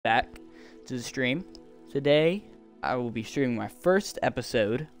back to the stream. Today, I will be streaming my first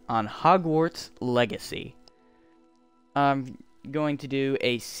episode on Hogwarts Legacy. I'm going to do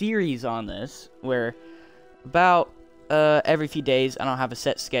a series on this where about every few days, I don't have a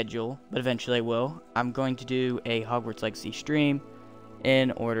set schedule, but eventually I will. I'm going to do a Hogwarts Legacy stream in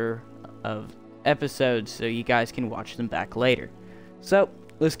order of episodes so you guys can watch them back later. So,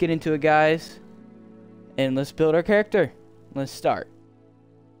 let's get into it, guys, and let's build our character. Let's start.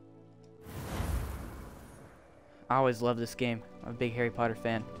 I always love this game. I'm a big Harry Potter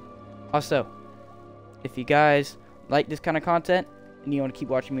fan. Also, if you guys like this kind of content and you want to keep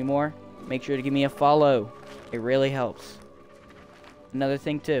watching me more, make sure to give me a follow. It really helps. Another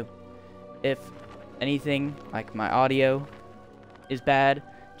thing too, if anything like my audio is bad,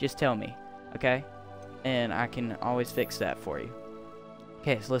 just tell me, okay? And I can always fix that for you.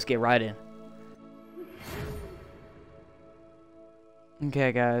 Okay, so let's get right in.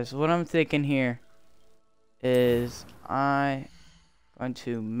 Okay, guys, what I'm thinking here is I'm going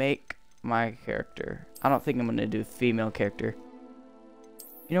to make my character. I don't think I'm going to do a female character.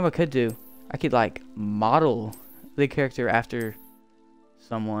 You know what I could do? I could like model the character after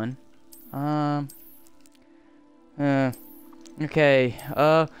someone. Okay,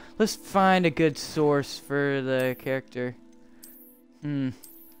 let's find a good source for the character. I'm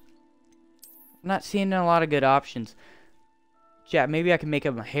not seeing a lot of good options. Yeah, maybe I can make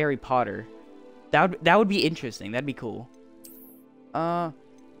him a Harry Potter. That would be interesting. That'd be cool. I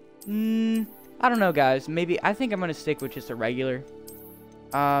don't know, guys. Maybe I think I'm gonna stick with just a regular.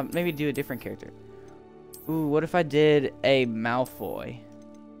 Maybe do a different character. Ooh, what if I did a Malfoy?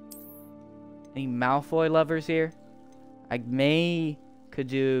 Any Malfoy lovers here? I could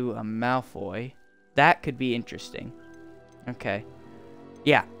do a Malfoy. That could be interesting. Okay.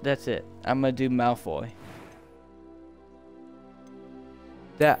 Yeah, that's it. I'm gonna do Malfoy.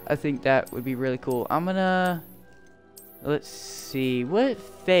 I think that would be really cool. Let's see, what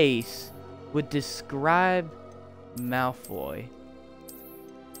face would describe Malfoy?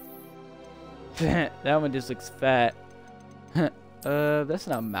 That one just looks fat. That's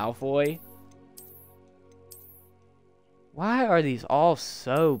not Malfoy. Why are these all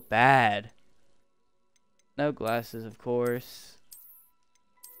so bad? No glasses, of course.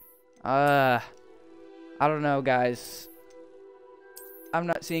 I don't know, guys. I'm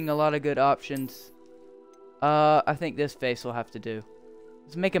not seeing a lot of good options. I think this face will have to do.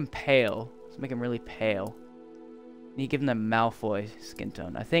 Let's make him pale. Let's make him really pale. You give him the Malfoy skin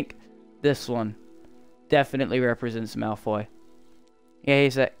tone. I think this one definitely represents Malfoy. Yeah,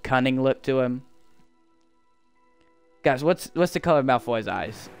 he's that cunning look to him. Guys, what's the color of Malfoy's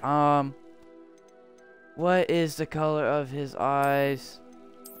eyes? What is the color of his eyes?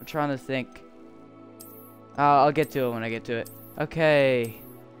 I'm trying to think. I'll get to it when I get to it. Okay.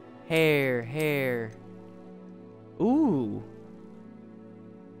 Hair. Ooh.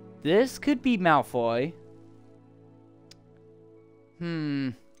 This could be Malfoy.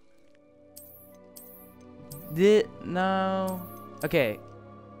 No. Okay.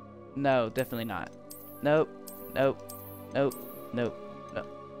 No, definitely not. Nope.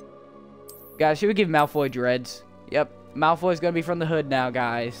 Guys, should we give Malfoy dreads? Yep. Malfoy's gonna be from the hood now,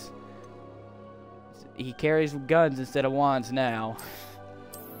 guys. He carries guns instead of wands now.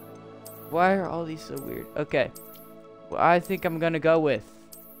 Why are all these so weird? Okay. What I think I'm gonna go with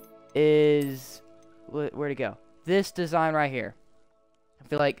is... Where'd it go? This design right here. I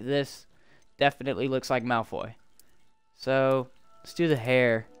feel like this definitely looks like Malfoy. So, let's do the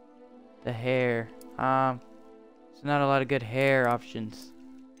hair. The hair. There's not a lot of good hair options.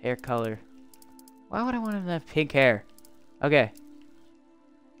 Hair color. Why would I want him to have pink hair? Okay.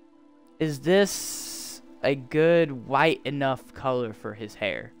 Is this a good white enough color for his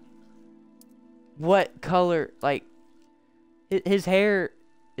hair? What color? Like, his hair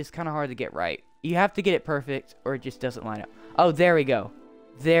is kind of hard to get right. You have to get it perfect or it just doesn't line up. Oh, there we go.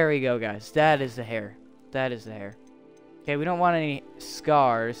 There we go, guys. That is the hair. That is the hair. Okay, we don't want any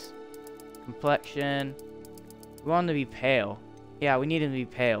scars. Complexion. We want him to be pale. Yeah, we need him to be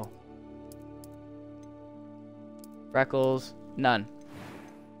pale. Freckles. None.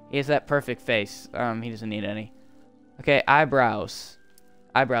 He has that perfect face. He doesn't need any. Okay, eyebrows.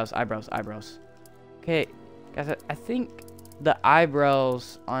 Eyebrows. Okay, guys, I think the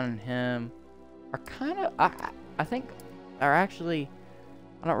eyebrows on him are kind of... I think are actually...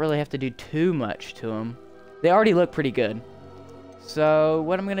 I don't really have to do too much to them. They already look pretty good. So,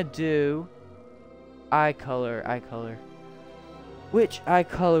 what I'm going to do... Eye color. Which eye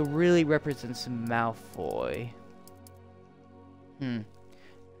color really represents Malfoy? Give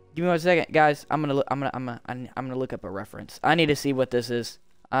me 1 second, guys. I'm gonna look up a reference. I need to see what this is.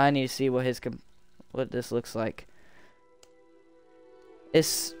 I need to see what what this looks like.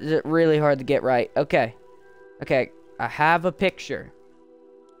 It's really hard to get right. Okay. Okay. I have a picture.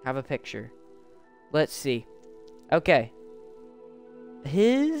 Let's see. Okay.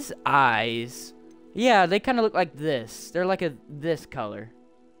 His eyes. Yeah, they kind of look like this. They're like this color.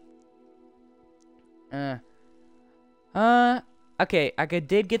 Okay, I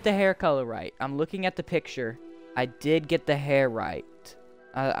did get the hair color right. I'm looking at the picture. I did get the hair right.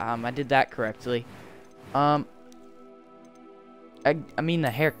 I did that correctly. I mean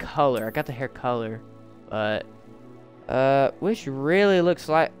the hair color. I got the hair color, but which really looks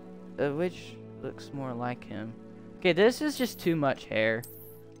like which looks more like him. Okay, this is just too much hair.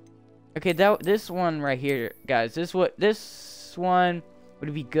 Okay, this one right here, guys. This one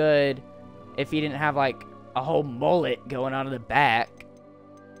would be good if he didn't have like a whole mullet going on in the back.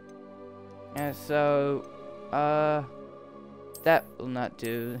 And so, that will not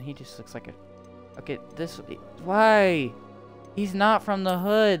do. He just looks like a. Okay, why? He's not from the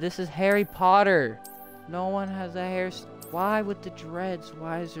hood. This is Harry Potter. No one has a hair. Why with the dreads?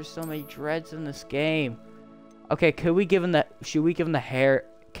 Why is there so many dreads in this game? Okay, should we give him the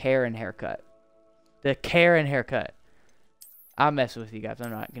Karen haircut? The Karen haircut. I'll mess with you guys.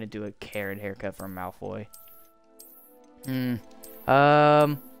 I'm not gonna do a Karen haircut for Malfoy.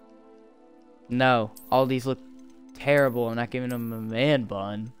 No. All these look terrible. I'm not giving him a man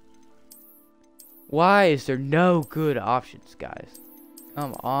bun. Why is there no good options, guys?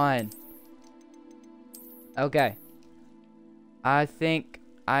 Come on. Okay. I think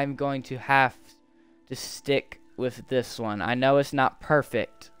I'm going to have to stick with this one. I know it's not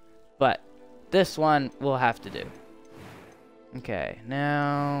perfect, but this one we'll have to do. Okay,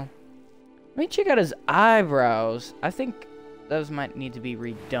 now let me check out his eyebrows. I think those might need to be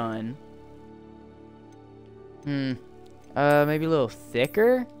redone. Maybe a little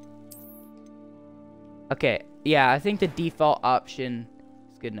thicker. Okay, yeah, I think the default option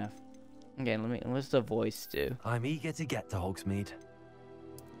is good enough. Okay, what's the voice do? I'm eager to get to Hogsmeade.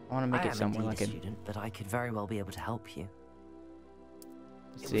 I want to make it somewhere like a student, but I could very well be able to help you.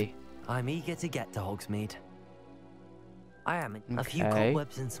 Let's see. I'm eager to get to Hogsmeade. I am. A few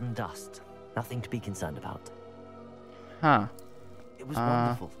cobwebs and some dust. Nothing to be concerned about. Huh. It was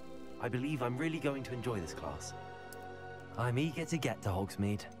wonderful. I believe I'm really going to enjoy this class. I'm eager to get to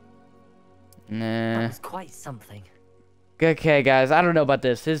Hogsmeade. Nah. That was quite something. Okay, guys, I don't know about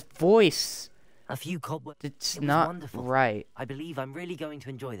this. His voice. A few cobwebs. It's not wonderful. Right. I believe I'm really going to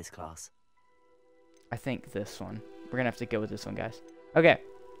enjoy this class. I think this one. We're gonna have to go with this one, guys. Okay.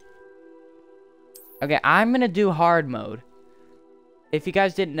 Okay, I'm gonna do hard mode. If you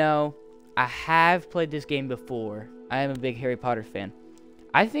guys didn't know, I have played this game before. I am a big Harry Potter fan.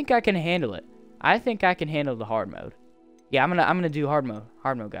 I think I can handle it. I think I can handle the hard mode. Yeah, I'm gonna do hard mode.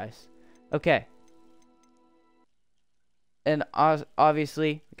 Hard mode, guys. Okay. And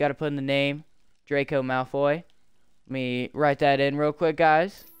obviously, we gotta put in the name, Draco Malfoy. Let me write that in real quick,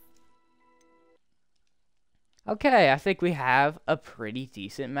 guys. Okay, I think we have a pretty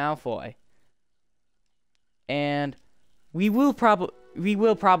decent Malfoy. And we most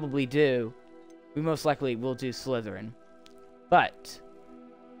likely will do Slytherin. But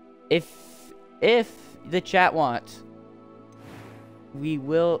if the chat wants, we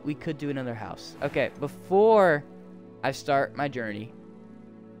could do another house. Okay, before I start my journey,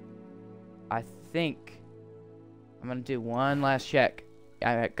 I think I'm gonna do one last check.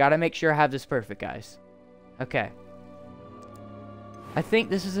 I gotta make sure I have this perfect, guys. Okay. I think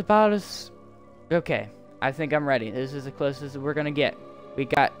this is about as... Okay. I think I'm ready. This is the closest we're gonna get. We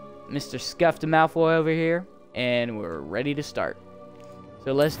got Mr. Scuffed Malfoy over here, and we're ready to start.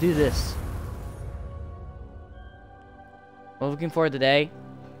 So let's do this. What I'm looking for today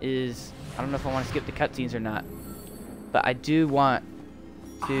is... I don't know if I want to skip the cutscenes or not, but I do want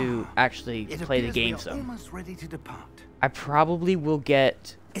to actually play the game some. I probably will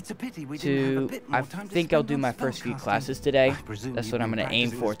get to... I think I'll do my first few classes today. That's what I'm going to aim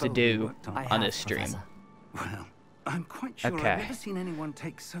for to do on this stream. Well, I'm quite sure I've never seen anyone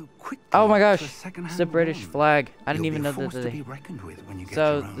take so quickly. Oh my gosh, it's the British flag. I didn't even know that.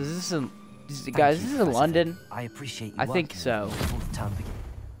 So this is guys, this is in London. I appreciate you. I think so.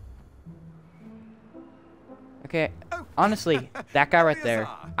 Okay, honestly, that guy right there,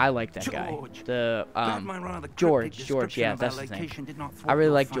 I like that guy. The George, yeah, that's his name. I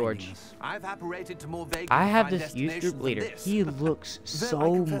really like George. I have this youth group leader. He looks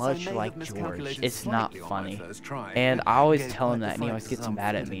so much like George. It's not funny. And I always tell him that, and he always gets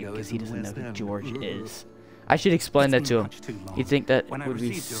mad at me because he doesn't know who George is. I should explain that to him. You'd think that would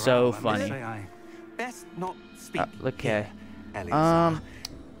be so funny. Okay.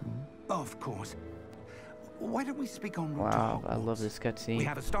 course. Why don't we speak on route Wow, to I love Hogwarts? this cutscene. We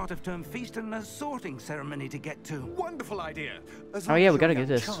have a start of term feast and a sorting ceremony to get to. Wonderful idea. Oh yeah, we gotta get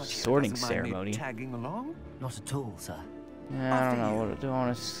this sorting ceremony. Tagging along? Not at all, sir. Yeah, I don't know. What do I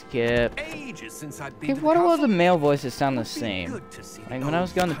want to skip? Ages since I've Okay, been to what do all the castle. male voices sound the Would be same? good to see the Like when I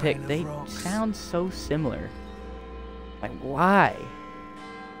was old going to pick, style of they rocks. sound so similar. Like why?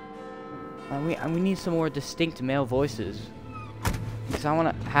 Like, we need some more distinct male voices. Because I want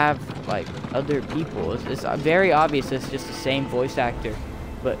to have like other people. It's very obvious it's just the same voice actor,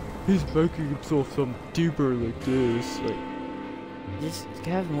 but he's making himself some deeper like this. Like, just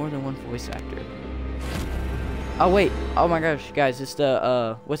have more than one voice actor. Oh wait! Oh my gosh, guys! It's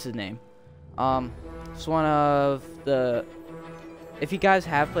the what's his name? It's one of the. If you guys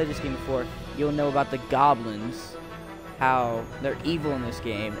have played this game before, you'll know about the goblins. How they're evil in this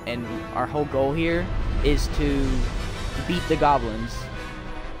game, and our whole goal here is to beat the goblins.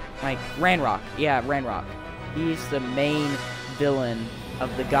 Like Ranrock, yeah, Ranrock. He's the main villain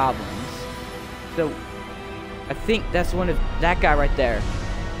of the goblins. So I think that's one of that guy right there.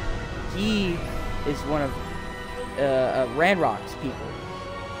 He is one of Ranrock's people.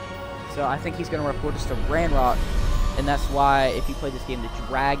 So I think he's gonna report us to Ranrock, and that's why if you play this game, the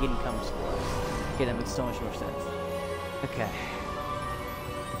dragon comes for us. Okay, that makes so much more sense. Okay.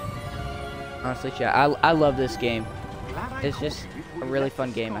 Honestly, chat, I love this game. It's just a really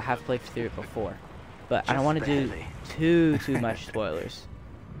fun game. I have played through it before, but I don't want to do too much spoilers.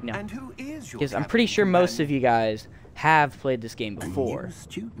 No, And who is your because I'm pretty sure most of you guys have played this game A before. new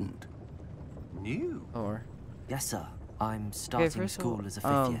student. new? Or Yes, sir. I'm starting first of all, school as a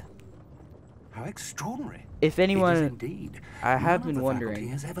fifth year. How extraordinary. if It is anyone, indeed. I have None been of the faculty wondering,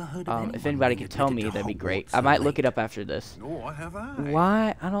 has ever heard of if anyone anybody being could tell admitted me, to that'd be great. Hogwarts I might so look it late. up after this. Nor have I.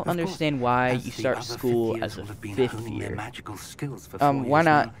 Why? I don't Of course, understand why as you the start other school fifth as years a will have been fifth honing their year. magical skills for Why 4 years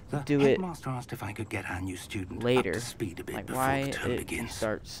not now. The do it headmaster asked if I could get our new student later? up to speed a bit Like before why the term you begins.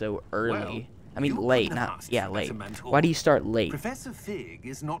 start so early? I mean you late, couldn't not have asked yeah for late. better mentor. Why do you start late? Professor Fig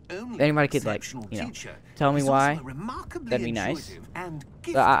is not only If anybody could, an like, exceptional you know, teacher, tell me he's also why, a remarkably that'd be nice. intuitive and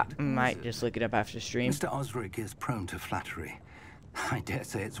I gifted might wizard. just look it up after stream. Mr. Osric is prone to flattery. I dare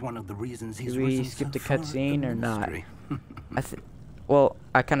say it's one of the reasons he's Do we risen skip so the far up cutscene or not? ministry. Well,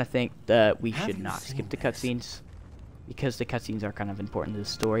 I kind of think that we Have should you not seen skip the this? cutscenes because the cutscenes are kind of important to the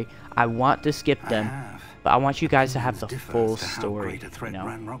story. I want to skip I them, have. but I want you guys to have the Opinions differ full as to how story. great a threat You know,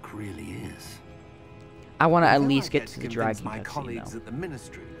 Ranrock really is. I want to at Although I least get to the convince dragon my cutscene colleagues though. at the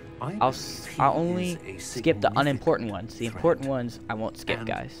ministry, I I'll believe he I'll is only a skip the significant unimportant ones. The threat. important ones I won't skip, And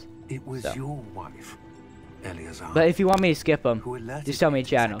guys. It was So. your wife, Eleazar, But if you want me to skip them, who alerted just tell me me in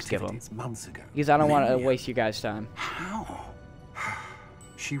to chat his and I'll skip them. activities months ago. Because I don't want to Many waste you guys' time. How?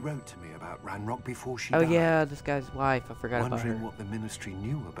 She wrote to me about Ranrock before she Oh died, yeah, this guy's wife. I forgot about wondering her. what the ministry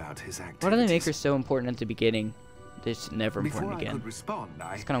knew about his activities. Why do they make her so important at the beginning? It's never Before important I again. could respond,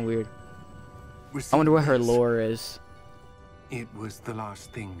 I It's kind of weird. I received wonder what her this. lore is. It was the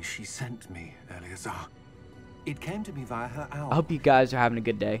last thing she sent me, Eleazar. It came to me via her owl, I hope you guys are having a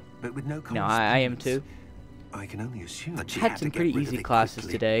good day. but with no No, I am correspondence. too. I can only assume But she Had had some to get pretty rid of easy it classes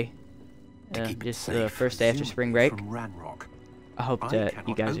quickly. today. To keep it Just the safe, first day after spring break. From Ranrock. I hope I that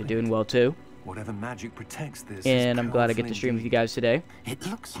you cannot guys are open doing it. well too. Whatever magic protects this is And I'm glad I get to powerful stream with you indeed. guys today. It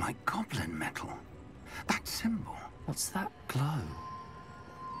looks like goblin metal. That symbol. What's that? Glow.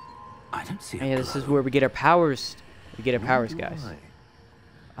 I don't see a Yeah, this is glow. where we get our powers. We get our powers, Nor do guys.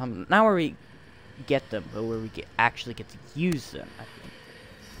 I. Not where we get them, but where we actually get to use them. I think.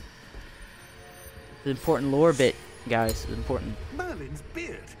 The important lore bit, guys. The important. Merlin's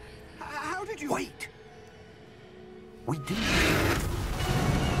beard. How did you... Wait. We do.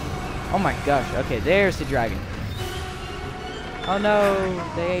 Oh my gosh. Okay, there's the dragon. Oh no,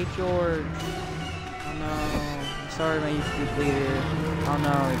 they ate George. Oh no. I'm sorry, my YouTube leader. Oh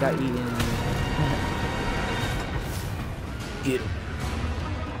no, he got eaten. Get him.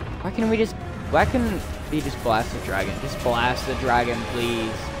 Why couldn't we just blast the dragon? Just blast the dragon,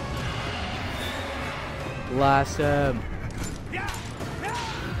 please. Blast him.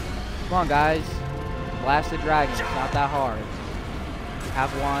 Come on, guys. Blast the dragon. It's not that hard.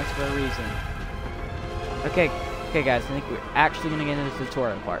 Have wands for a reason. Okay, guys. I think we're actually gonna get into the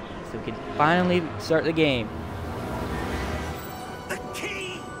tutorial part, so we can finally start the game. The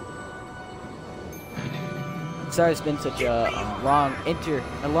key! Sorry, it's been such a long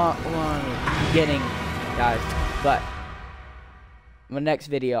beginning, guys. But in the next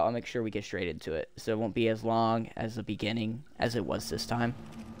video, I'll make sure we get straight into it, so it won't be as long as the beginning as it was this time.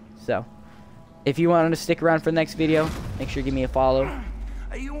 So, if you want to stick around for the next video, make sure you give me a follow.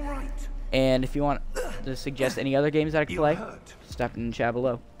 Are you alright? And if you want to suggest any other games that I could play, Stop in the chat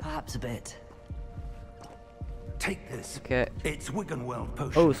below. Perhaps a bit. Take this. Okay. It's Wiggenweld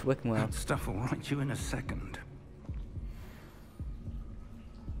potion. Oh, it's Wiggenweld. That stuff will right you in a second.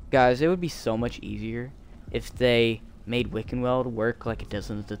 Guys, it would be so much easier if they made Wiggenweld work like it does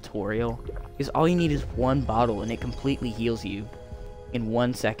in the tutorial. Because all you need is one bottle and it completely heals you in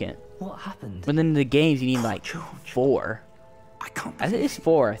 1 second. What happened? But then in the games you need like George. 4. I can't I think believe it's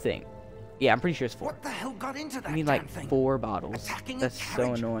 4, I think. Yeah, I'm pretty sure it's 4. What the hell got into that You need damn like thing? 4 bottles. Attacking That's a so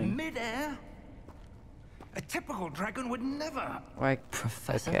carriage annoying. Mid-air? A typical dragon would never. Like,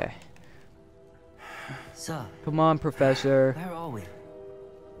 Professor? okay. Sir, Come on, Professor. where are we?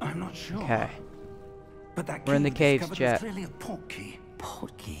 I'm not sure. Okay. But that We're in key the we caves, discovered chat. was clearly a port key.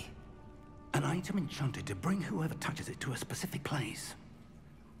 Portkey. An item enchanted to bring whoever touches it to a specific place.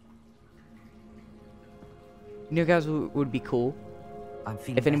 You know, guys, what would be cool? I'm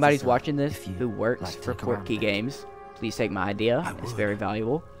feeling If anybody's better, sir, watching this if you who works like to for look around Portkey a bit. Games, please take my idea. I It's would. very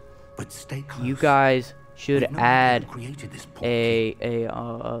valuable. But stay close. You guys should We've no idea add who created this port key.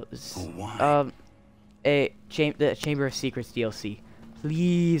 the Chamber of Secrets DLC.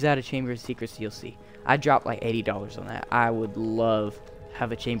 Please add a Chamber of Secrets DLC. I dropped like $80 on that. I would love to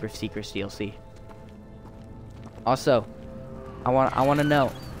have a Chamber of Secrets DLC. Also, I want to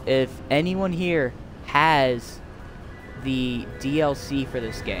know if anyone here has the DLC for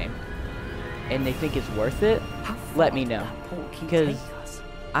this game and they think it's worth it. How Let far me did know, that portkey because take us?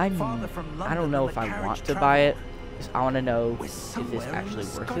 I Farther from don't London know than if the I carriage want to buy it. travelled. 'Cause I want to know We're if it's somewhere in actually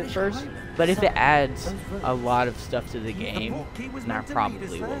the worth it Scottish first. Highlands. But if Sir, it adds those a roads. lot of stuff to the The game, port key was then I meant to lead us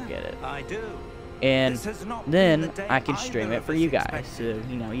probably will there. get it. I do. And This has not been then the day I can either stream it of for us you guys, expected.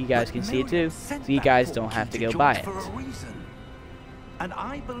 so you guys But can see it too, Miriam so sent you that guys port don't have key to go George buy it. for a reason. And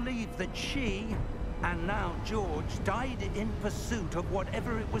I believe that she, and now George, died in pursuit of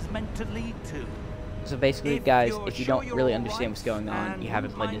whatever it was meant to lead to. So basically, If guys, you're if you sure don't you're really all understand right what's going on, and you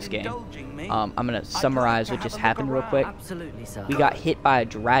haven't played wouldn't this mind game, indulging me, I'm gonna I'd summarize like what to just have a look happened real quick. around. Absolutely, sir. We got hit by a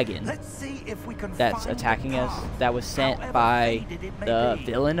dragon Let's see if we can that's find attacking the us, path, that was sent however by faded it may the be.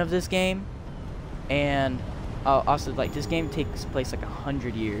 villain of this game. And also, like, this game takes place like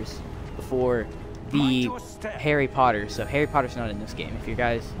 100 years before the Mind your step. Harry Potter. So Harry Potter's not in this game. If you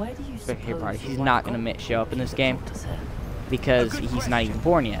guys Where do you expect Harry Potter, suppose he's your not wife gonna got show up in the this portkey game that brought us here? because A good he's not even question.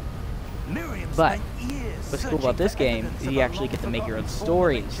 born yet. Miriam But spent years what's cool searching about this for game evidence is of you a actually get to make your own long-forgotten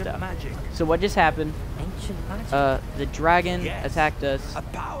story and form of stuff. ancient magic. So what just happened? Ancient magic. The dragon Yes, attacked us. a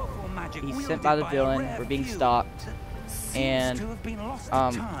powerful magic He's sent wielded by the a villain. rare We're being few. stalked, Seems and to have been lost to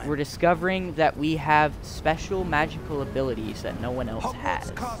time. we're discovering that we have special magical abilities that no one else Hogwarts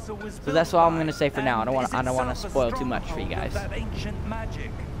has. Castle was So that's built all I'm by gonna say for now. I don't and want is to itself a spoil too much for you stronghold of guys. that ancient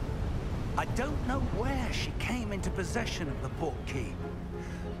magic. I don't know where she came into possession of the port key,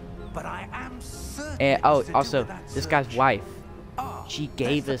 but I am certain. And it was to do also, with that this guy's search. wife, Ah, she there's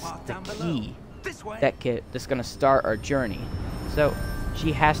gave the us path the down below. key This way. that's gonna start our journey. So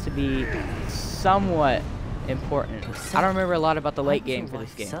she has to be somewhat important. I don't remember a lot about the late How's your game for this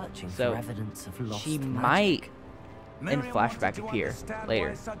wife game, searching for so evidence of lost she magic? might in Miriam flashback wanted to appear understand later,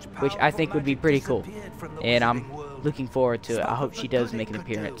 why such which I powerful think would be magic pretty cool, disappeared from the and I'm wizarding world. looking forward to it. I Spoke hope of she the does good make it an could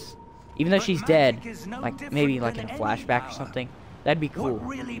do. appearance, even though But she's magic dead, is no like maybe different like in a than any flashback or power. something. That'd be cool. What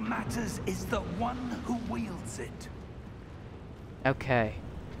really matters is the one who wields it. Okay,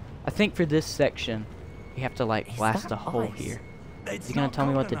 I think for this section, we have to like Is blast that a hole ice? here. It's Is he gonna not tell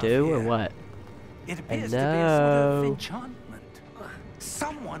me cold what to enough do or here. what? It appears to be a sort of Hello? enchantment.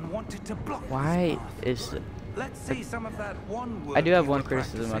 Someone wanted to block Why this path. is the, Let's see some of that one word I do have you one were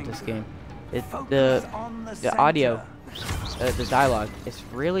criticism about practicing. this game. Focus The on the audio, center. the dialogue, is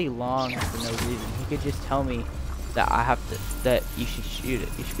really long for no reason. He could just tell me that I have to, that you should shoot it.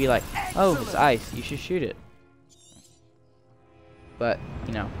 You should be like, oh, it's ice, you should shoot it. But,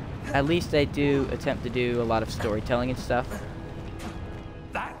 you know, at least they do attempt to do a lot of storytelling and stuff.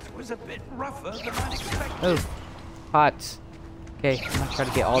 That was a bit rougher than I'd expected. Oh, pots. Okay, I'm gonna try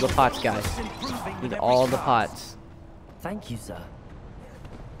to get all the pots, guys. Improving with Need every all the class. pots. Thank you, sir.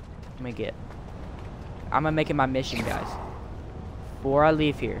 Let me get. I'm gonna make it my mission, guys. Before I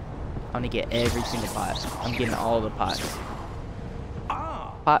leave here, I'm gonna get every single pot. I'm getting all the pots.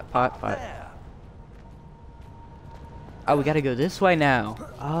 Ah, Pot. there. Oh, we gotta go this way now.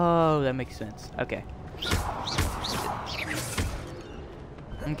 Oh, that makes sense. Okay.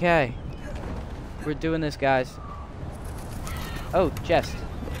 Okay. We're doing this, guys. Oh, chest.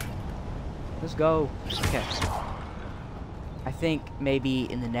 Let's go. Okay. I think maybe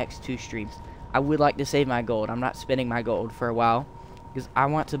in the next 2 streams, I would like to save my gold. I'm not spending my gold for a while because I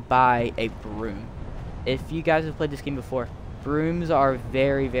want to buy a broom. If you guys have played this game before, brooms are a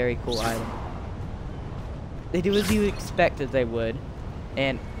very, very cool item. They do as you expect that they would,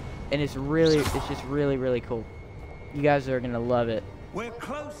 and it's just really cool. You guys are gonna love it. We're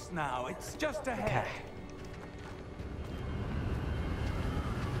close now. It's just ahead. Okay.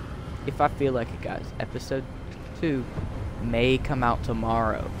 If I feel like it, guys, episode 2 may come out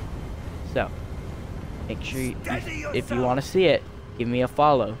tomorrow. So, make sure if you want to see it, give me a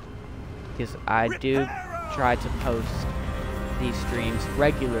follow. Because I do try to post these streams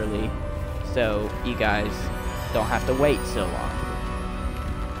regularly, so you guys don't have to wait so long.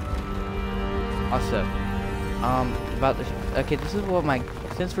 Also, about this, okay, this is what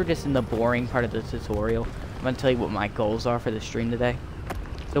since we're just in the boring part of the tutorial, I'm going to tell you what my goals are for the stream today.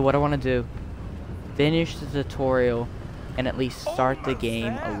 So what I want to do, finish the tutorial and at least start the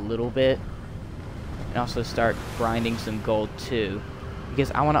game a little bit, and also start grinding some gold too, because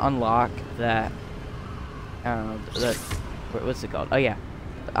I want to unlock that, what's it called? Oh yeah,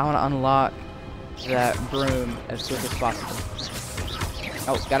 I want to unlock that broom as quick as possible.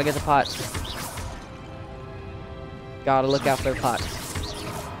 Oh, gotta get the pots. Gotta look out for pots.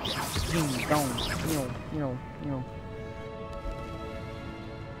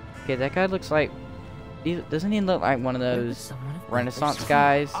 Okay, that guy looks like... Doesn't he look like one of those Renaissance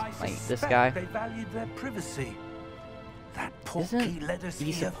guys? Like this guy? They valued their privacy. That portkey Isn't led us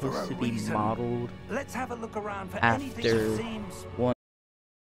he here for supposed a to be reason. modeled Let's have a look around for anything after that seems... one?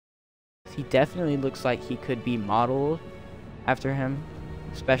 He definitely looks like he could be modeled after him,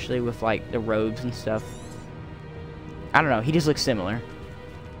 especially with like the robes and stuff. I don't know, he just looks similar.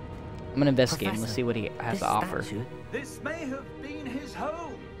 I'm gonna investigate him. Let's see what he has to offer. This may have been his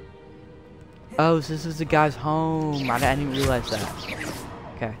home. Oh, so this is the guy's home. I didn't realize that.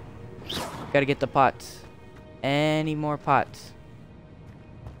 Okay. Gotta get the pots. Any more pots?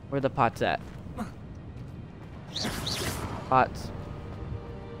 Where are the pots at? Pots.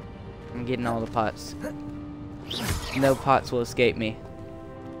 I'm getting all the pots. No pots will escape me.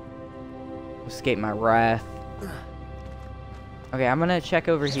 Escape my wrath. Okay, I'm gonna check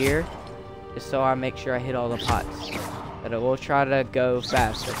over here, just so I make sure I hit all the pots. But we'll try to go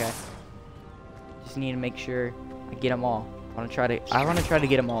fast, okay? Just need to make sure I get them all. I want to try to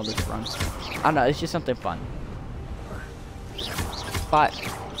get them all this run. I don't know, it's just something fun. Pot,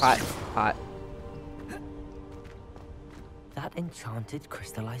 pot, pot. That enchanted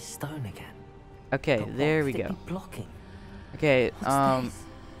crystallized stone again. Okay, But there we what's it go. be blocking? Okay, What's this?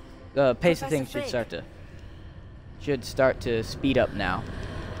 the pace of Professor things should start to speed up now,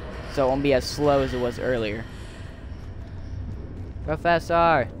 so it won't be as slow as it was earlier.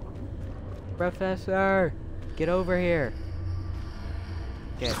 Professor, get over here.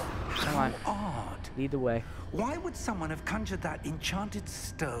 Okay, come on, Odd. lead the way. Why would someone have conjured that enchanted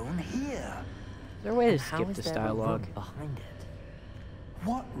stone here? Is there a way to And how skip is this there a room dialogue? behind it?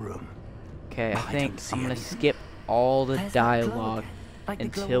 What room? Okay, I I think don't see I'm gonna anything. skip all the There's that glow dialogue again, like the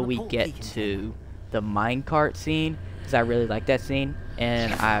glow until on the we port get beacon to the minecart scene, because I really like that scene,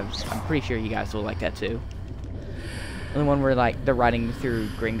 and I'm pretty sure you guys will like that too. The one where like they're riding through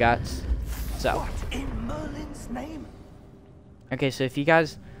Gringotts. So, What in Merlin's name? okay, so if you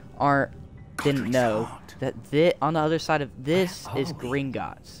guys didn't know that on the other side of this Where is are we?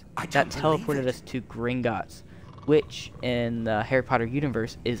 Gringotts. I That don't believe teleported it. us to Gringotts, which in the Harry Potter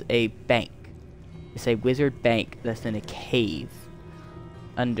universe is a bank. It's a wizard bank that's in a cave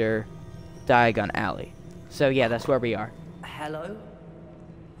under Diagon Alley. So yeah, that's where we are. Hello?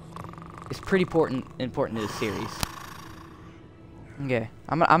 It's pretty important to the series. Okay,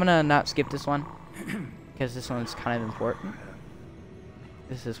 I'm gonna not skip this one because this one's kind of important.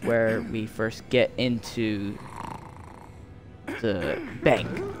 This is where we first get into the bank.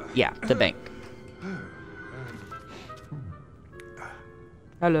 Yeah, the bank.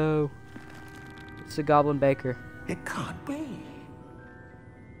 Hello. It's the Goblin Baker. It can't be.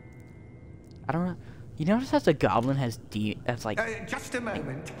 I don't know. You notice how the goblin has like Just a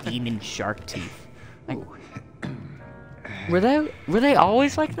moment. demon shark teeth? Like, were they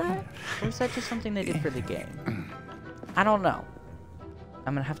always like that? Or is that just something they did for the game? I don't know.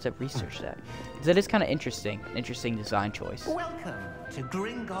 I'm gonna have to research that. 'Cause that is kind of interesting. Interesting design choice. Welcome to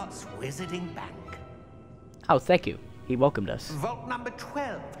Gringotts Wizarding Bank. Oh, thank you. He welcomed us. Vault number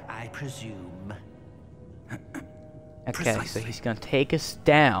 12, I presume. Okay, so Precisely. he's gonna take us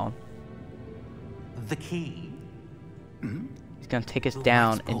down. The key? He's gonna take us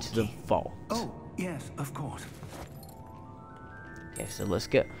down Vault into the key. vault. Oh, yes, of course. Okay, so let's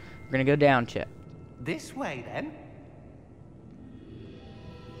go. We're gonna go down, Chet. This way, then.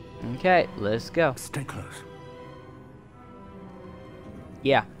 Okay, let's go. Stay close.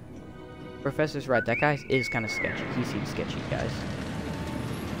 Yeah. Professor's right. That guy is kind of sketchy. He seems sketchy, guys.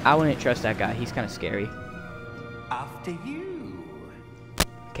 I wouldn't trust that guy. He's kind of scary. After you.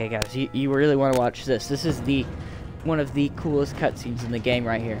 Okay, guys, you really want to watch this. This is one of the coolest cutscenes in the game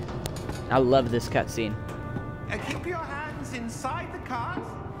right here. I love this cutscene. Keep your hands inside the cart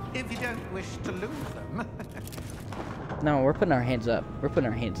if you don't wish to lose them. No, we're putting our hands up. We're putting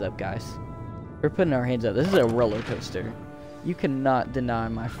our hands up, guys. We're putting our hands up. This is a roller coaster. You cannot deny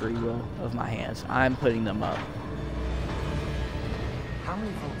my free will of my hands. I'm putting them up. How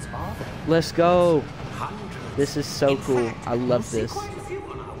many volts are there? Let's go. Hundreds. This is so cool. I love We'll this. see quite a few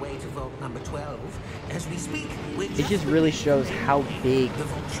on our way to vault number 12 as we speak. It just really shows how big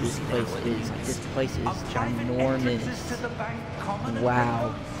this place is. This place is ginormous.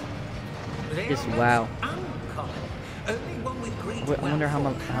 Wow. Just wow. I wonder how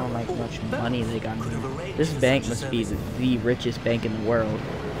much money they got in here. This bank must be the richest bank in the world.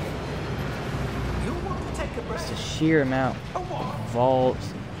 It's the sheer amount of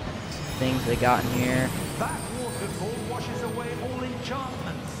vaults, things they got in here. That waterfall washes away all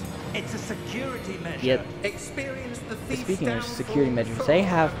enchantments. It's a security measure. Yep. Experience the thief's Speaking of downfall. security measures, they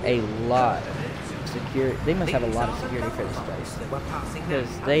have a lot of security. They must have a lot of security for this place.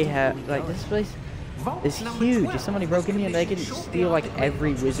 Because they have, like, this place is huge. If somebody broke in here, they could steal, like,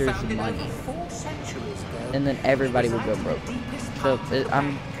 every wizard's money. And then everybody would go broke. So,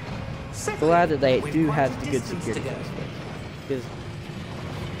 I'm glad that they do have good security for this place.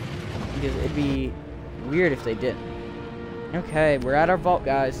 Because it'd be weird if they didn't. Okay, we're at our vault,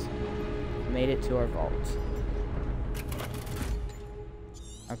 guys. Made it to our vault.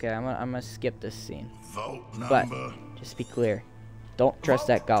 Okay, I'm gonna skip this scene. But just to be clear, don't trust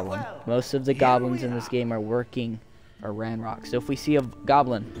that goblin. Most of the goblins in this game are working for Ranrock. So if we see a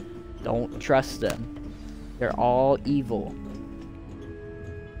goblin, don't trust them. They're all evil.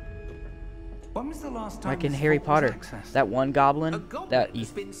 When was the last time Like in this Harry vault was Potter, accessed? that one goblin that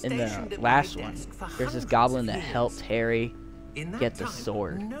in the last one, there's this goblin that helped Harry get the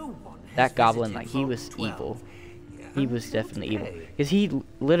sword. That goblin, like, he was evil. He was definitely evil. Because he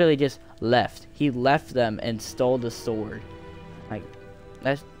literally just left. He left them and stole the sword. Like,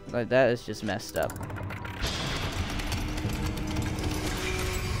 that is just messed up.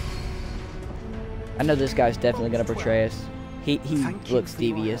 I know this guy's definitely gonna betray us. He looks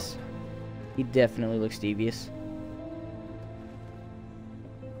devious. He definitely looks devious.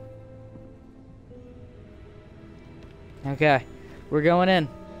 Okay, we're going in.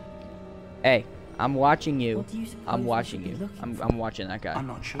 Hey, I'm watching you. I'm watching you. I'm watching that guy. I'm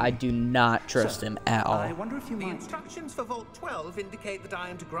not sure. I do not trust him at all. I wonder if you The might... instructions for Vault 12 indicate that I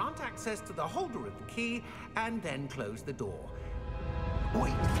am to grant access to the holder of the key and then close the door.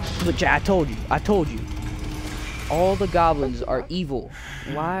 Wait. Look, Jack, I told you. I told you. All the goblins are evil.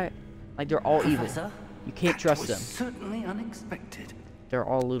 Why? Like, they're all evil. You can't trust them. Certainly unexpected. They're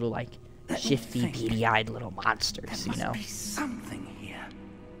all little, like, Let me shifty, think. beady-eyed little monsters, you There know? must be something here.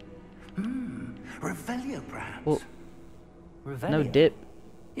 Revelio, perhaps. Well, no Revelio. dip.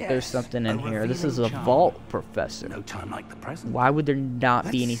 Yes, There's something in a here. This is a revealing charm. vault, Professor. No time like the present. Why would there not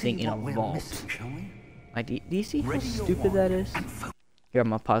Let's be anything see in a what we're vault? missing, shall we? Like, do you see how Ready your stupid that wand is? and focus. Here, I'm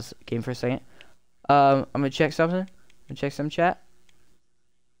gonna pause the game for a second. I'm gonna check something. I'm gonna check some chat.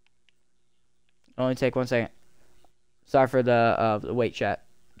 Only take 1 second. Sorry for the wait, chat.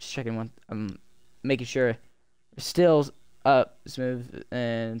 Just checking one. I'm making sure it's still up, smooth,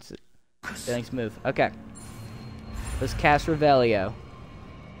 and feeling smooth. Okay. Let's cast Revelio.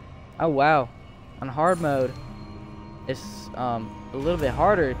 Oh wow, on hard mode, it's a little bit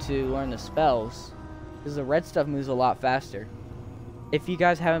harder to learn the spells because the red stuff moves a lot faster. If you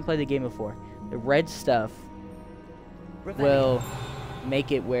guys haven't played the game before, the red stuff will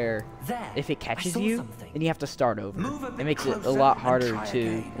make it where if it catches you, then you have to start over. Move a It bit makes it a closer lot and harder try to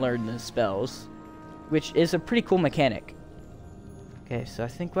again. learn the spells, which is a pretty cool mechanic. Okay, so I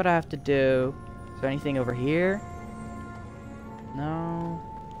think what I have to do, is there anything over here? No.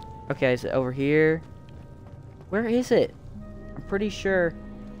 Okay, is it over here? Where is it? I'm pretty sure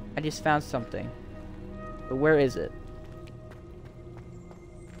I just found something. But where is it?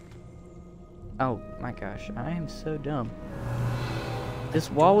 Oh my gosh, I am so dumb.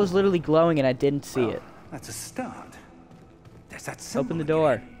 This wall was literally glowing and I didn't see it. That's a start. There's that symbol Open the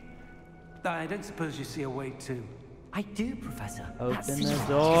door. again. I don't suppose you see a way to... I do, Professor. Open the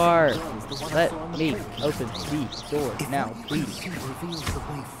door. Let me open the door now, please. It reveals the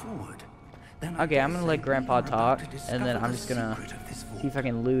way forward. Then I Okay, I'm gonna dare let say Grandpa you are talk, about to and then discover I'm the just gonna secret of this see if I vault.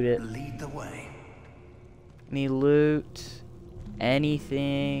 can loot it. Lead the way. Any loot?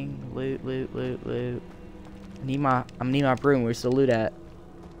 Anything? Loot, loot, loot, loot. I need my broom. Where's the loot at?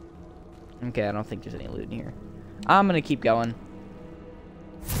 Okay, I don't think there's any loot in here. I'm gonna keep going.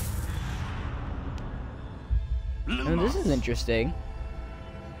 is interesting.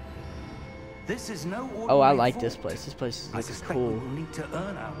 This is no ordinary Oh, I like vault. this place. This place I looks suspect cool. we will need to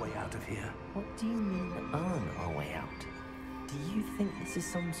earn our way out of here. What do you mean, earn our way out? Do you think this is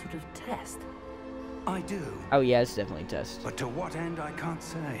some sort of test? I do. Oh yeah, it's definitely a test. But to what end, I can't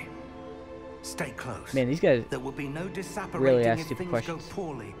say. Stay close. Man, these guys. There will be no disapparating really ask if stupid things questions. go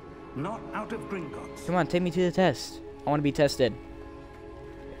poorly. Not out of Gringotts. Come on, take me to the test. I want to be tested.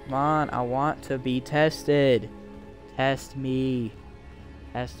 Come on, I want to be tested. Test me.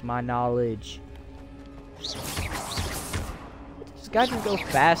 Test my knowledge. This guy can go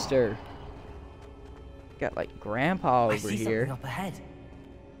faster. Got like Grandpa I over see here. something up ahead.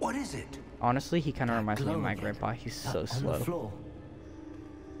 What is it? Honestly, he kind of reminds me of my Glowing grandpa. He's so on the slow. floor.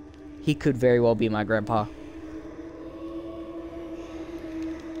 He could very well be my grandpa.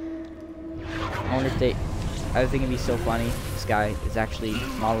 I wonder if they... I think it'd be so funny. This guy is actually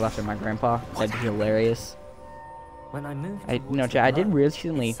modeled after my grandpa. That'd be hilarious. When I moved You know, towards the I did glow,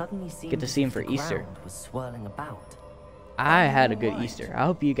 recently it suddenly seemed get to as see him if for the Easter. ground was swirling about. I had a good Alright. Easter. I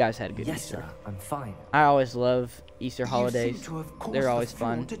hope you guys had a good Yes, Easter. sir. I'm fine. I always love Easter You holidays. seem to have caused They're the always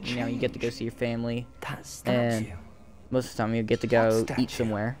floor fun. to You know, you get to go change. see your family. That statue. And most of the time you get to What go statue? eat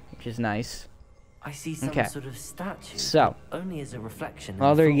somewhere, which is nice. I see some Okay. sort of statue. So, but only as a reflection. in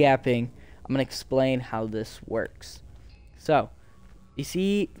while the they're floor. yapping, I'm going to explain how this works. So, you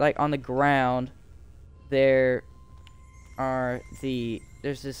see, like, on the ground, there's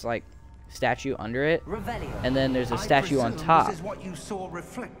this, like, statue under it. Revelio. And then there's a I statue on presume top. This is what you saw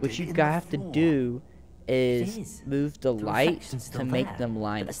reflected What you in gotta the have to floor. do is It is. move the The light reflection's still to make there, them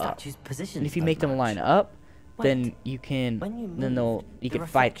line but the up. statue's positions And if you don't make them line match. up, Wait, then you can When you then they'll moved, you the can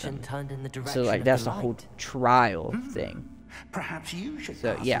fight reflection them. turned in the direction So like of that's the the whole light. trial thing. Perhaps you should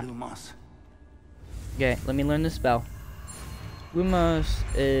So, cast yeah. Lumos. Okay, let me learn the spell. Lumos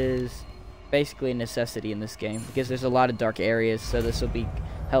is basically a necessity in this game because there's a lot of dark areas, so this will be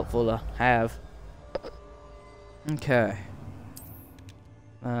helpful to have. Okay.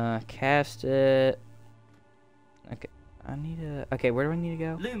 Cast it. Okay. I need to. Okay, where do I need to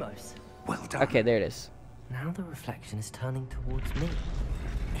go? Lumos. Well done. Okay, there it is. Now the reflection is turning towards me.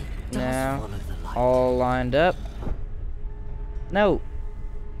 It does Now, follow the light. all lined up. No.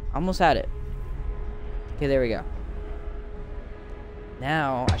 Almost had it. Okay, there we go.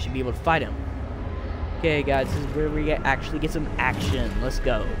 Now, I should be able to fight him. Okay, guys, this is where we actually get some action. Let's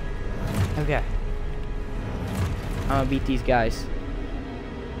go. Okay. I'm gonna beat these guys.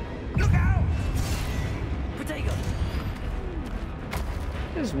 Look out! Protego.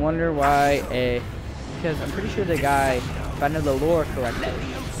 I just wonder why because I'm pretty sure the guy, if I know the lore correctly,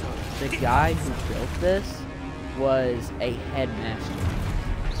 the guy who built this was a headmaster.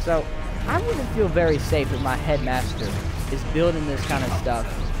 So I wouldn't feel very safe if my headmaster is building this kind of stuff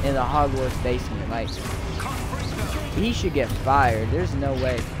in the Hogwarts basement. Like, he should get fired. There's no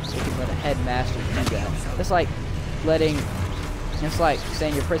way we can let a headmaster do that. That's like it's like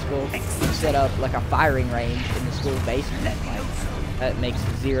saying your principal set up like a firing range in the school basement. Like, that makes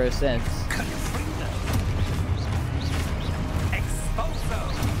zero sense.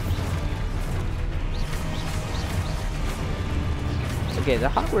 Okay, the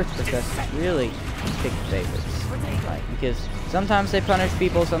Hogwarts professors really pick favorites. Like, because sometimes they punish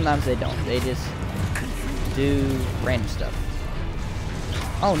people, sometimes they don't. They just do random stuff.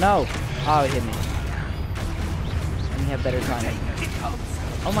 Oh no! Oh, it hit me. Let me have better timing.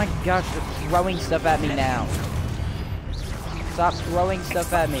 Oh my gosh, they're throwing stuff at me now. Stop throwing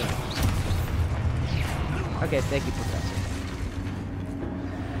stuff at me. Okay, thank you, Professor.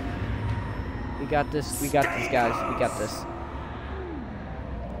 We got this, guys. We got this.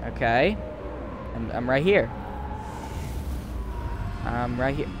 Okay. I'm right here. I'm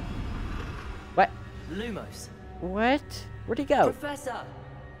right here. What? Lumos. What? Where'd he go? Professor.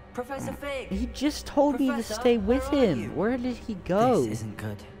 Professor Fig. He just told me to Professor, stay with where are him. you? Where did he go? This isn't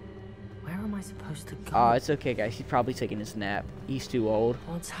good. Where am I supposed to go? Oh, it's okay, guys. He's probably taking his nap. He's too old.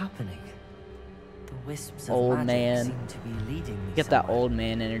 What's happening? The wisps of Old magic man. seem to be leading me Get that somewhere. old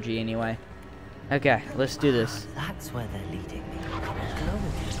man energy anyway. Okay, let's do this. That's where they're leading me.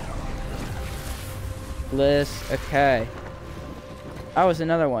 Okay. Oh, it's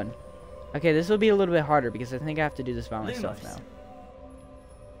another one. Okay, this will be a little bit harder because I think I have to do this by myself Lumos.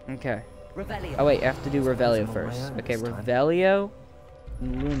 now. Okay. Revelio. Oh wait, I have to do Revelio I'm on my first. own Okay, this time. Revelio,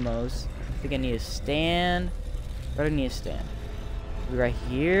 Lumos. I think I need to stand. Where do I need to stand? Right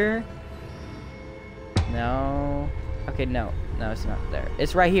here? No. Okay, no. No, it's not there.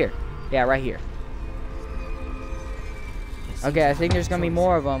 It's right here. Yeah, right here. Okay, I think there's gonna be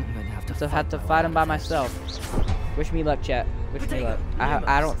more of them. So I have to fight them by myself. Wish me luck, chat. Wish me luck.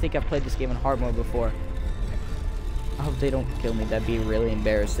 I don't think I've played this game in hard mode before. I hope they don't kill me. That'd be really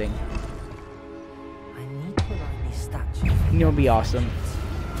embarrassing. I need to align these statues. You know, it'd be awesome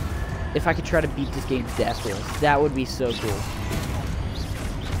if I could try to beat this game deathless. That would be so cool.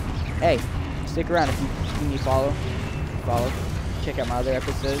 Hey, stick around if you follow. Check out my other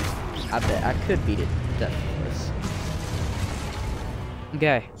episodes. I bet I could beat it deathless.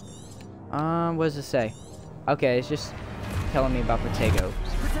 Okay. What does it say? Okay, it's just telling me about Protego.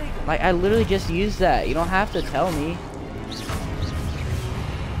 Like, I literally just used that. You don't have to tell me.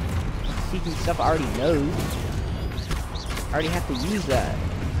 Seeking stuff I already know. I already have to use that.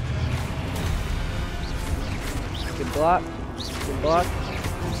 Good block. Good block.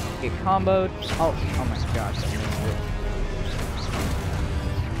 Get comboed. Oh my gosh.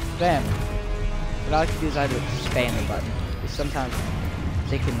 Spam. What I like to do is I would spam the button. Because sometimes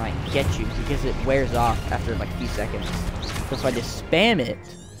they can like get you because it wears off after like a few seconds. So if I just spam it,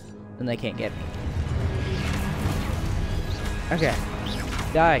 then they can't get me. Okay.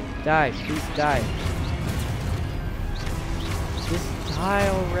 Die. Die. Please die. Just die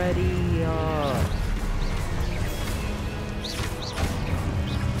already.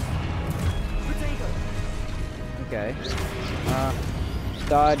 Okay.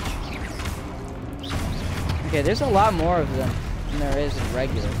 Dodge. Okay, there's a lot more of them than there is in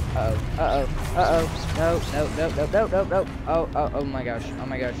regular. Uh-oh. No. Oh my gosh.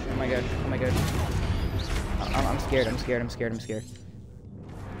 I'm scared.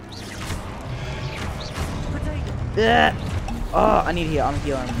 Ugh. Oh, I need heal. I'm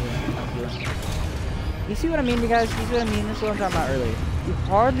healing. You see what I mean, you guys? You see what I mean? This is what I'm talking about earlier. You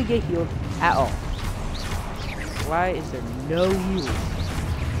hardly get healed at all. Why is there no heals?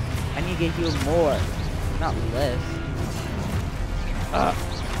 I need to get healed more, not less.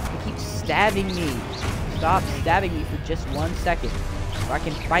 You keep stabbing me. Stop stabbing me for just 1 second, so I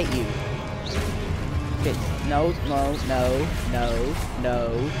can fight you. Okay, no.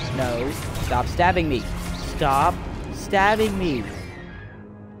 Stop stabbing me. Stop stabbing me.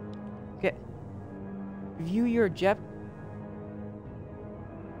 Okay. View your objective.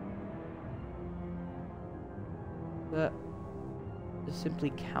 To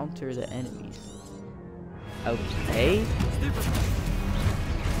simply counter the enemies. Okay.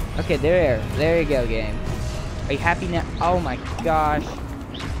 Okay, there you go, game. Are you happy now? Oh my gosh.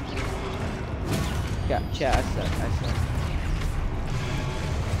 Gotcha, I suck.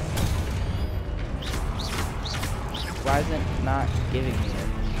 Why is it not giving me it?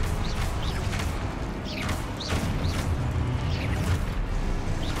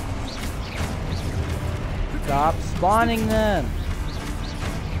 Stop spawning them!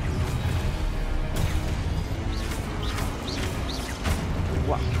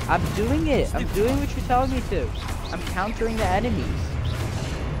 What? I'm doing it! I'm doing what you're telling me to! I'm countering the enemies!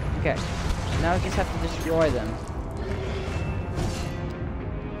 Okay. Now I just have to destroy them.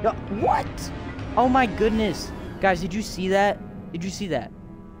 No, what? Oh my goodness! Guys, did you see that? Did you see that?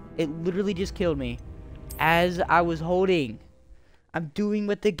 It literally just killed me. As I was holding. I'm doing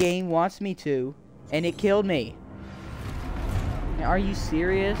what the game wants me to. And it killed me. Are you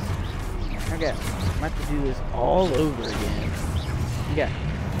serious? Okay. I'm going to have to do this all over again. Okay.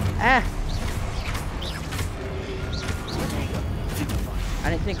 Ah! I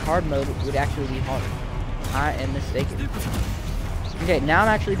didn't think hard mode would actually be hard. I am mistaken. Okay, now I'm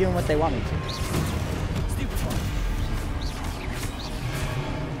actually doing what they want me to.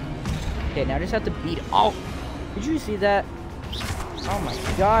 Okay, now I just have to beat all. Did you see that? Oh my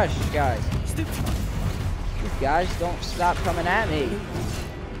gosh, guys. You guys don't stop coming at me.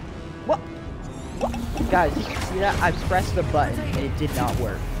 What? Guys, did you see that? I pressed the button and it did not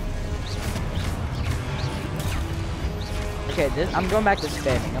work. Okay, I'm going back to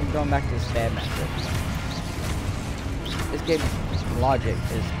spamming. I'm going back to the spam method. This game's logic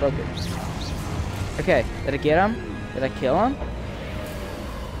is broken. Okay, did I get him? Did I kill him?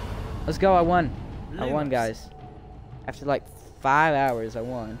 Let's go, I won. I won, guys. After like 5 hours, I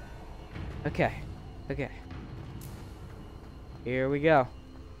won. Okay. Okay. Here we go.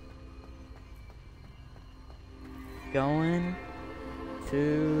 Going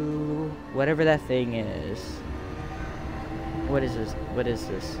to whatever that thing is. What is this? What is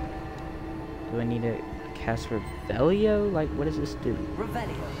this? Do I need to cast Revelio? Like, what does this do?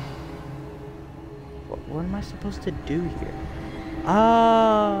 Revelio. What am I supposed to do here?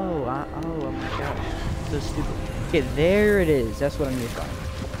 Oh, oh my gosh. So stupid. Okay, there it is. That's what I need to find.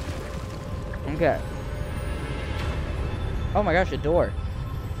 Okay. Oh my gosh, a door.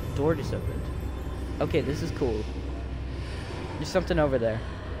 The door just opened. Okay, this is cool. There's something over there.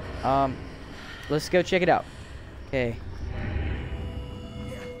 Let's go check it out. Okay.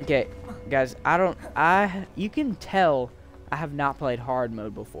 Okay. Guys, you can tell I have not played hard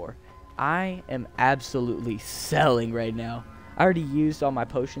mode before. I am absolutely selling right now. I already used all my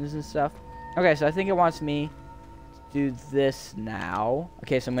potions and stuff. Okay, so I think it wants me to do this now.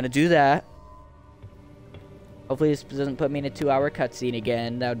 Okay, so I'm gonna do that. Hopefully this doesn't put me in a 2-hour cutscene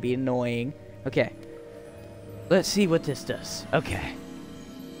again. That would be annoying. Okay. Let's see what this does. Okay.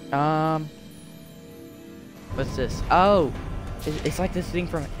 What's this? Oh, it's like this thing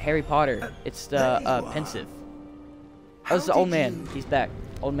from Harry Potter. It's the pensive. Oh, it's the old man. He's back.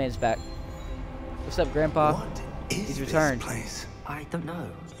 Old man's back. What's up, Grandpa? He's returned. I don't know.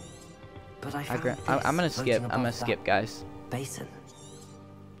 But I'm gonna skip. I'm gonna skip, guys. Basin.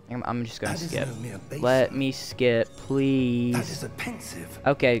 I'm just gonna skip. Let me skip, please. That is a pensive.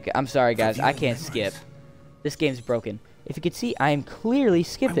 Okay, I'm sorry, guys. I can't skip. This game's broken. If you could see, I am clearly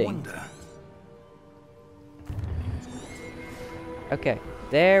skipping. Okay,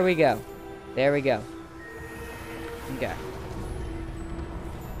 there we go. There we go. Okay.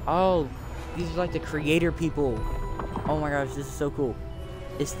 Oh, these are like the creator people. Oh my gosh, this is so cool.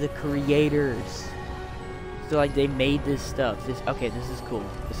 It's the creators. So like they made this stuff. Okay, this is cool.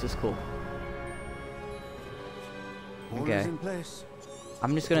 This is cool. Okay.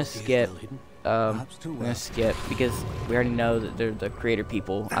 I'm just gonna skip. I'm gonna skip because we already know that they're the creator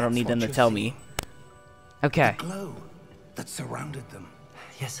people. I don't need them to tell me. Okay. The glow that surrounded them.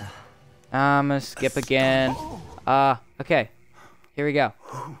 Yes, sir. I'm gonna skip again. Okay. Here we go.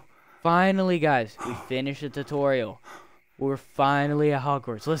 Finally, guys, we finished the tutorial. We're finally at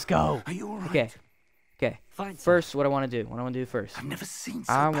Hogwarts. Let's go. Are you all right? Okay. Okay. First, what I want to do. What I want to do first. I've never seen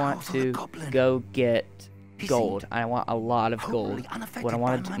so I want to go get gold. I want a lot of gold. What I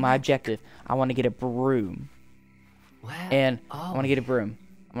want to do, my objective. I want to get a broom. And I want to get a broom.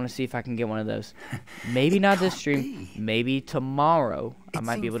 I want to see if I can get one of those. Maybe not this stream. Maybe tomorrow I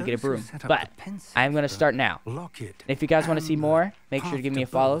might be able to get a broom. But I'm going to start now. And if you guys want to see more, make sure to give me a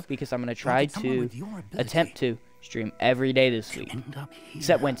follow because I'm going to try to attempt to stream every day this week.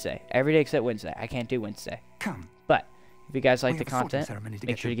 Except Wednesday. Every day except Wednesday. I can't do Wednesday. But if you guys like the content,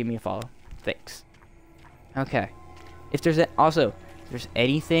 make sure to give me a follow. Thanks. Okay. If there's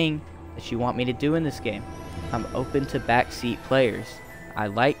anything that you want me to do in this game, I'm open to backseat players. I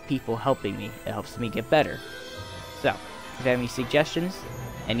like people helping me. It helps me get better. So, if you have any suggestions,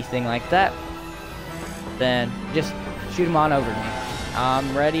 anything like that, then just shoot them on over to me.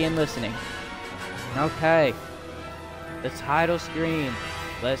 I'm ready and listening. Okay. The title screen.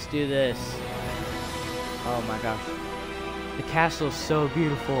 Let's do this. Oh my gosh. The castle is so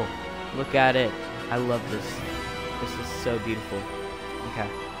beautiful. Look at it. I love this. This is so beautiful. Okay.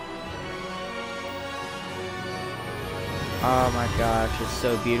 Oh my gosh, it's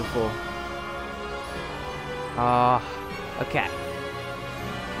so beautiful. Okay.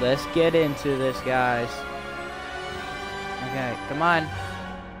 Let's get into this, guys. Okay, come on.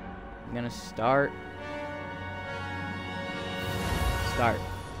 I'm gonna start. Start.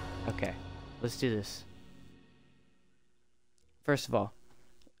 Okay, let's do this. First of all,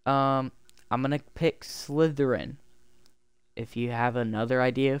 I'm gonna pick Slytherin. If you have another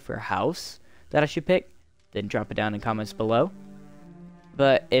idea for a house that I should pick, then drop it down in comments below.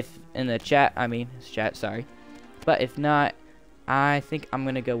 But if in the chat, sorry. But if not, I think I'm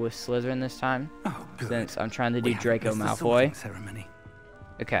gonna go with Slytherin this time, since I'm trying to do Draco Malfoy.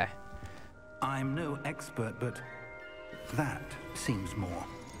 Okay. I'm no expert, but that seems more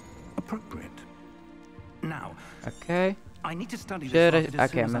appropriate. Now, okay. I need to study Should this I?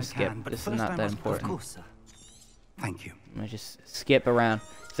 Okay, I'm gonna skip. This is not that important. Of course, sir. Thank you. I'm gonna just skip around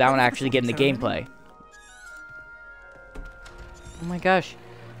because I want to actually get in the gameplay. Oh my gosh,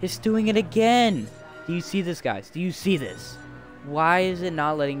 it's doing it again. Do you see this, guys? Do you see this? Why is it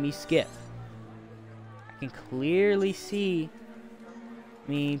not letting me skip? I can clearly see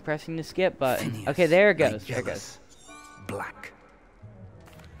me pressing the skip button. Okay, there it goes. There it goes. Black.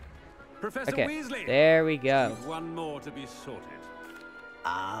 Professor Okay, Weasley, there we go. one more to be sorted.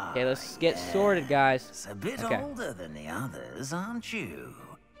 Okay, let's get sorted, guys. It's a bit older than the others, aren't you?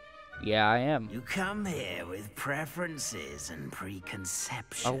 Yeah, I am. You come here with preferences and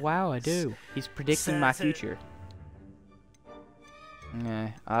preconceptions. Oh wow, I do. He's predicting my future.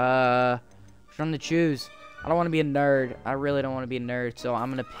 Okay. Which one to choose? I don't want to be a nerd. I really don't want to be a nerd, so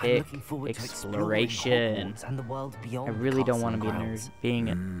I'm gonna pick exploration. And the world beyond I really don't want to be a nerd. grounds. Being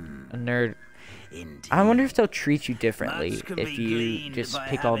a nerd. Indeed. I wonder if they'll treat you differently Much can if be you gleaned just by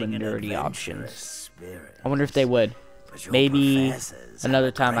pick all the having an nerdy adventurous options. spirit. I wonder if they would. But your Maybe professors another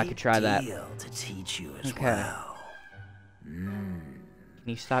have a time I great could try that. deal to teach you as Okay. well. Can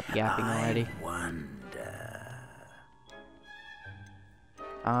you stop yapping already? I wonder.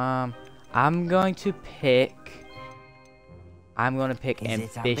 I'm going to pick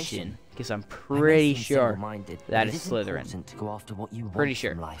ambition because I'm pretty sure that is Slytherin. To go after what you want Pretty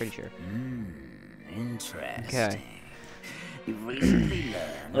sure. from life. Pretty sure. Interesting. Okay. You've recently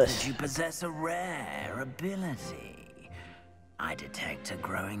learned that you possess a rare ability. I detect a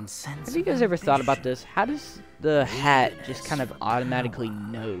growing sense. Have you guys ever thought about this? How does the hat just kind of automatically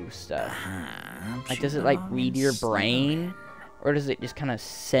know stuff? Like, does it like read your brain? Or does it just kind of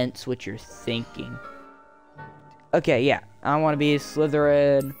sense what you're thinking? Okay, yeah. I want to be a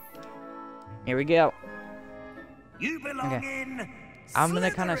Slytherin. Here we go. You belong Okay. in. I'm gonna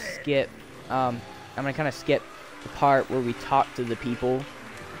kind of skip. I'm gonna kind of skip the part where we talk to the people.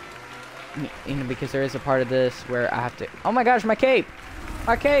 You know, because there is a part of this where I have to. Oh my gosh, my cape!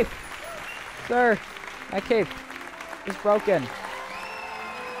 My cape, sir, my cape is broken.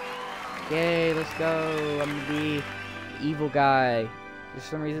 Yay, let's go! I'm gonna be the evil guy. For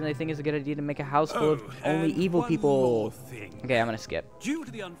some reason, they think it's a good idea to make a house full of only evil people. Okay, I'm gonna skip.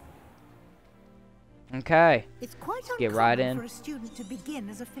 Okay. It's quite Get right in. for a student to begin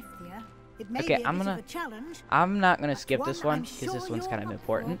as a fifth year. It may Okay, be a I'm bit gonna. of a challenge. I'm not gonna but skip this one I'm because sure this one's you're kind of up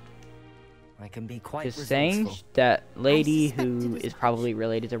important. I can be quite Just saying resourceful. that lady suspected who as is much. probably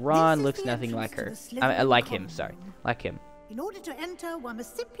related to This Ron is looks the nothing like her. entrance to the I mean, Slytherin like him. common Sorry, room. like him. In order to enter, one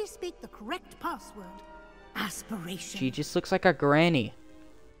must simply speak the correct password. Aspiration. She just looks like a granny.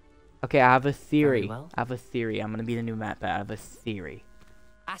 Okay, I have a theory. well. I have a theory. I'm gonna be the new map bat. I have a theory.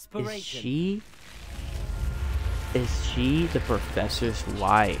 Is she the professor's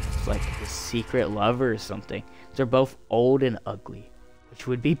wife? Like the secret lover or something? They're both old and ugly, which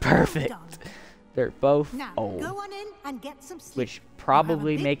would be perfect. Done. They're both Now, old, go on in and get some sleep. which You have a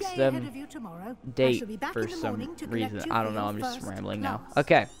probably big makes day ahead them of you tomorrow. I date shall be back for in the some morning to collect reason. you I for don't know. your I'm just first rambling now. class.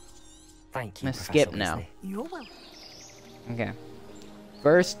 Okay, Thank you, let's Professor skip now. Weasley. You're welcome. Okay.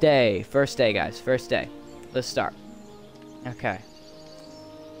 First day, guys. First day. Let's start. Okay.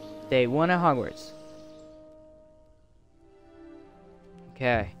 Day 1 at Hogwarts.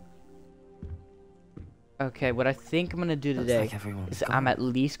 Okay. Okay, what I think I'm gonna do Looks today like everyone's is gone. I'm at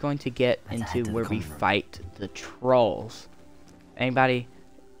least going to get Let's head into to the where we common room. fight the trolls. Anybody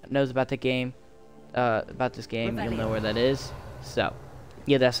knows about the game? About this game, you'll know where that is. So,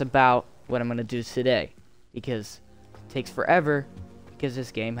 yeah, that's about what I'm gonna do today, because it takes forever, because this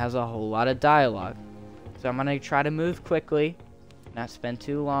game has a whole lot of dialogue. So I'm gonna try to move quickly, not spend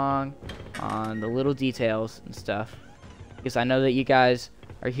too long on the little details and stuff, because I know that you guys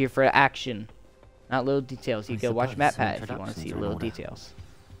are here for action, not little details. You I go watch suppose some MatPat if you want to see introductions are in little order. details.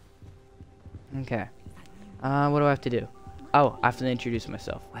 Okay. What do I have to do? Oh, I have to introduce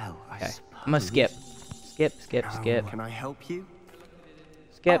myself. Well, Okay. I'm gonna skip. Skip. Can I help you?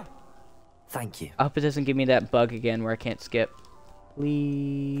 Skip. Thank you. I hope it doesn't give me that bug again where I can't skip.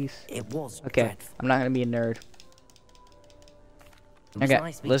 Please. It was Okay. dreadful. I'm not gonna be a nerd. It was Okay,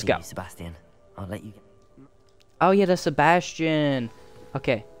 nice let's meeting go. you, Sebastian. I'll let you get... Oh yeah, that's Sebastian.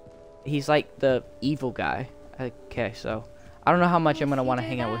 Okay. He's like the evil guy. Okay, so I don't know how much I'm gonna want to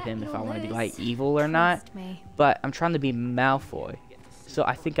hang out with him if I want to be like evil or not. But I'm trying to be Malfoy, so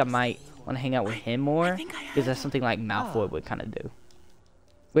I think I might want to hang out with him more because that's something like Malfoy would kind of do,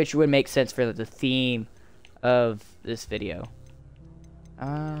 which would make sense for the theme of this video.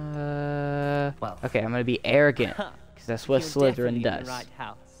 Well, Okay, I'm gonna be arrogant because that's what Slytherin does.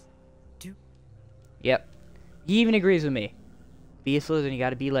 Yep. He even agrees with me. Be a Slytherin, you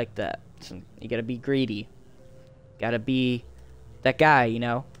gotta be like that. You gotta be greedy. Gotta be that guy, you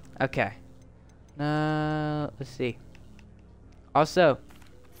know? Okay. Let's see. Also,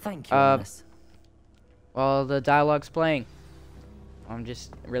 thank you, Alice. while the dialogue's playing, I'm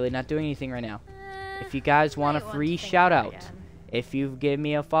just really not doing anything right now. If you guys want a free shout out, if you give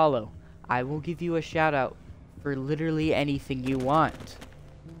me a follow, I will give you a shout out for literally anything you want.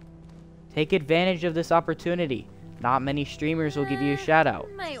 Take advantage of this opportunity. Not many streamers will give you a shout out,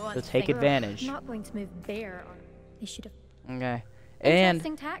 so take advantage. Not going to move there. He should have. Okay. And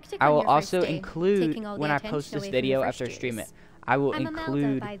Interesting tactic I on will your also first day, include, taking all the when I attention post this away from video the after I first stream it, years. I will I'm Imelda,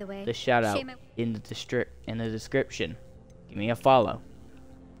 include by the way. the shout out Shame I- in the description. Give me a follow.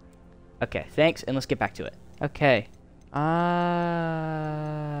 Okay, thanks, and let's get back to it. Okay.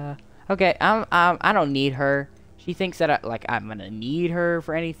 Okay, I don't need her. She thinks that I'm gonna need her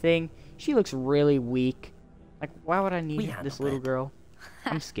for anything. She looks really weak. Like, why would I need this little girl?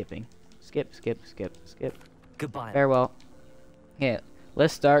 I'm skipping. Skip. Goodbye. Farewell. Yeah,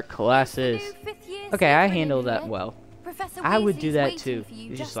 let's start classes. Okay, I handled that well. I would do that too.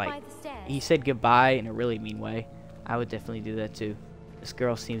 It's just like, he said goodbye in a really mean way. I would definitely do that too. This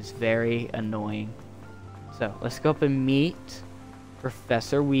girl seems very annoying. So, let's go up and meet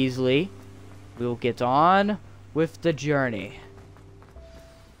Professor Weasley. we'll get on with the journey.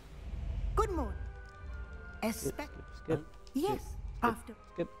 Good morning. Skip. Yes, after.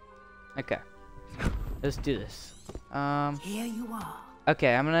 Skip. Okay. Let's do this. Here you are.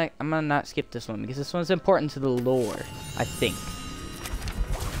 Okay, I'm gonna not skip this one because this one's important to the lore, I think.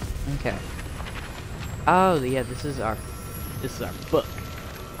 Okay. Oh yeah, this is our book.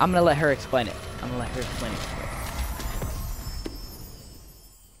 I'm gonna let her explain it.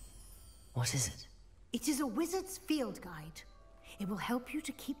 What is it? It is a wizard's field guide. It will help you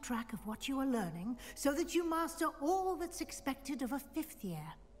to keep track of what you are learning so that you master all that's expected of a 5th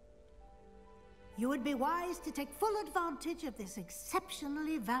year. You would be wise to take full advantage of this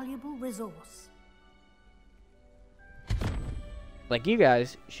exceptionally valuable resource. Like you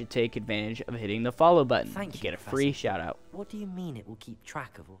guys should take advantage of hitting the follow button to get a free shout out. What do you mean it will keep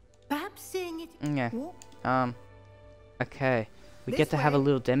track of all? Perhaps seeing it. Okay. Okay. We get to have a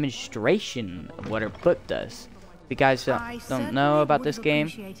little demonstration of what our book does. If you guys don't know about this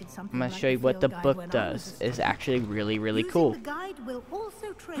game, I'm going to show you what the book does. It's actually really, really cool.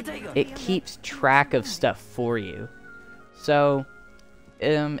 It keeps track of stuff for you. So,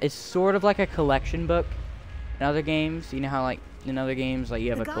 it's sort of like a collection book in other games. You know how, like, in other games, like,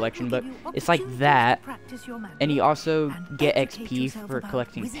 you have a collection book? It's like that. And you also get XP for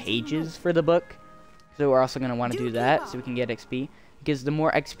collecting pages for the book. So we're also going to want to do that so we can get XP. Because the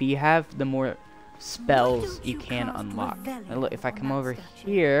more XP you have, the more spells you can unlock. Now look, if I come over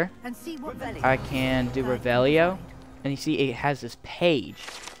here, I can do Revelio. And you see it has this page.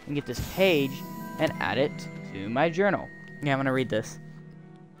 I can get this page and add it to my journal. Yeah, I'm going to read this.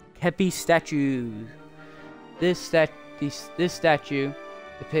 Kepi statue. This statue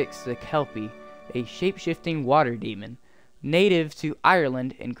depicts the Kelpie, a shape-shifting water demon, native to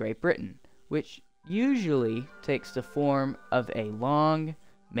Ireland and Great Britain, which usually takes the form of a long,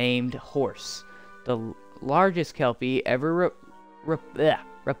 maimed horse. The largest Kelpie ever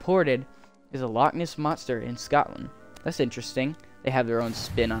reported is a Loch Ness monster in Scotland. That's interesting. They have their own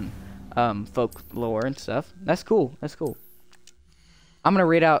spin on folklore and stuff. That's cool. That's cool. I'm gonna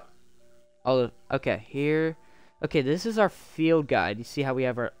read out all of. Okay, here. Okay, this is our field guide. You see how we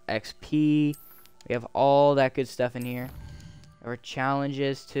have our XP. We have all that good stuff in here. Our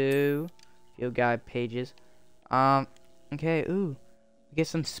challenges too. Field guide pages. Okay, ooh. We get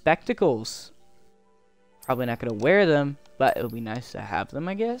some spectacles. Probably not gonna wear them, but it would be nice to have them,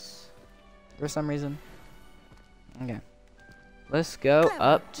 I guess. For some reason. Okay. Let's go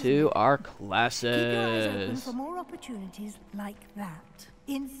up to our classes. Keep your eyes open for more opportunities like that.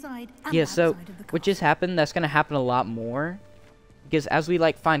 Inside and yeah, so outside of the what just happened, that's gonna happen a lot more. Because as we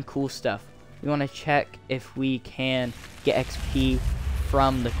like find cool stuff, we wanna check if we can get XP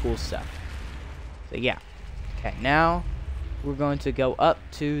from the cool stuff. So yeah. Okay, now we're going to go up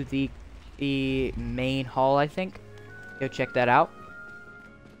to the main hall, I think. Go check that out.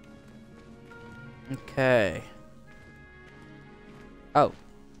 Okay. Oh,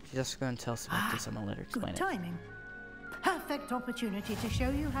 she's just going to tell us about this. I'm going to let her explain Good timing. Perfect opportunity to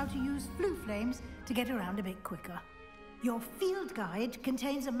show you how to use flue flames to get around a bit quicker. Your field guide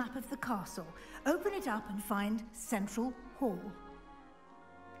contains a map of the castle. Open it up and find Central Hall.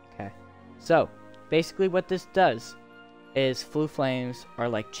 Okay. So, basically what this does is flue flames are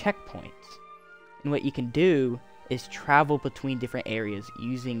like checkpoints. And what you can do is travel between different areas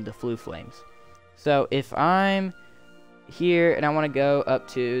using the flue flames. So, if I'm here and I want to go up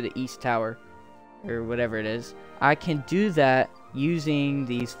to the East Tower or whatever it is, I can do that using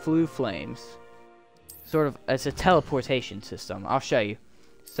these flue flames. Sort of, it's a teleportation system. I'll show you.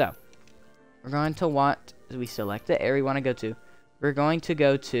 So, we're going to want, as we select the area we want to go to, we're going to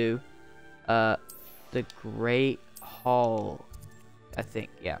go to the Great Hall, I think,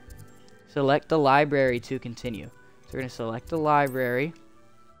 yeah. Select the library to continue. So we're going to select the library.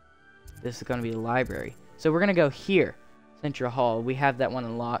 This is going to be the library. So we're going to go here, Central Hall. We have that one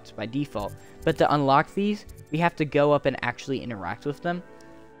unlocked by default. But to unlock these, we have to go up and actually interact with them.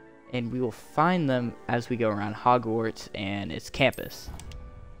 And we will find them as we go around Hogwarts and its campus.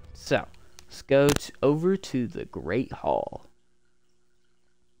 So, let's go over to the Great Hall.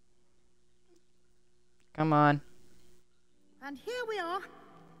 Come on. And here we are.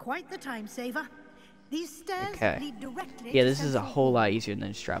 Quite the time saver. These stairs lead directly. Yeah, this is a whole lot easier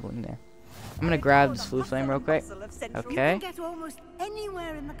than just traveling there. I'm gonna grab this flue flame real quick. Okay. You can get almost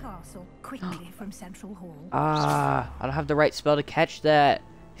anywhere in the castle quickly from Central Hall. I don't have the right spell to catch that.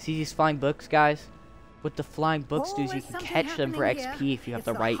 See these flying books, guys? What the flying books do is you can catch them for XP if you have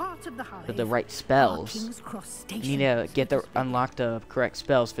the right spells. You need to unlock the correct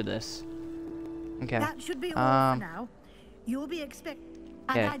spells for this. Okay. That should be all for now. You'll be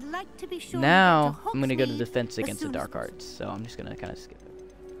Okay. I'd like to be sure Now I'm gonna go to Hogsmeade defense as against the soon as dark possible. arts. So I'm just gonna kind of skip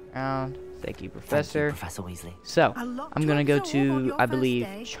around. Thank you, Professor. Professor Weasley. So A lot I'm to gonna go absorb on to, your I first believe,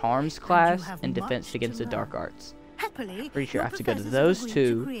 day, Charms and you class have and much defense to against the dark learn. arts. Happily, Pretty sure I your have to go to professors those have agreed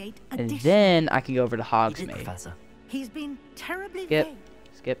two, to create and additional- then I can go over to You did, Hogsmeade. Professor. He's been terribly Skip. vague.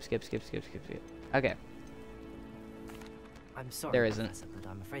 Skip. Okay. I'm sorry, There isn't. Professor, but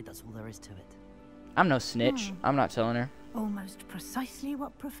I'm afraid that's all there is to it. I'm no snitch. I'm not telling her. Almost precisely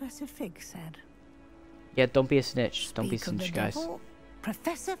what Professor Fig said. Yeah, don't be a snitch. Don't be a Speak of the snitch, guys. devil,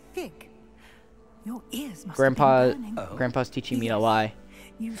 Professor Fig. Your ears must Grandpa, have been burning. Grandpa's teaching me to Yes. lie.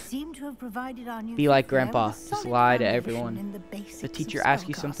 You seem to have provided our new Be like fifth year Grandpa. with a Just solid lie to foundation everyone. in the If basics the of teacher asks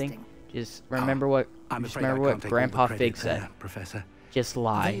you something, spellcasting. just remember what I'm just afraid I remember what can't take all the Grandpa credit Fig there, said. Professor. Just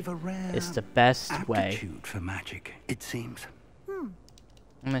lie. They've a rare It's the best way. aptitude for magic, it seems. I'm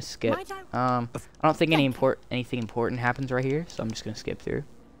gonna skip. Might I don't think anything important happens right here, so I'm just gonna skip through.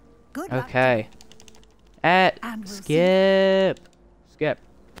 Good luck. Okay. And we'll Skip.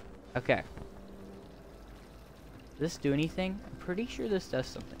 Okay. Does this do anything? I'm pretty sure this does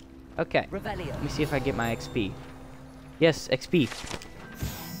something. Okay. Revelio. Let me see if I get my XP. Yes, XP.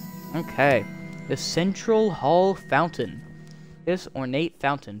 Okay. The Central Hall Fountain. This ornate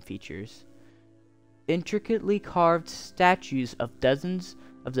fountain features intricately carved statues of dozens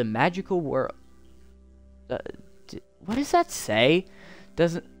of the magical world. What does that say?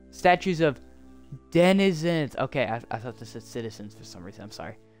 Statues of denizens. Okay, I thought this said citizens for some reason. I'm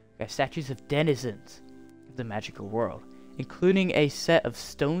sorry. Okay, statues of denizens of the magical world, including a set of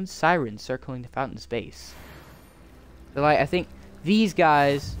stone sirens circling the fountain's base. So, like, I think these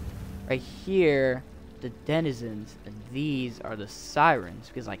guys right here, the denizens, and these are the sirens,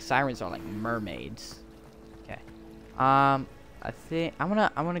 because like sirens are like mermaids. Okay. I think I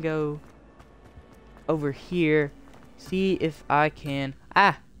wanna go over here, see if I can.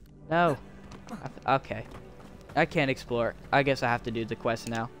 No. Okay. I can't explore. I guess I have to do the quest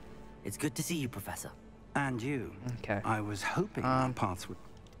now. It's good to see you, Professor. And you. Okay. I was hoping our paths would...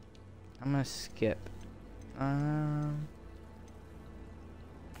 I'm gonna skip.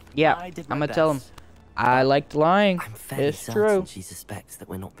 Yeah, I did I'm my gonna tell him. best. I liked lying. I'm fairly It's certain true. she suspects that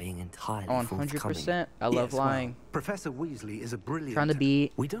we're not being entirely 100%. I love Yes, well, lying. Professor Weasley is a brilliant... Trying to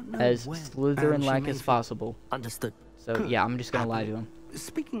be We don't know as when, Slytherin-like she as may- possible. Understood. So Good. yeah, I'm just gonna lie to Happily. him.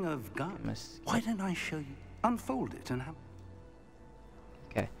 Speaking of guns, Must- why don't I show you? Unfold it and have...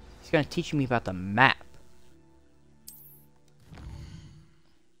 Okay, he's gonna teach me about the map.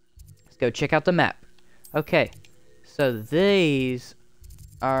 Let's go check out the map. Okay, so these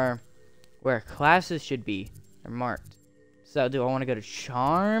are where classes should be. They're marked. So do I want to go to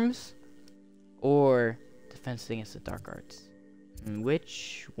Charms or Defense Against the Dark Arts?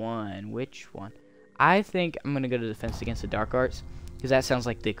 Which one? I think I'm gonna go to Defense Against the Dark Arts because that sounds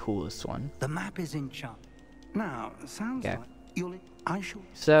like the coolest one. The map is in chart. Now, sounds Okay. like you'll... I shall...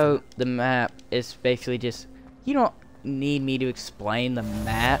 So the map is basically just, you don't need me to explain the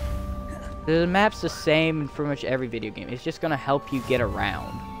map. The map's the same in pretty much every video game. It's just gonna help you get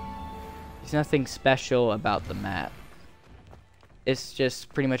around. There's nothing special about the map. It's just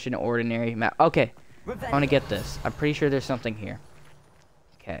pretty much an ordinary map. Okay, I want to get this. I'm pretty sure there's something here.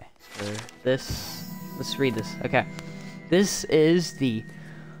 Okay, so this, let's read this. Okay, this is the,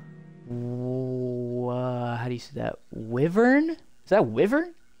 how do you say that? Wyvern? Is that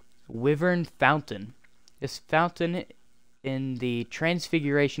Wyvern? Wyvern Fountain. This fountain in the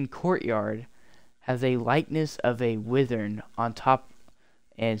Transfiguration Courtyard has a likeness of a wyvern on top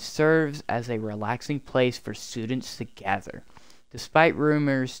and serves as a relaxing place for students to gather. Despite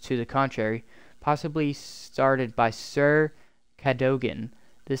rumors to the contrary, possibly started by Sir Cadogan,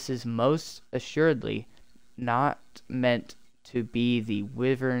 this is most assuredly not meant to be the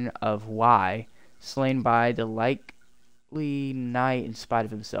wyvern of Y, slain by the likely knight in spite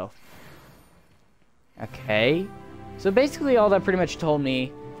of himself. Okay, so basically all that pretty much told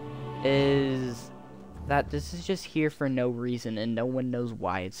me is that this is just here for no reason and no one knows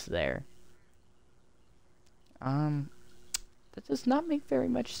why it's there. That does not make very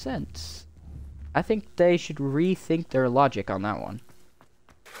much sense. I think they should rethink their logic on that one.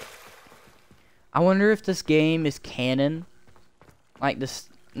 I wonder if this game is canon. Like this,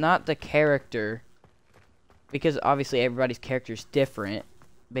 not the character, because obviously everybody's character is different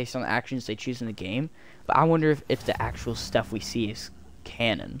based on the actions they choose in the game. But I wonder if the actual stuff we see is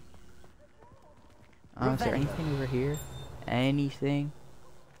canon. Is there anything over here? Anything?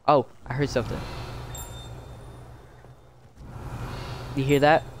 Oh, I heard something. You hear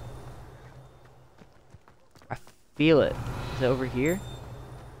that? I feel it. Is it over here?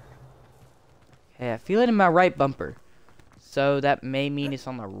 Okay, I feel it in my right bumper. So that may mean it's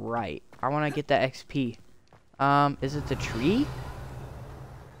on the right. I want to get that XP. Is it the tree?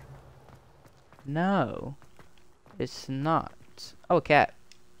 No. It's not. Oh, a cat.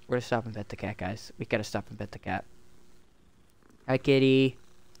 We're gonna stop and pet the cat, guys. We gotta stop and pet the cat. Hi, kitty.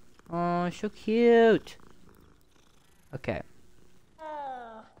 Oh, so cute. Okay.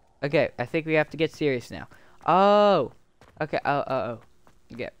 Okay, I think we have to get serious now. Oh. Okay. Oh.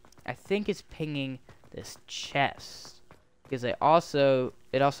 Yeah. I think it's pinging this chest because it also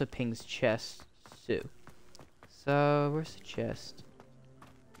pings chests too. So where's the chest?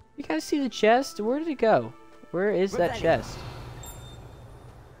 You guys see the chest? Where did it go? Where is that chest?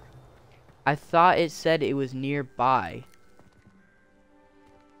 I thought it said it was nearby.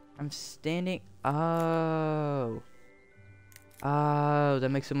 I'm standing. Oh. Oh, that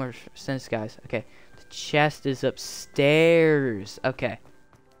makes so much sense, guys. Okay. The chest is upstairs. Okay.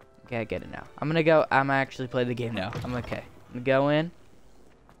 Okay, I get it now. I'm gonna go. I'm actually play the game now. I'm okay. I'm gonna go in.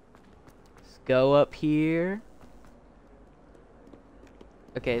 Let's go up here.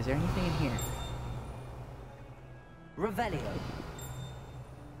 Okay, is there anything in here? Revelio.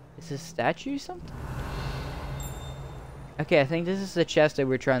 Is this statue something? Okay, I think this is the chest that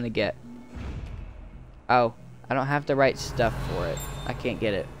we're trying to get. Oh, I don't have the right stuff for it. I can't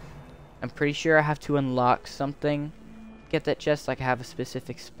get it. I'm pretty sure I have to unlock something. Get that chest, like I have a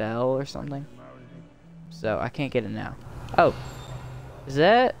specific spell or something. So I can't get it now. Oh, is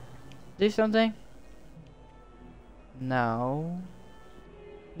that do something? No.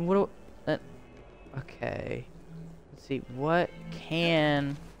 What do okay. Let's see. What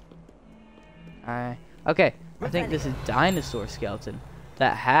can I? Okay, I think this is dinosaur skeleton.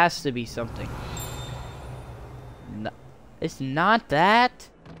 That has to be something. No, it's not that.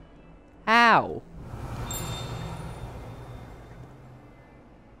 How?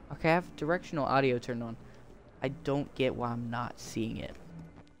 Okay, I have directional audio turned on. I don't get why I'm not seeing it.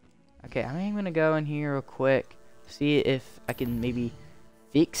 Okay, I'm gonna go in here real quick, see if I can maybe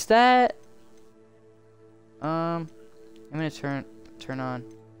fix that. I'm gonna turn on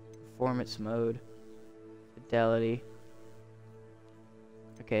performance mode, fidelity.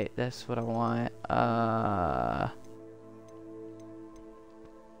 Okay, that's what I want.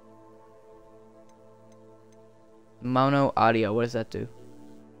 Mono audio. What does that do?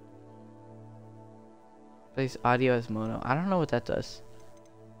 Plays audio as mono. I don't know what that does.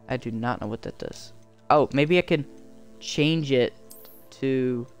 I do not know what that does. Oh, maybe I can change it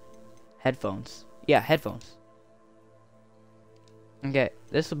to headphones. Yeah, headphones. Okay,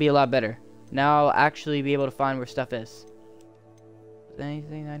 this will be a lot better. Now I'll actually be able to find where stuff is. Is there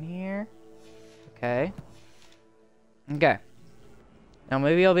anything on here? Okay. Okay. Now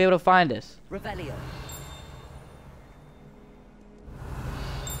maybe I'll be able to find this. Revelio.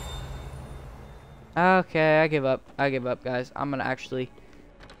 Okay, I give up. I give up, guys. I'm gonna actually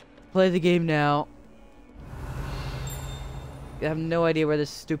play the game now. I have no idea where this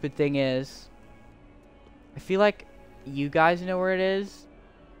stupid thing is. I feel like you guys know where it is,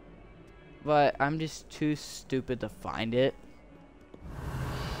 but I'm just too stupid to find it.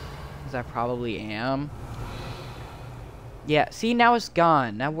 Because I probably am. Yeah, see, now it's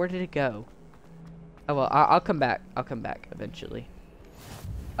gone. Now where did it go? Oh, well, I'll come back. I'll come back eventually.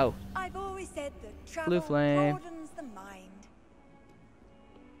 Oh. I've always said that travel Blue flame. broadens the mind.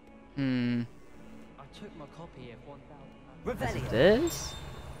 I took my copy of 1000. Is it this?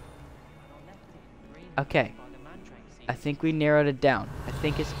 Okay. I think we narrowed it down. I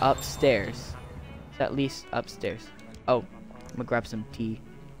think it's upstairs. It's at least upstairs. Oh, I'm gonna grab some tea.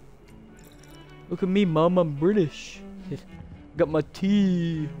 Look at me, Mom. I'm British. Got my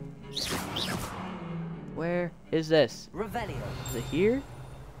tea. Where is this? Revelio. Is it here?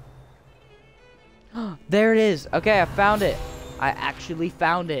 There it is. Okay, I found it. I actually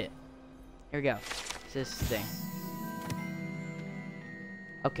found it. Here we go. It's this thing.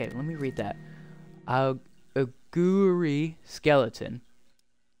 Okay, let me read that. Auguri skeleton.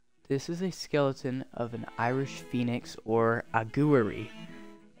 This is a skeleton of an Irish phoenix or auguri,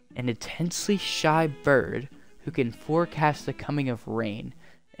 an intensely shy bird who can forecast the coming of rain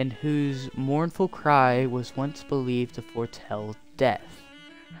and whose mournful cry was once believed to foretell death.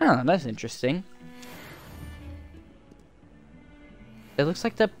 Huh, that's interesting. It looks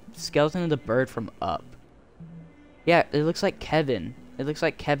like the skeleton of the bird from Up. Yeah, it looks like Kevin. It looks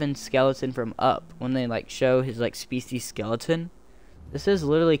like Kevin's skeleton from Up when they like show his like species skeleton. This is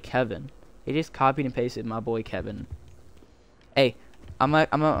literally Kevin. They just copied and pasted my boy Kevin. Hey, I'm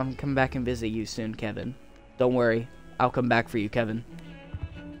coming back and visit you soon, Kevin. Don't worry, I'll come back for you, Kevin.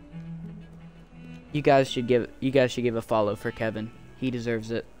 You guys should give a follow for Kevin. He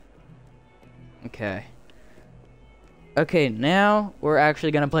deserves it. Okay. Okay, now we're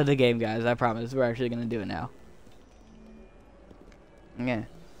actually gonna play the game, guys. I promise. We're actually gonna do it now. Yeah.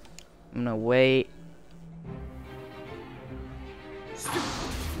 I'm gonna wait.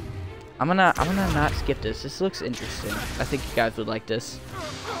 I'm gonna not skip this. This looks interesting. I think you guys would like this.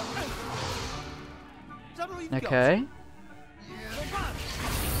 Okay.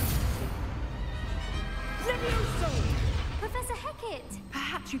 Professor Hecat!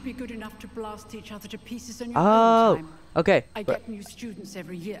 Perhaps you'd be good enough to blast each other to pieces on your own time. Okay. I get new students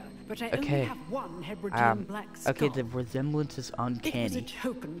every year, but I only have one Hebridean black skull. Okay, the resemblance is uncanny. It was a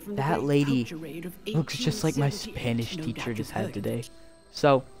token from That the lady raid of looks just like my 1878, Spanish no teacher doubt just you've had heard today. of it.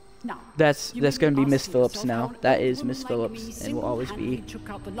 So Now, that's you may gonna be be Miss asking Phillips yourself now. how That a is woman Miss like Phillips me and will always be single-handedly took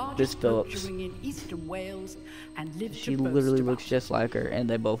out the largest Miss Phillips. poachering in Eastern Wales and lived She to boast literally about looks it. just like her, and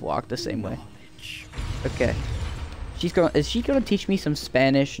they both walk the same way. Okay. Is she gonna teach me some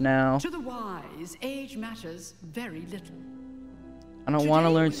Spanish now? To the wise, age matters very little. I don't want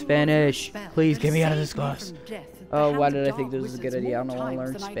to learn Spanish. Please get me out of this class. Oh, why did I think this was a good idea? I don't want to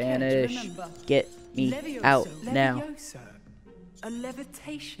learn Spanish. Get me out now. A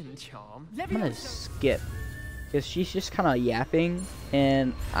levitation charm? I'm gonna skip. Because she's just kind of yapping.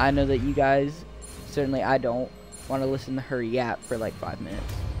 And I know that you guys, certainly I don't, want to listen to her yap for like 5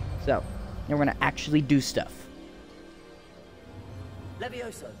 minutes. So, now we're going to actually do stuff.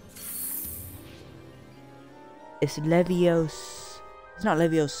 Levioso. It's Levios. It's not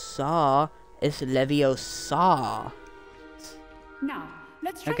Leviosa. It's Leviosa. Now,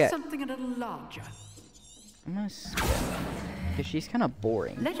 let's try something a little larger. I'm gonna skip. Because she's kind of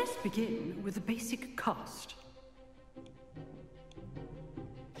boring. Let us begin with the basic cast.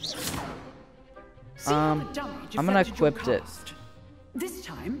 I'm gonna equip it. This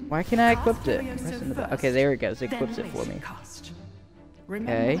time, why can't I equip it? Okay, there it goes. It equips it for me.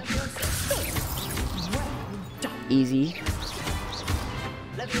 Okay. Easy.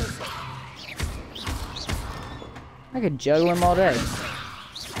 I could juggle him all day.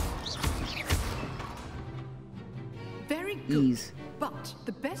 Very good. Ease. But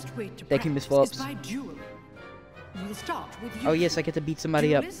the best way to Thank you, Miss practice Phillips. is by duel. We'll start with you. Oh yes, I get to beat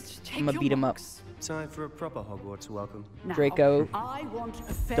somebody up. I'm gonna beat him up. Time for a proper Hogwarts welcome. Now, Draco, I want a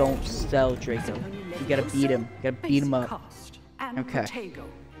fair don't duel. sell Draco. You gotta beat him. You gotta beat him up. Okay.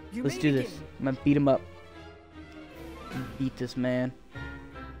 Let's do this. I'm gonna beat him up. Beat this man.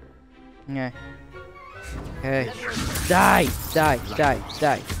 Okay. Okay. Die! Die! Die!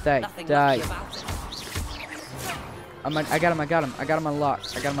 Die! Die! Die! I got him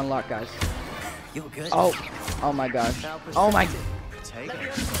unlocked. I got him unlocked, guys. You're good. Oh! Oh my gosh. Oh my...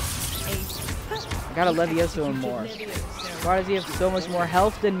 I got a Levioso and more. Why does he have so much more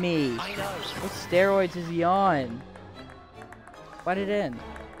health than me? What steroids is he on? Why did it end?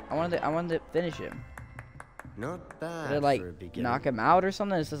 I wanted to finish him. Not bad. Did it like knock him out or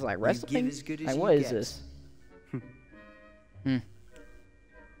something? Is this like wrestling? Like what is this?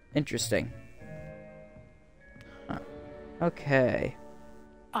 Interesting. Huh. Okay.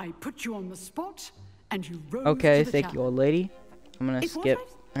 I put you on the spot, and you rose Okay, to the thank you, old lady. I'm gonna skip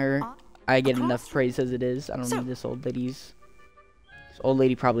her. I get enough praise as it is. I don't need this old lady's. This old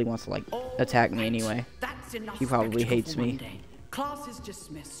lady probably wants to like attack me anyway. She probably hates me. Class is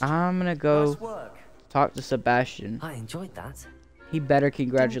dismissed. I'm gonna go talk to Sebastian. I enjoyed that. He better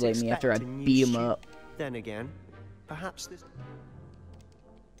congratulate me after I beat him up. Then again, perhaps this.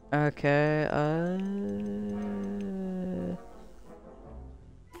 Okay.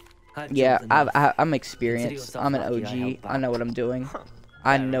 Yeah, I'm experienced. I'm an OG. I know what I'm doing.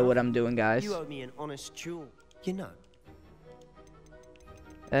 I know what I'm doing, guys. You owe me an honest jewel. You know.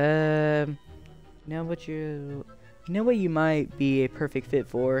 Know what you know what you might be a perfect fit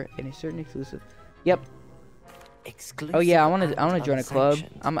for in a certain exclusive. Yep. Exclusive. Oh yeah, I want to join a club.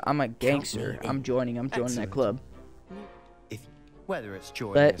 I'm a gangster. I'm joining that club. If whether it's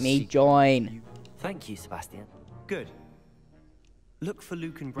joining. Let me join. Thank you, Sebastian. Good. Look for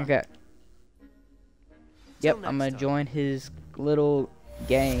Luke and Brad. Okay. Yep, I'm gonna join his little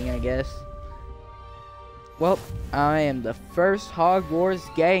gang, I guess. Well, I am the first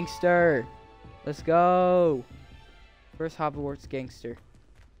Hogwarts gangster. Let's go. First Hogwarts gangster.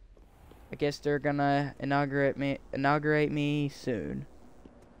 I guess they're gonna inaugurate me soon.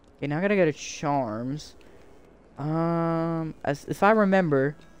 Okay, now I gotta go to Charms. If I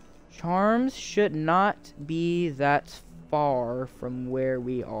remember, Charms should not be that far from where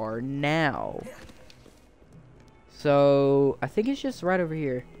we are now. So I think it's just right over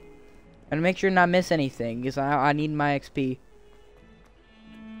here. And make sure not miss anything, because I need my XP.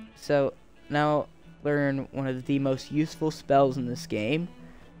 So now learn one of the most useful spells in this game.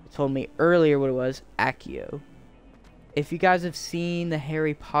 It told me earlier what it was, Accio. if you guys have seen the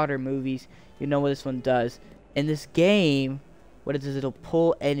Harry Potter movies, you know what this one does. In this game, what it does, it'll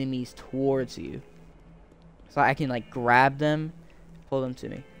pull enemies towards you. So I can like grab them, pull them to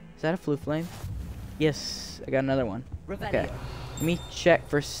me. Is that a flue flame? Yes, I got another one. Okay, let me check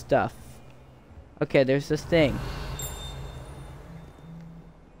for stuff. Okay, there's this thing.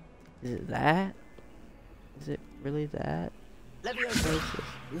 Is it that? Is it really that?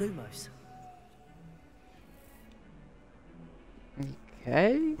 Lumos.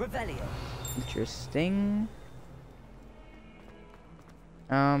 Okay. Interesting.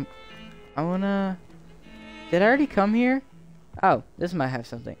 I wanna... Did I already come here? Oh, this might have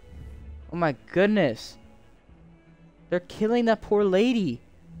something. Oh my goodness. They're killing that poor lady.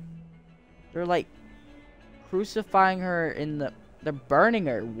 They're like crucifying her in the... They're burning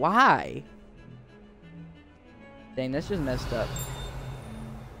her. Why? Dang, that's just messed up.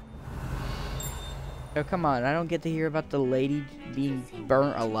 Oh, come on. I don't get to hear about the lady being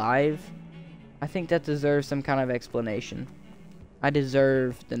burnt alive. I think that deserves some kind of explanation. I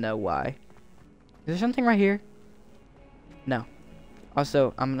deserve to know why. Is there something right here? No.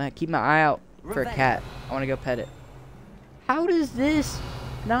 Also, I'm gonna keep my eye out for a cat. I wanna go pet it. How does this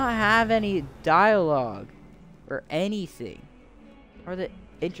not have any dialogue or anything? Or the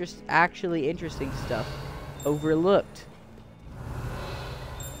actually interesting stuff overlooked?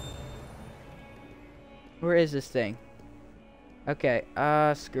 Where is this thing? Okay,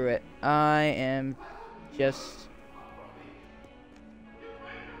 screw it. I am just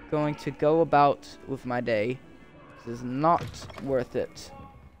going to go about with my day. This is not worth it.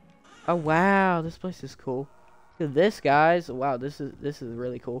 Oh wow, this place is cool. Look at this, guys. Wow, this is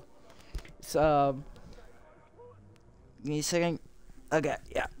really cool. It's give me a second. Okay,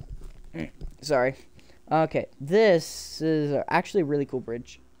 yeah. Sorry. Okay, this is actually a really cool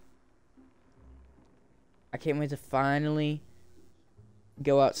bridge. I can't wait to finally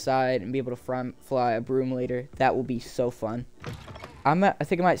go outside and be able to fly a broom later. That will be so fun. I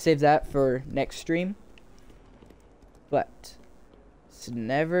think I might save that for next stream. But it's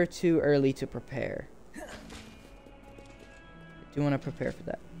never too early to prepare. I do want to prepare for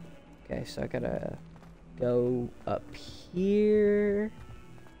that. Okay, so I gotta go up here.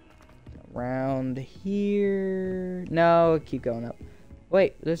 Around here. No, keep going up.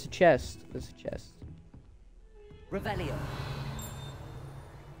 Wait, there's a chest. There's a chest. Revelio.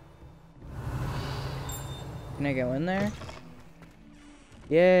 Can I go in there?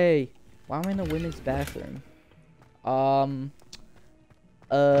 Yay! Why am I in the women's bathroom? Oh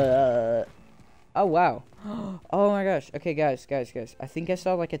wow. Oh my gosh. Okay, guys. I think I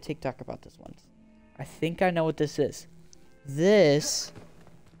saw like a TikTok about this once. I think I know what this is. This...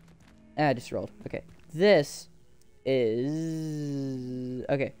 I just rolled. Okay. This is...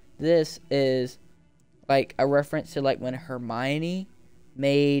 Okay. This is like a reference to like when Hermione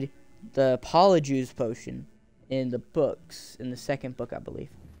made the Polyjuice potion in the books, in the second book, I believe.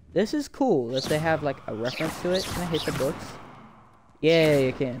 This is cool that they have like a reference to it. Can I hit the books? Yeah,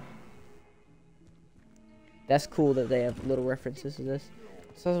 you can. That's cool that they have little references to this.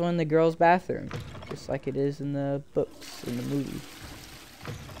 It's also in the girls' bathroom, just like it is in the books, in the movie.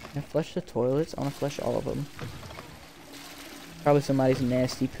 Can I flush the toilets? I want to flush all of them. Probably somebody's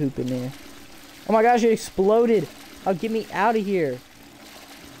nasty poop in there. Oh my gosh, it exploded! Oh, get me out of here!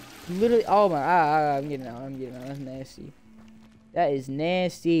 Literally, oh my, I'm getting out, that's nasty. That is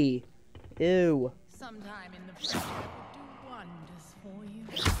nasty. Ew. Sometime in the future will do wonders for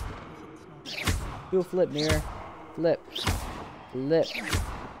you. Do a flip, mirror. Flip. Flip.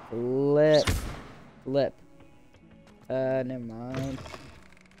 Flip. Flip. Never mind.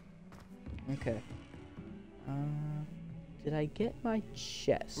 Okay. Did I get my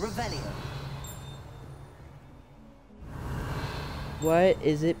chest? Revelio. What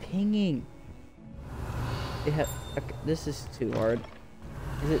is it pinging? Okay, this is too hard.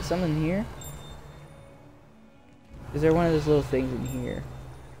 Is it something here? Is there one of those little things in here?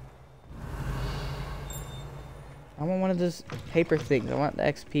 I want one of those paper things. I want the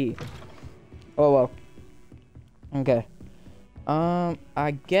XP. Oh well. Okay.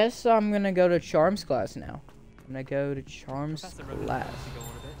 I guess I'm gonna go to Charms class now. I'm gonna go to Charms class.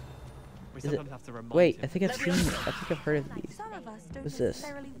 Is it? Wait, I think I've seen it. I think I've heard of these. What's this?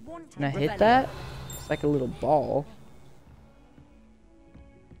 Can I hit that? It's like a little ball.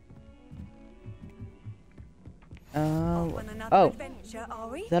 Oh,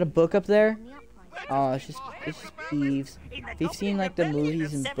 is that a book up there? Oh, it's just Peeves. If you've seen like the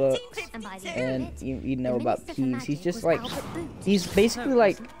movies and books, and you know about Peeves, he's just like, he's basically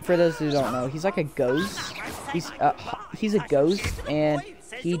like, for those who don't know, he's like a ghost. He's a ghost, and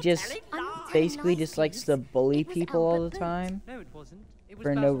he just basically just likes to bully people all the time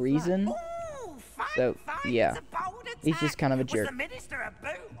for no reason. So yeah, he's just kind of a jerk.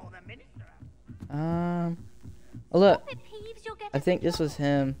 Oh, look, I think this was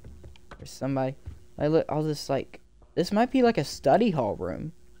him or somebody. Look, all this, like, this might be like a study hall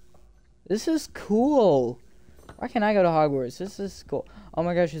room. This is cool. Why can't I go to Hogwarts? This is cool. Oh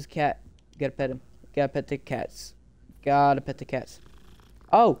my gosh, his cat. Gotta pet him. Gotta pet the cats. Gotta pet the cats.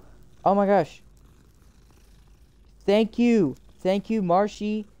 Oh my gosh. Thank you,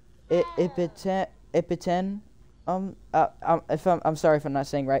 Marshy. EP1. I'm sorry if I'm not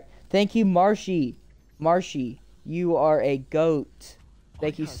saying right. Thank you, Marshy. Marshy, you are a goat.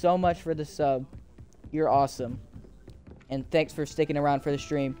 Thank you so much for the sub. You're awesome. And thanks for sticking around for the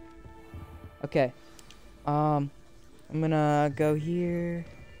stream. Okay. I'm gonna go here.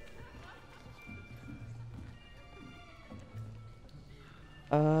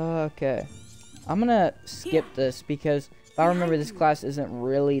 Okay. I'm gonna skip this because if I remember, this class isn't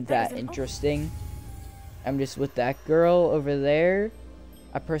really that interesting. I'm just with that girl over there.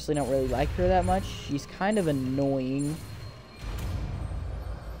 I personally don't really like her that much. She's kind of annoying.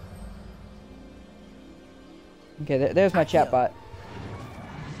 Okay, there's my chatbot.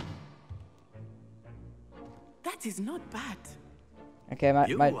 That is not bad. Okay,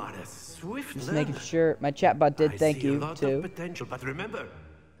 just making sure my chatbot did thank you too. Potential, but remember,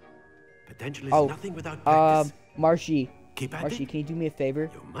 potential is nothing without practice. Marshy, can you do me a favor?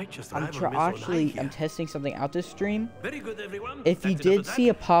 I'm testing something out this stream. Very good, everyone. If you did see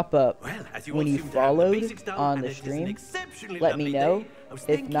a pop-up when you followed on the stream, let me know.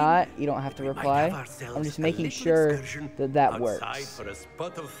 If not, you don't have to reply. I'm just making sure that works.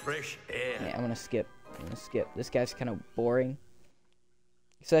 Yeah, I'm gonna skip. This guy's kind of boring.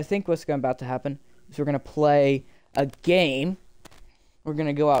 So I think what's about to happen is we're gonna play a game. We're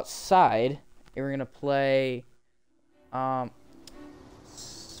gonna go outside and we're gonna play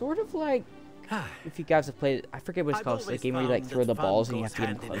sort of like, if you guys have played, I forget what it's called. It's the game where you like throw the balls and you have to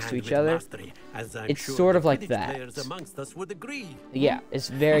get them close to each other. It's sort of like that. Yeah, it's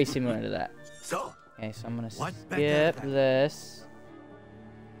very similar to that. Okay, so I'm gonna skip this.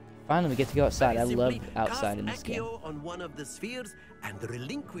 Finally, we get to go outside. I love outside in this game. On one of the spheres and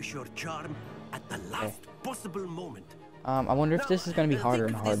relinquish your charm at the last possible moment. I wonder if this is going to be harder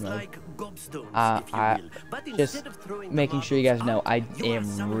in hard mode. Just making sure you guys know I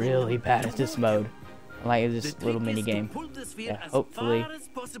am really bad at this mode. Like this little mini game. Yeah, hopefully.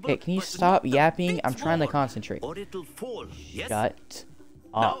 Okay, can you stop yapping? I'm trying to concentrate. Shut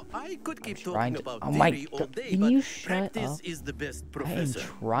up. I'm trying to. Oh my God, can you shut up? I am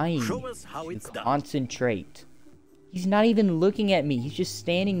trying to concentrate. He's not even looking at me. He's just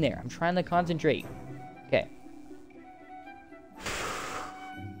standing there. I'm trying to concentrate. Okay.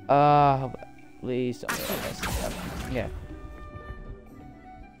 Please don't mess this up. Yeah.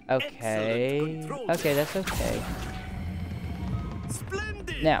 Okay. Okay, that's okay.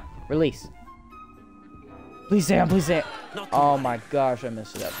 Now, release. Please say please say. Oh my gosh, I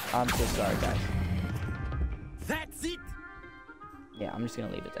messed it up. I'm so sorry, guys. That's it. Yeah, I'm just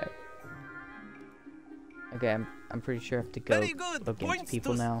gonna leave it there. Okay, I'm pretty sure I have to go against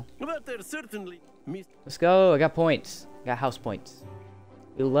people now. Let's go. I got points. I got house points.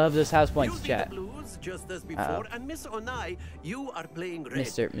 We love those house points, chat.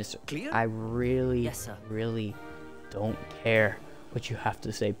 Mister, I really don't care what you have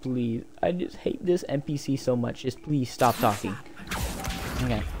to say. Please, I just hate this NPC so much. Just please stop talking.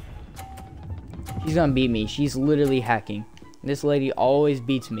 Okay. She's gonna beat me. She's literally hacking. This lady always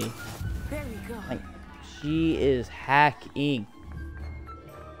beats me. There we go. Like, she is hacking.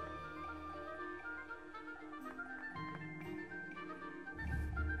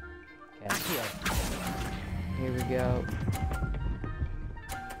 Okay. Here we go.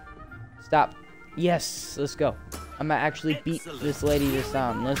 Stop. Yes, let's go. I'm gonna actually beat this lady this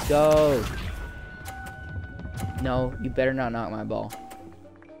time. Let's go. No, you better not knock my ball.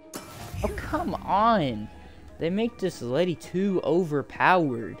 Oh, come on. They make this lady too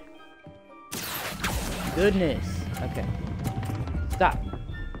overpowered. Goodness. Okay. Stop.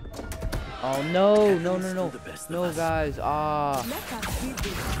 Oh, no. No, guys.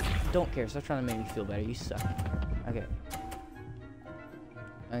 Don't care. Stop trying to make me feel better. You suck. Okay.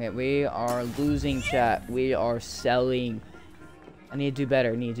 Okay, we are losing, chat. We are selling. I need to do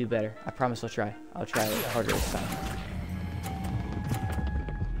better. I promise I'll try. I'll try harder this time.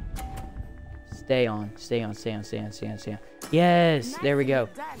 Stay on. Yes, there we go.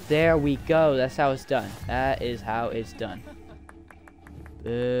 There we go. That's how it's done. That is how it's done.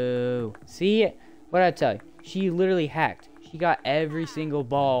 Boo. See? What did I tell you? She literally hacked. She got every single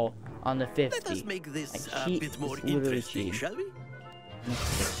ball on the 50. Let us make this like, a bit more interesting, shall we?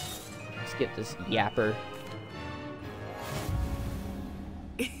 Let's get this yapper.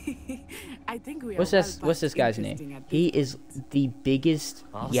 I think we What's this guy's name? He is the biggest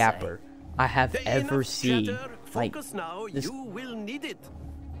yapper I have ever seen. Like, now. You will need it.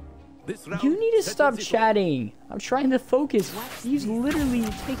 You need to stop chatting. I'm trying to focus. He's literally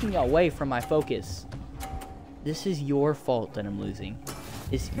taking away from my focus. This is your fault that I'm losing.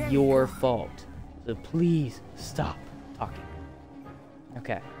 It's your fault. So please stop talking.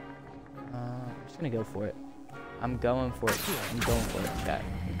 Okay. I'm just gonna go for it. I'm going for it. I'm going for it, chat.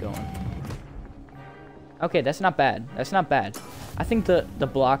 I'm going. Okay, that's not bad. That's not bad. I think the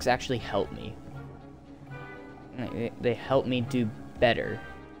blocks actually help me. They help me do better.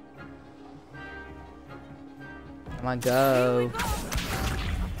 Come on, go.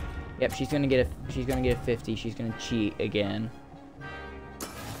 Yep, she's gonna get a 50. She's gonna cheat again.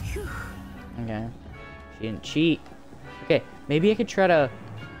 Okay. She didn't cheat. Okay, maybe I could try to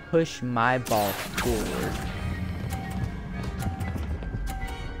push my ball forward.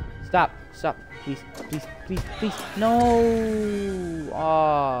 Stop. Stop. Please. Please. Please. Please. No.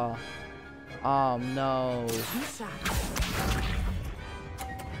 Oh. No.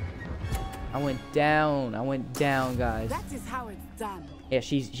 I went down, guys. That is how it's done. Yeah,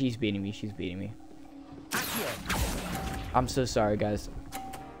 she's beating me. She's beating me. I'm so sorry, guys.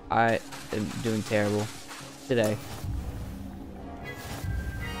 I am doing terrible today.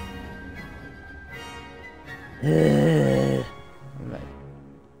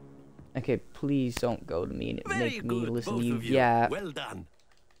 Okay, please don't go to me and make me listen to you. Yeah. Well done.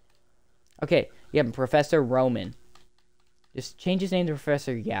 Okay, yeah, Professor Roman. Just change his name to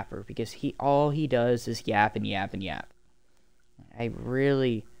Professor Yapper, because all he does is yap and yap and yap. I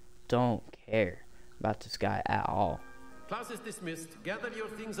really don't care about this guy at all. Class is dismissed. Gather your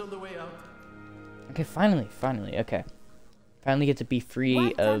things on the way out. Okay, finally, okay. Finally get to be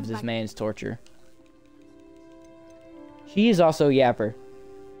free of this man's torture. She is also Yapper.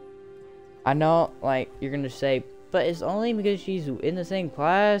 I know, like, you're gonna say, but it's only because she's in the same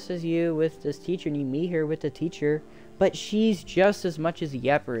class as you with this teacher and you meet her with the teacher. But she's just as much as a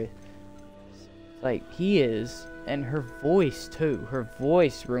Yapper like he is, and her voice too. Her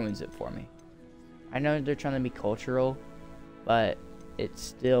voice ruins it for me. I know they're trying to be cultural, but it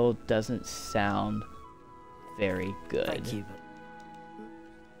still doesn't sound very good. Thank you.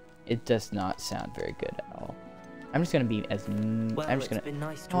 It does not sound very good at all. I'm just gonna be as well, I'm just gonna.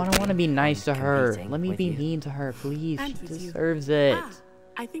 Nice no, I don't want to be nice to her. Let me be mean to her, please. She deserves it.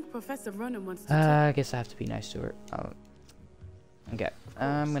 I think Professor Ronan wants to I guess I have to be nice to her. Okay,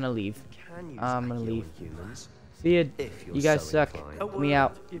 I'm gonna leave. I'm gonna leave. See ya. You guys suck. Let me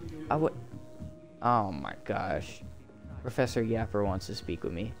out. Oh my gosh. Professor Yapper wants to speak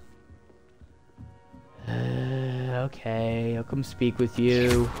with me. Okay, I'll come speak with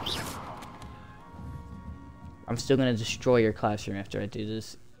you. I'm still gonna destroy your classroom after I do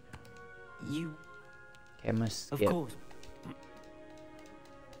this. Okay, I'm gonna skip. Of course.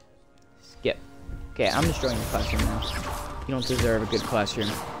 Skip. Okay, I'm destroying your classroom now. You don't deserve a good classroom.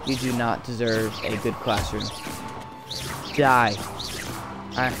 You do not deserve a good classroom. Die.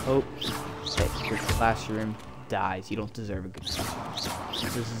 I hope that your classroom dies. You don't deserve a good classroom. You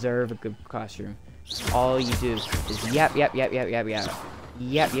deserve a good classroom. All you do is yap, yap, yap, yap, yap, yap.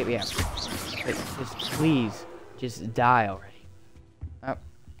 Yap, yap, yap. Just please, just die already. Oh.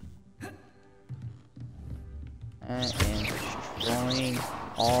 I am destroying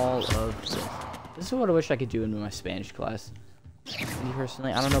all of this. This is what I wish I could do in my Spanish class. Me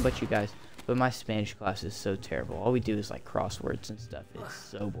personally, I don't know about you guys, but my Spanish class is so terrible. All we do is like crosswords and stuff. It's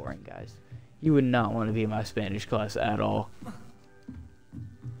so boring, guys. You would not want to be in my Spanish class at all.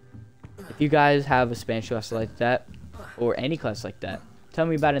 If you guys have a Spanish class like that, or any class like that, tell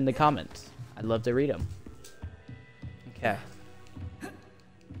me about it in the comments. I'd love to read them. Okay.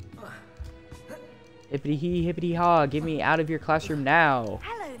 Hippity hee, hippity ha, get me out of your classroom now.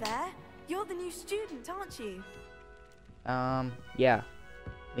 Hello there. You're the new student, aren't you? Yeah.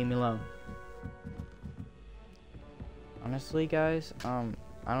 Leave me alone. Honestly, guys, I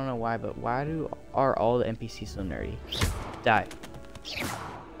don't know why, but why are all the NPCs so nerdy? Die.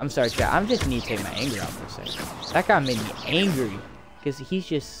 I'm sorry, chat. I just need to take my anger out for a second. That guy made me angry because he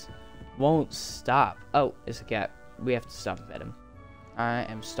just won't stop. Oh, it's a cat. We have to stop and pet him. I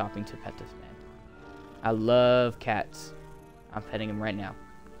am stopping to pet this man. I love cats. I'm petting him right now.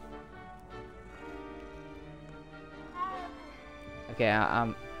 Okay,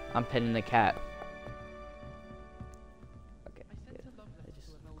 I'm petting the cat. Okay,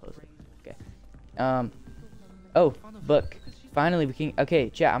 just close it. Okay. Oh, book. Finally, we can... Okay,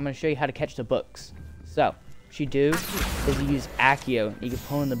 chat, I'm going to show you how to catch the books. So, what you do is you use Accio. You can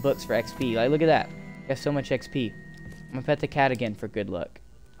pull in the books for XP. Like, look at that. You got so much XP. I'm going to pet the cat again for good luck.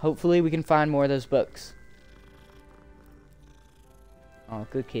 Hopefully, we can find more of those books. Oh,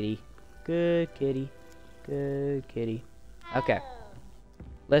 good kitty. Good kitty. Good kitty. Okay.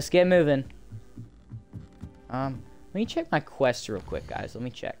 Let's get moving. Let me check my quest real quick, guys. Let me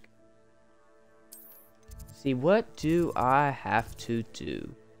check. See, what do I have to do?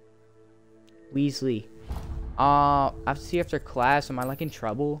 Weasley. I have to see after class. Am I like in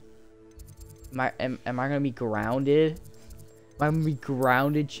trouble? Am I gonna be grounded? Am I gonna be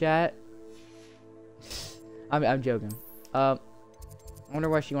grounded, chat? I'm joking. I wonder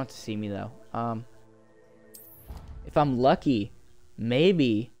why she wants to see me though. If I'm lucky,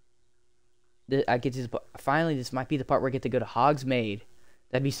 maybe I get to finally. This might be the part where I get to go to Hogsmeade.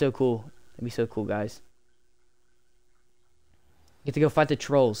 That'd be so cool. That'd be so cool, guys. Get to go fight the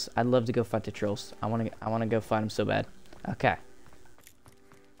trolls. I'd love to go fight the trolls. I wanna go fight them so bad. Okay.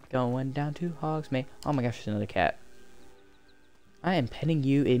 Going down to Hogsmeade. Oh my gosh, there's another cat. I am petting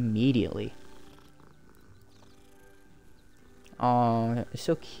you immediately. Oh, it's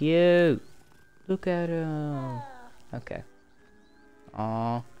so cute. Look at him. Okay.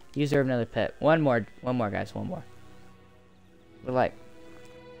 Oh, you deserve another pet. One more, guys. One more. But like.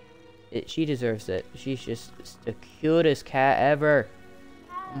 She deserves it. She's just the cutest cat ever.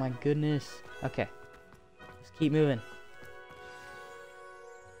 Oh my goodness. Okay. Let's keep moving.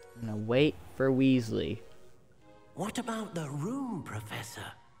 I'm gonna wait for Weasley. What about the room, Professor?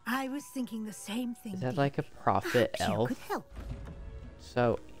 I was thinking the same thing. Is that like a prophet elf? You could help.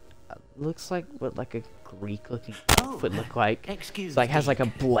 So, looks like what like a Greek-looking elf would look like. It's like has like a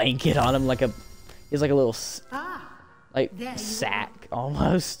blanket on him, like a he's like a little like sack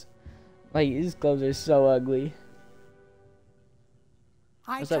almost. Like, his clothes are so ugly.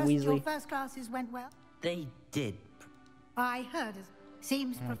 What's up, Weasley? Your first classes went well? They did. I heard it.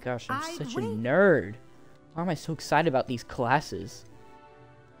 Seems oh my gosh, I'm such a nerd. Why am I so excited about these classes?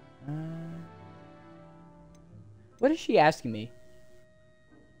 What is she asking me?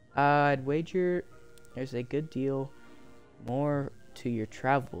 I'd wager there's a good deal more to your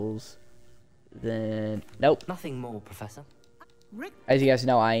travels than... Nope. Nothing more, Professor. As you guys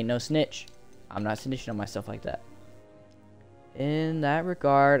know, I ain't no snitch. I'm not snitching on myself like that. In that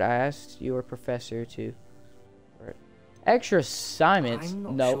regard, I asked your professor to... Extra assignments?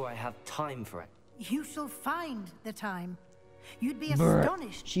 I'm not sure I have time for it. You shall find the time. You'd be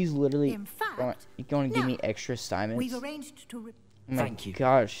astonished. She's literally in fact, going to give me extra assignments. We've arranged to... Oh my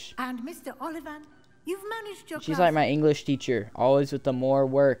gosh. And Mr. Olivan, you've managed your She's class. like my English teacher. Always with the more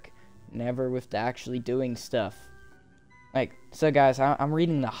work. Never with the actually doing stuff. Like, so guys, I'm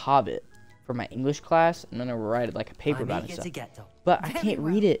reading The Hobbit for my English class. I'm gonna write like a paper about it. But I can't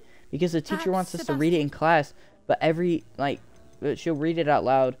read it because the teacher wants us to read it in class. But she'll read it out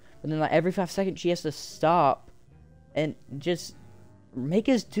loud. But then like every 5 seconds she has to stop and just make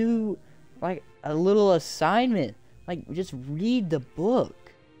us do like a little assignment. Like, just read the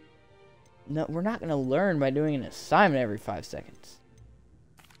book. No, we're not gonna learn by doing an assignment every 5 seconds.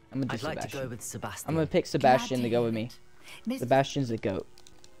 I'm gonna do Sebastian. Like to go with Sebastian. I'm gonna pick Sebastian to go with me. Sebastian's the goat.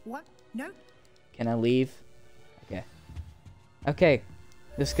 What? No. Can I leave? Okay. Okay.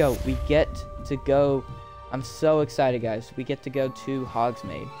 Let's go. We get to go. I'm so excited, guys. We get to go to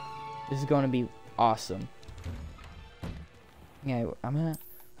Hogsmeade. This is going to be awesome. Okay, I'm gonna...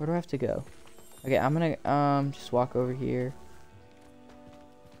 Where do I have to go? Okay, I'm gonna just walk over here.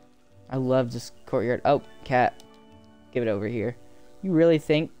 I love this courtyard. Oh, cat. Give it over here. You really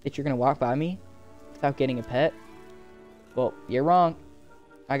think that you're gonna walk by me without getting a pet? Well, you're wrong.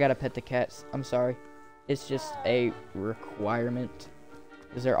 I gotta pet the cats. I'm sorry. It's just a requirement.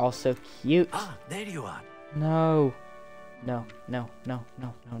 Because they're all so cute. Ah, there you are. No. No, no, no,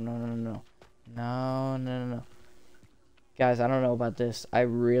 no, no, no, no, no. No, no, no, no. Guys, I don't know about this. I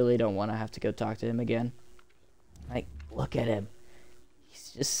really don't want to have to go talk to him again. Like, look at him.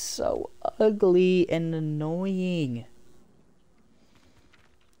 He's just so ugly and annoying.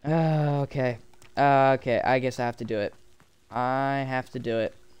 Okay. Okay, I guess I have to do it. I have to do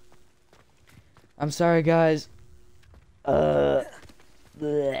it. I'm sorry, guys. Bleh.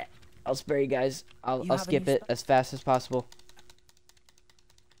 I'll spare you guys. I'll skip it as fast as possible.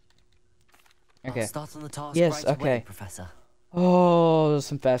 Okay. I'll start on the task yes, right okay. away, Professor. Oh, there's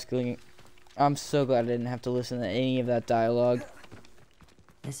some fast clicking. I'm so glad I didn't have to listen to any of that dialogue.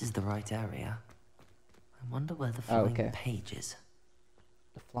 This is the right area. I wonder where the flying page is.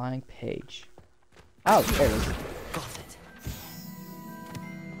 The flying page. Oh, there it is. Got it.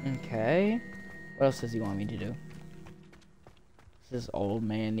 Okay. What else does he want me to do? This old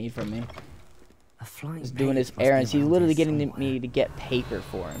man need from me? He's doing his errands. He's literally getting me to get paper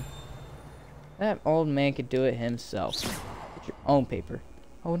for him. That old man could do it himself. Get your own paper.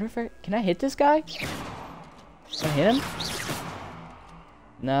 I wonder if can I hit this guy? Can I hit him?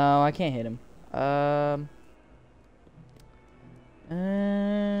 No, I can't hit him. Oh,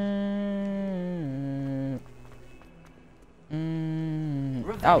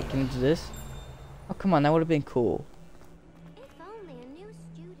 can I do this? Oh, come on, that would have been cool.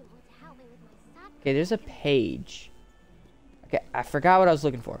 Okay, there's a page. Okay, I forgot what I was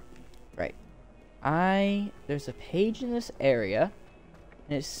looking for. Right. There's a page in this area.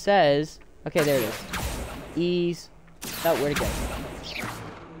 And it says, okay, there it is. Ease. Oh, where'd it go?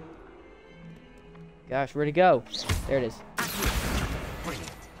 Gosh, where'd it go? There it is.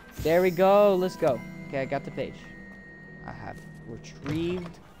 There we go. Let's go. Okay, I got the page. I have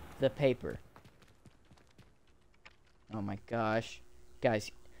retrieved the paper. Oh my gosh.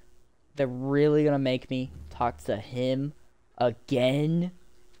 Guys, they're really gonna make me talk to him again?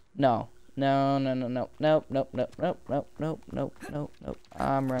 No. No.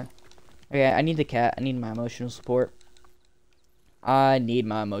 I'm running. Okay, I need the cat. I need my emotional support.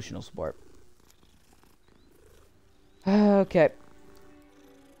 Okay.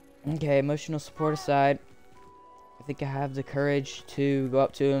 Okay, emotional support aside, I think I have the courage to go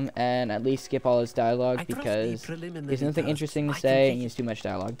up to him and at least skip all his dialogue because there's nothing interesting to say and he has too much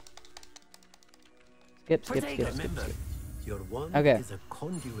dialogue. Skip. Okay.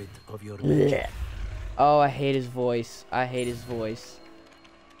 Oh, I hate his voice.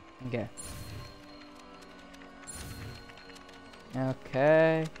 Okay.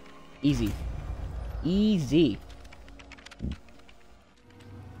 Okay. Easy.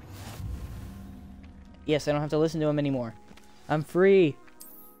 Yes, I don't have to listen to him anymore. I'm free.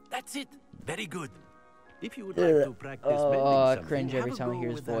 That's it. Very good. If you would like to practice bending something, I cringe every time I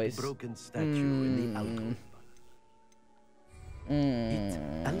hear his voice. Broken statue in the alcove. It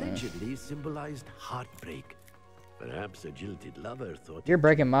allegedly symbolized heartbreak. Perhaps a jilted lover thought you're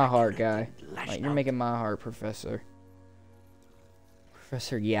breaking my heart, guy. Like, you're making my heart, Professor.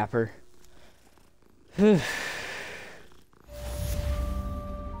 Professor Yapper.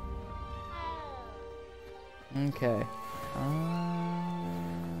 Okay.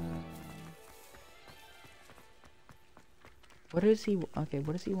 What does he? Okay,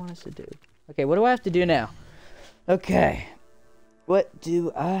 what does he want us to do? Okay, what do I have to do now? Okay. What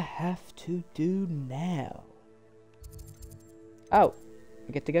do I have to do now? Oh,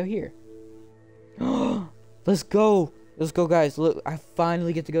 I get to go here. Let's go. Let's go, guys. Look, I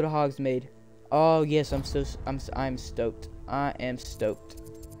finally get to go to Hogsmeade. Oh yes, I'm stoked. I am stoked.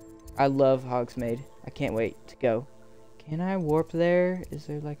 I love Hogsmeade. I can't wait to go. Can I warp there? Is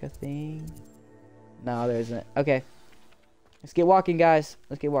there like a thing? No, there isn't. Okay. Let's get walking, guys.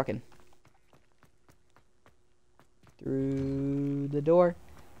 Let's get walking. Through the door.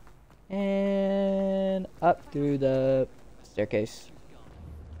 And up through the staircase.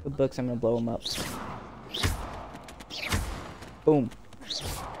 With books, I'm going to blow them up. Boom.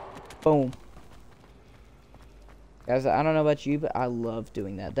 Boom. Guys, I don't know about you, but I love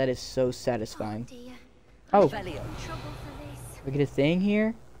doing that. That is so satisfying. Oh. We get a thing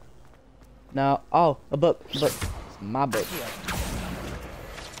here? No. Oh, a book. It's my book.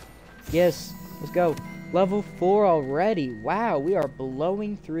 Yes. Let's go. Level 4 already. Wow, we are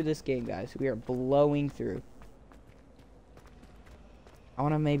blowing through this game, guys. We are blowing through. I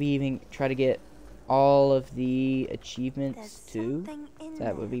want to maybe even try to get all of the achievements too.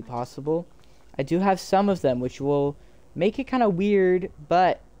 That would be possible. I do have some of them, which will make it kind of weird,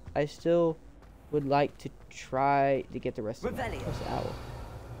 but I still would like to try to get the rest of them. What's the owl?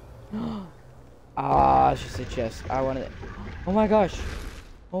 Ah, it's just a chest. I wanted it. Oh my gosh.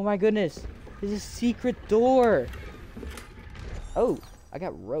 Oh my goodness. There's a secret door. Oh, I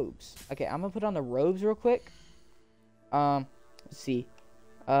got robes. Okay, I'm gonna put on the robes real quick. Let's see.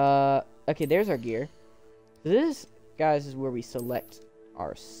 Okay, there's our gear. This, guys, is where we select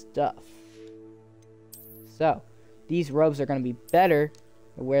our stuff. So, these robes are gonna be better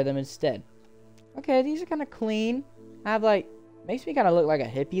to wear them instead. Okay, these are kind of clean. I have like, makes me kind of look like a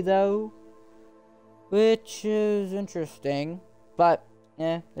hippie though, which is interesting. But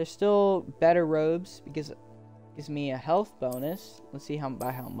yeah, they're still better robes because it gives me a health bonus. Let's see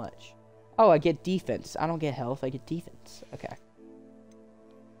by how much. Oh, I get defense. I don't get health. I get defense. Okay.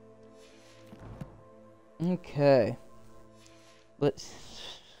 Okay. Let's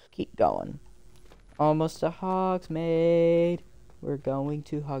keep going. Almost to Hogsmeade. We're going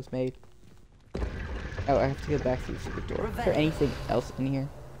to Hogsmeade. Oh, I have to go back through the secret door. Is there anything else in here?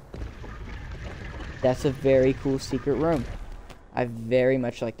 That's a very cool secret room. I very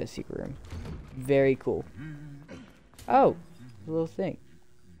much like this secret room. Very cool. Oh, a little thing.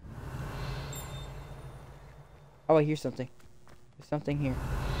 Oh, I hear something. There's something here.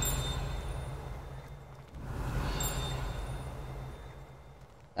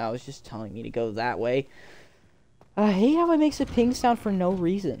 I was just telling me to go that way. I hate how it makes a ping sound for no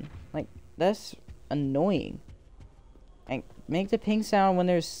reason. Like, that's annoying. Like, make the ping sound when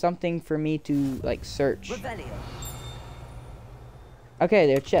there's something for me to, like, search. Okay,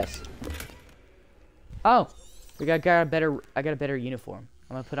 there's chests. Oh, I got a better uniform.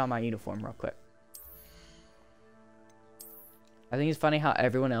 I'm gonna put on my uniform real quick. I think it's funny how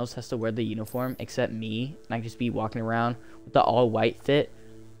everyone else has to wear the uniform except me, and I can just be walking around with the all-white fit.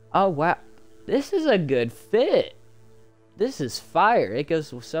 Oh, wow. This is a good fit. This is fire. It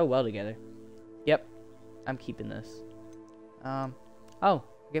goes so well together. Yep. I'm keeping this. Oh, I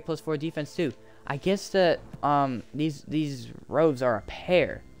get +4 defense too. I guess that these robes are a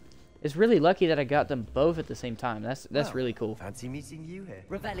pair. It's really lucky that I got them both at the same time. That's really cool. Fancy meeting you here.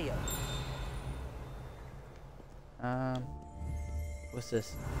 Revelio. What's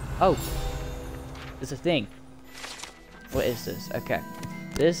this? Oh, it's a thing. What is this? Okay,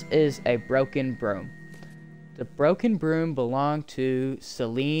 this is a broken broom. The broken broom belonged to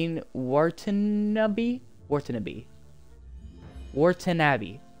Celine Whartonaby,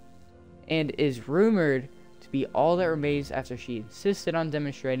 and is rumored to be all that remains after she insisted on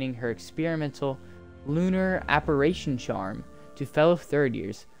demonstrating her experimental lunar apparition charm to fellow third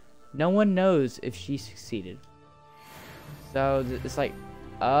years. No one knows if she succeeded. So it's like,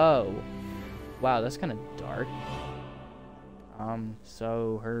 oh, wow, that's kind of dark.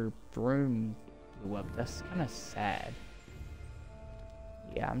 So her broom blew up. That's kind of sad.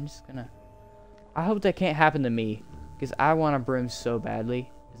 Yeah, I'm just gonna. I hope that can't happen to me, because I want a broom so badly.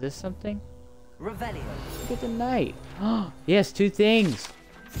 Is this something? Revelio. Look at the knight. Yes, 2 things.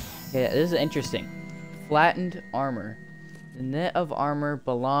 Yeah, this is interesting. Flattened armor. The net of armor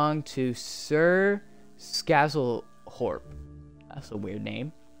belonged to Sir Scalthorpe. That's a weird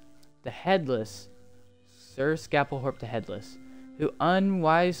name. The Headless, Sir Scalthorpe the Headless, who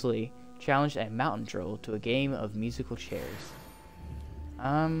unwisely challenged a mountain troll to a game of musical chairs.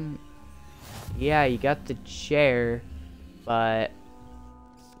 Yeah, you got the chair, but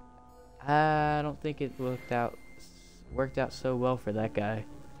I don't think it worked out so well for that guy.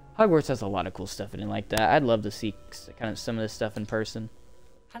 Hogwarts has a lot of cool stuff in it like that. I'd love to see kind of some of this stuff in person.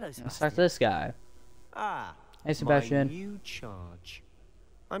 Hello, Sebastian. Let's start this guy. Ah, hey, Sebastian. My new charge.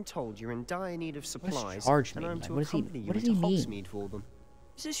 I'm told you're in dire need of supplies, what does charge and mean? I'm Like, to what accompany you does into he mean? Hogsmeade for them.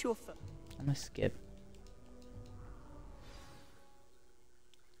 Is this your I'm gonna skip.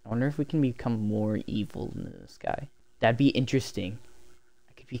 I wonder if we can become more evil than this guy. That'd be interesting.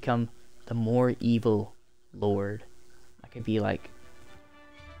 I could become the more evil Lord. I could be like...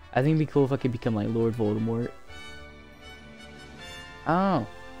 I think it'd be cool if I could become like Lord Voldemort. Oh.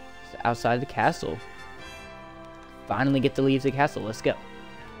 It's outside the castle. Finally get to leave the castle. Let's go.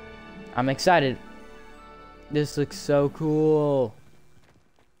 I'm excited. This looks so cool.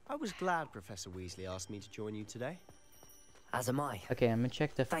 I was glad Professor Weasley asked me to join you today. As am I. Okay, I'm gonna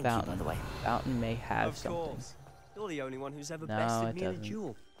check the fountain. Thank you, by the way. Fountain may have Of something. course. You're the only one who's ever No, bested it me in a doesn't.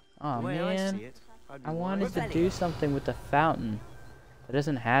 duel. Oh The way man, I see it, I'd be I wanted wise. to do something with the fountain. It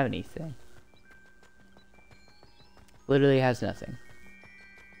doesn't have anything. Literally has nothing.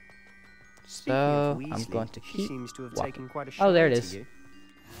 Speaking So of Weasley, I'm going to she keep seems to have walking. taken quite a Oh, there it shine is. to you.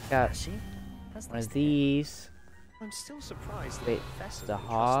 Got Has she? That's one nice of to hear. these. I'm still surprised that Wait, the professor the would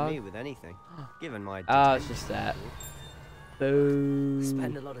trust hog? me with anything, given my Oh, it's detention. just that. Boo.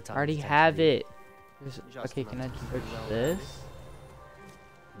 Spend a lot of time I already with have detective. it. Just Okay, can I enough to keep search you well this?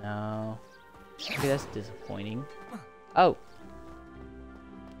 No. Okay, that's disappointing. Oh.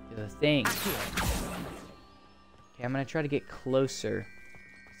 There's a thing. Okay, I'm gonna try to get closer.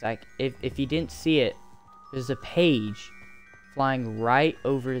 It's like, if you didn't see it, there's a page flying right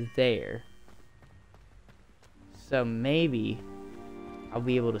over there. So maybe I'll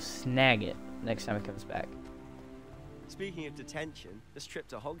be able to snag it next time it comes back. Speaking of detention, this trip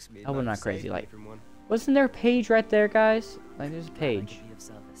to Hogsmeade Oh, we're might not have crazy. saved me Like, from one. wasn't there a page right there, guys? Like, there's a Glad I could page. be of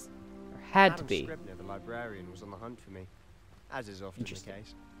service. There had to Adam be. Scribner, the librarian, was on the hunt for me, as is often the Interesting.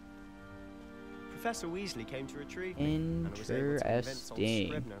 case. Professor Weasley came to retrieve me, and I was able to convince old Interesting.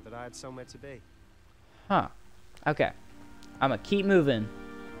 Scribner that I had somewhere to be. Huh. Okay. I'm gonna keep moving.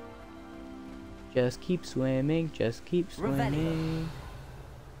 Just keep swimming. Just keep swimming.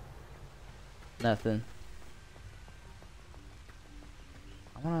 Nothing.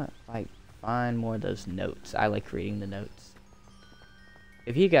 I wanna, like, find more of those notes. I like reading the notes.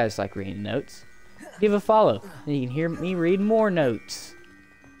 If you guys like reading notes, give a follow. And you can hear me read more notes.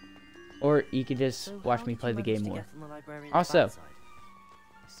 Or you can just watch me play the game more. Also,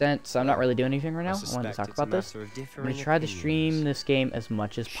 since I'm not really doing anything right now, I wanted to talk about this. I'm going to try to stream this game as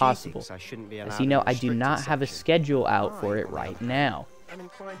much as possible. As you know, I do not have a schedule out for it right now.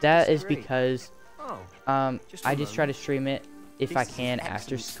 That is because I just try to stream it if I can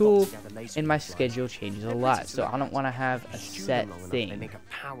after school, and my schedule changes a lot. So I don't want to have a set thing.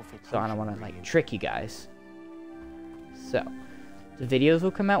 So I don't want to like trick you guys. So the videos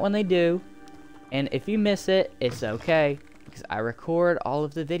will come out when they do, and if you miss it, it's okay. Because I record all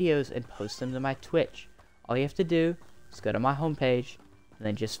of the videos and post them to my Twitch. All you have to do is go to my homepage and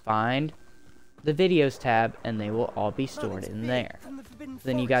then just find the videos tab, and they will all be stored in there.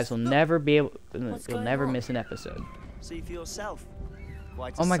 Then you guys will never be able, you'll never miss an episode. See for yourself.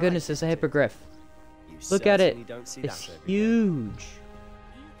 Oh my goodness, it's a hippogriff. Look at it. It's huge.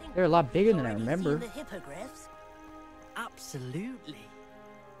 They're a lot bigger than I remember. Absolutely.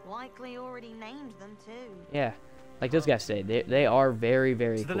 Likely already named them too. Yeah. Like those guys say, they are very,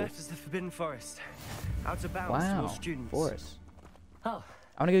 very cool. To the left is the Forbidden Forest. Out of bounds wow, for students. Forest. Oh,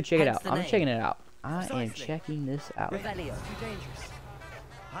 I want to go check it out. I'm checking it out. I am checking this out. Revelio. Too dangerous.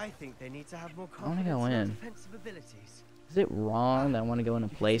 I think they need to have more I want to go in. defensive abilities. Is it wrong that I want to go in a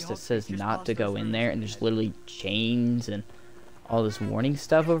place that says not to go in there and there's literally chains and all this warning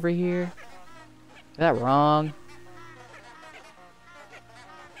stuff over here? Is that wrong?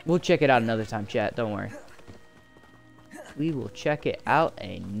 We'll check it out another time, chat. Don't worry. We will check it out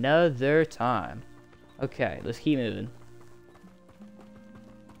another time. Okay, let's keep moving.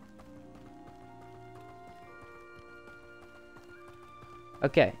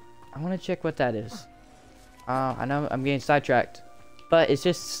 Okay, I want to check what that is. I know I'm getting sidetracked, but it's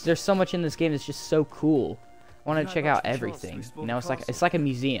just there's so much in this game that's just so cool. I want to check out everything. You know, it's like a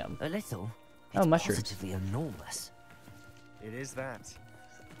museum. A little. Oh, mushrooms. Positively enormous. It is that.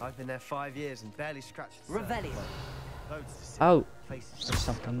 I've been there 5 years and barely scratched the Revelio. Oh, there's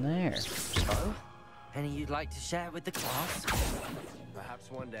something there. Oh? Any you'd like to share with the class? Perhaps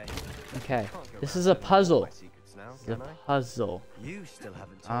one day. Okay, this is a puzzle. It's a puzzle. You still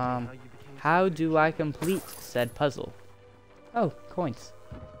haven't told me how do I complete said puzzle? Oh, coins.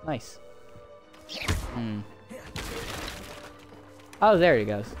 Nice. Oh, there he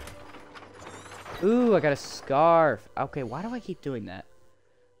goes. Ooh, I got a scarf. Okay, why do I keep doing that?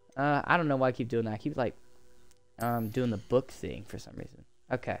 I don't know why I keep doing that. I keep like doing the book thing for some reason.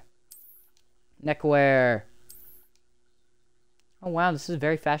 Okay. Neckwear. Oh wow, this is a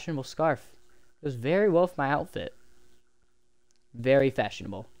very fashionable scarf. It goes very well with my outfit. Very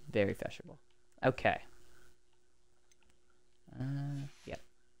fashionable. Very fashionable. Okay. Yeah.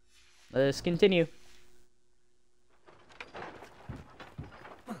 Let's continue.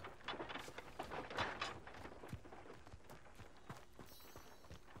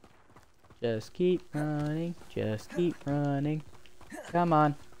 Just keep running. Just keep running. Come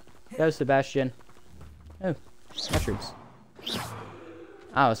on. Go, Sebastian. Oh, mushrooms.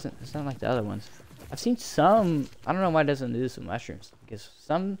 Oh, it's not like the other ones. I've seen some. I don't know why it doesn't do this with mushrooms. Because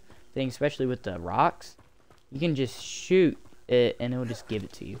some things, especially with the rocks, you can just shoot it and it will just give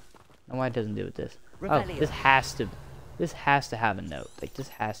it to you. I don't know why it doesn't do it with this. Oh, this has to have a note. Like, this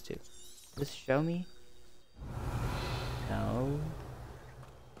has to. Does this show me? No.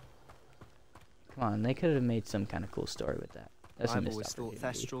 Come on, they could have made some kind of cool story with that. That's I've always thought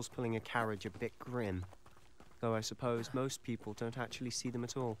Thestrals pulling a carriage a bit grim. Though I suppose most people don't actually see them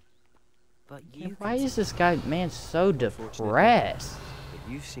at all. But you why is this guy, man, so depressed?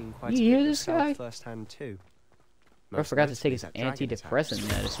 You've seen quite you hear this guy? Firsthand too. I forgot to take his antidepressant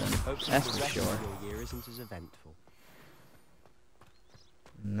medicine. That's for sure. Your year isn't as eventful.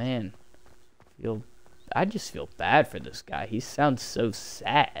 Man, I just feel bad for this guy. He sounds so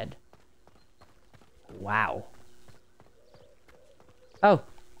sad. Wow. Oh,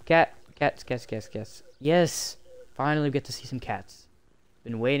 cats. Yes, finally we get to see some cats.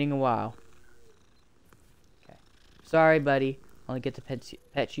 Been waiting a while. Okay. Sorry, buddy. Only get the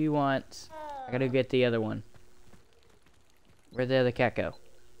pet you once. I gotta get the other one. Where'd the other cat go?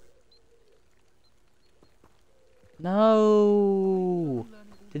 No!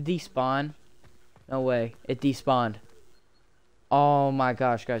 Did it despawn? No way. It despawned. Oh my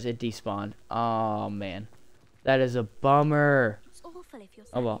gosh, guys, it despawned. Oh man. That is a bummer.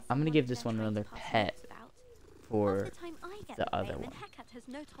 Oh well, I'm gonna give this one another pet for the other one. Has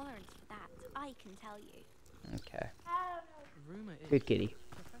no tolerance for that, I can tell you. Okay. Good kitty.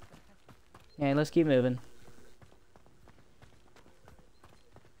 Yeah, let's keep moving.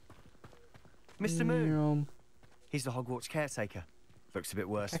 Mr. Moon. He's the Hogwarts caretaker. Looks a bit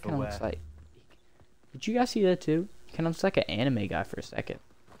worse for wear. Did you guys see that too? He kind of looks like an anime guy for a second.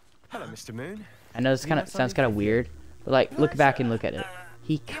 Hello, Mr. Moon. I know this kind of sounds kind of weird, but like, look back and look at it.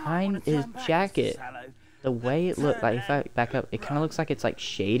 His jacket, the way it looked, like if I back up, it kind of looks like it's like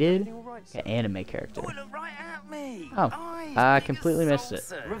shaded, like an anime character. Oh, I completely missed it.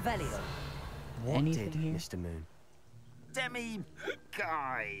 Anything here? Mr. Moon?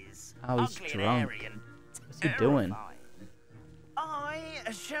 Demiguise. Oh, he's drunk. What's he doing? I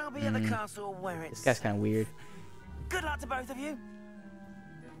shall be at the castle where it's... This guy's kind of weird. Good luck to both of you.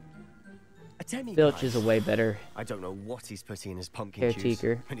 Filch is a way better I don't know what he's putting in his pumpkin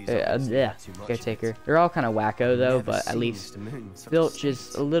caretaker. Juice, Caretaker. They're all kind of wacko though, but at least Filch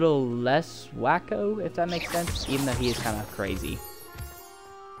is a little less wacko, if that makes sense, even though he is kind of crazy.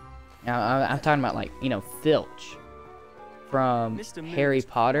 Now, I'm talking about, like, you know, Filch from Harry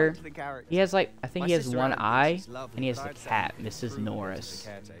Potter. He has, like, I think he has one eye, and he has the cat, Mrs. Norris.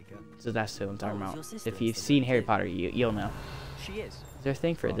 So that's who I'm talking about. If you've seen Harry Potter, you'll know. Is there a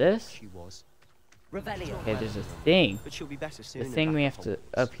thing for this? Okay, there's a thing. The thing we have to,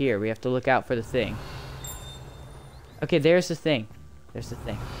 up here, we have to look out for the thing. Okay, there's the thing. There's the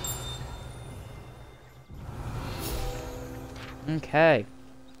thing. Okay.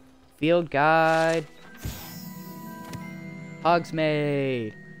 Field guide.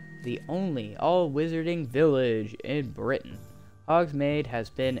 Hogsmeade, the only all-wizarding village in Britain. Hogsmeade has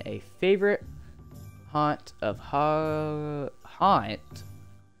been a favorite haunt of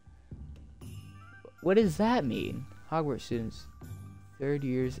What does that mean? Hogwarts students, 3rd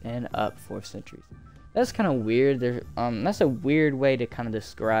years and up, 4th centuries. That's kind of weird. That's a weird way to kind of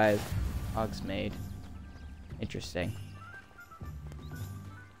describe Hogsmeade. Interesting.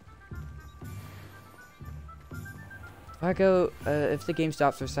 If I go, if the game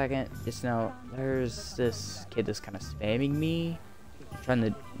stops for a second, just know there's this kid that's kind of spamming me. I'm trying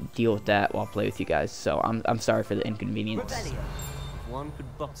to deal with that while I play with you guys, so I'm sorry for the inconvenience. One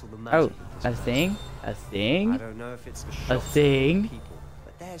could bottle the magic. Oh, a thing? A thing? I don't know if it's a thing? People,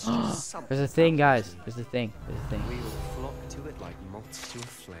 but there's just something. There's a thing, guys. There's a thing. There's a thing. We will flock to it like moths to a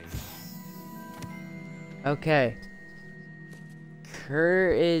flame. Okay.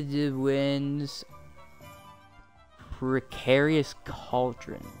 Caradwin's precarious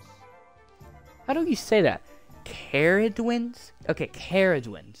cauldrons. How do you say that? Caradwins? Okay,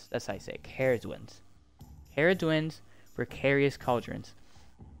 Caradwins. That's how you say it. Caradwins. Caradwins precarious cauldrons.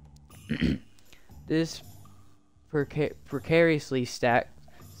 This precariously stacked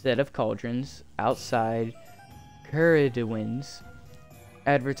set of cauldrons outside Caradwins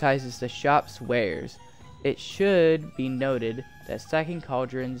advertises the shop's wares. It should be noted that stacking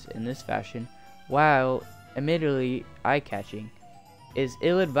cauldrons in this fashion, while admittedly eye-catching, is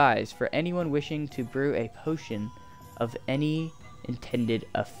ill-advised for anyone wishing to brew a potion of any intended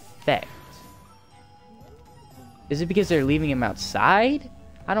effect. Is it because they're leaving him outside?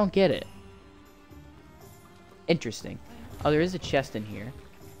 I don't get it. Interesting. Oh, there is a chest in here.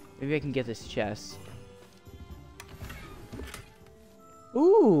 Maybe I can get this chest.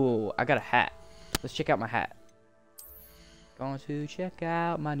 Ooh, I got a hat. Let's check out my hat. Going to check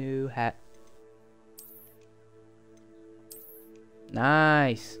out my new hat.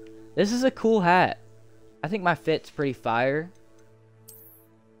 Nice. This is a cool hat. I think my fit's pretty fire,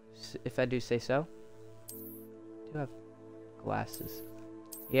 if I do say so. I do have glasses.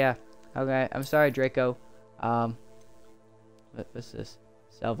 Yeah. Okay. I'm sorry, Draco. What's this?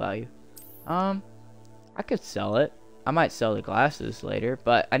 Sell value. I could sell it. I might sell the glasses later,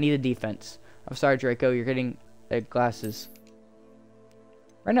 but I need a defense. I'm sorry, Draco. You're getting glasses.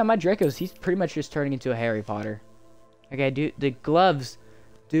 Right now, my Draco's, he's pretty much just turning into a Harry Potter. Okay, the gloves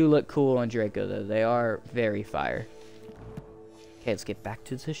do look cool on Draco, though. They are very fire. Okay, let's get back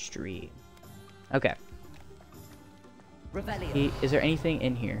to the stream. Okay. Is there anything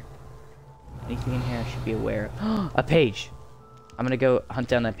in here? Anything in here I should be aware of? A page! I'm gonna go hunt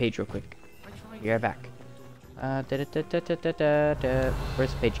down that page real quick. Be right back.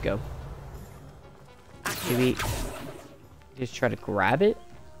 Where's the page go? Maybe just try to grab it?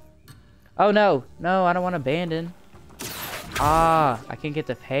 Oh no! No, I don't want to abandon. Ah, I can't get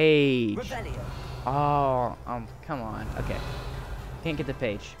the page. Oh, come on. Okay. Can't get the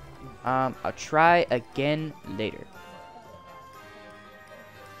page. I'll try again later.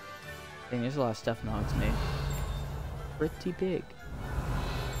 Dang, there's a lot of stuff in Hogsmeade. Pretty big.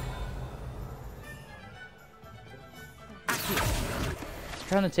 I'm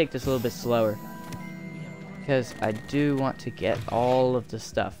trying to take this a little bit slower, because I do want to get all of the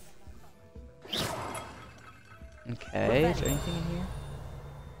stuff. Okay, is there anything in here?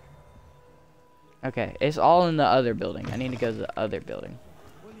 Okay, it's all in the other building. I need to go to the other building.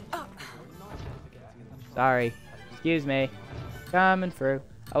 Sorry. Excuse me. Coming through.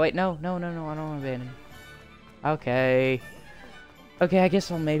 Oh, wait. No. I don't want to abandon. Okay. Okay, I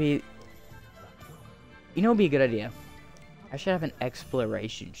guess I'll maybe... You know what would be a good idea? I should have an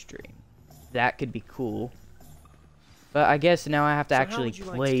exploration stream. That could be cool. But I guess now I have to actually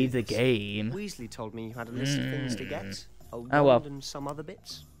play the game. Weasley told me you had a list of things to get. A well. And some other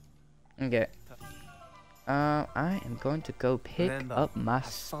bits. Okay. I am going to go pick up my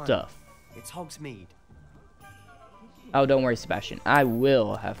stuff. It's Hogsmeade. Oh, don't worry, Sebastian. I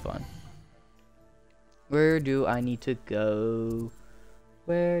will have fun. Where do I need to go?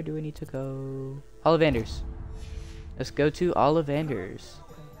 Where do we need to go? Ollivanders. Let's go to Ollivanders.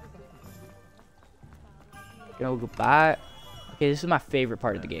 Gonna go buy. Okay, this is my favorite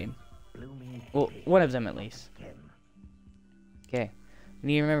part of the game. Well, one of them at least. Okay. We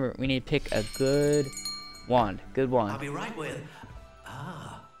need to remember, we need to pick a good wand. Good wand. I'll be right with.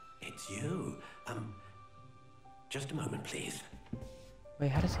 Ah, it's you. Just a moment, please. Wait,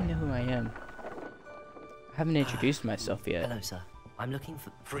 how does he know who I am? I haven't introduced myself yet. Hello, sir. I'm looking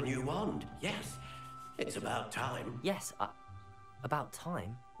for a new wand. Yes, it's about time. Yes, about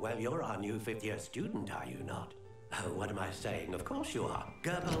time. Well, you're our new 5th year student, are you not? Oh, what am I saying? Of course you are.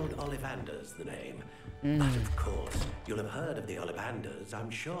 Gerbold Ollivander's the name. But of course, you'll have heard of the Ollivanders, I'm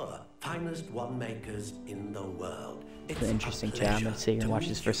sure. Finest wand makers in the world. It's an interesting chat. I'm gonna sit here and watch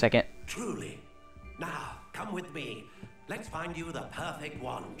this for a second. Truly. Now, come with me. Let's find you the perfect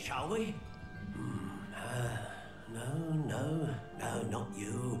wand, shall we? No, not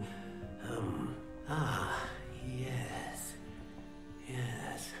you. Yes.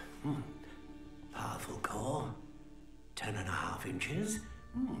 Powerful core. 10.5 inches.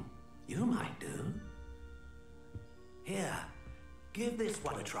 You might do. Here, give this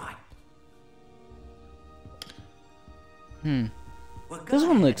one a try. This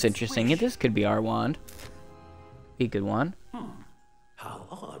one looks interesting. This could be our wand. Be a good one. How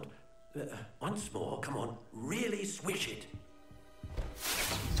odd. Once more, come on. Really swish it.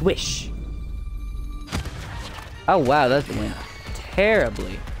 Swish. Oh wow, that went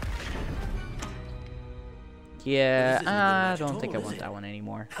terribly. Yeah, I don't think I want that one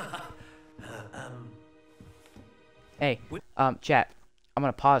anymore. Hey, chat. I'm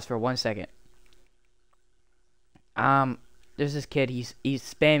gonna pause for 1 second. There's this kid. He's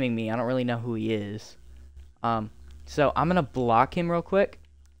spamming me. I don't really know who he is. So I'm gonna block him real quick.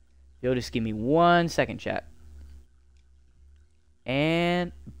 You'll just give me 1 second, chat.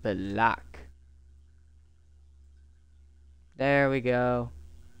 And block. There we go.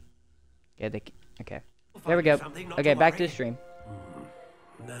 Okay. There we go. Okay, back to the stream.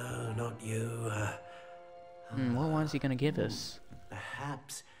 No, not you. What one's he gonna give us?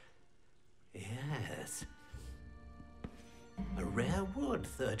 Perhaps. Yes. A rare wood,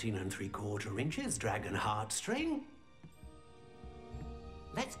 13 3/4 inches, dragon heartstring.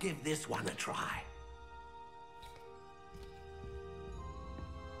 Let's give this one a try.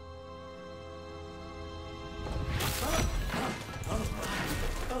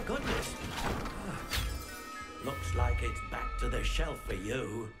 Oh goodness. Looks like it's back to the shelf for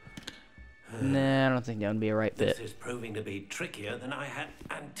you. Nah, I don't think that would be a right fit. This is proving to be trickier than I had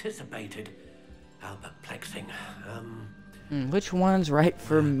anticipated. How perplexing. Which one's right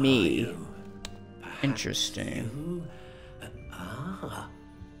for me? Interesting.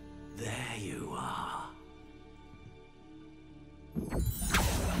 There you are.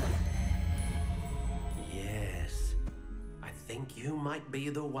 Yes, I think you might be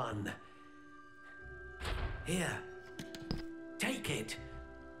the one. Here, take it.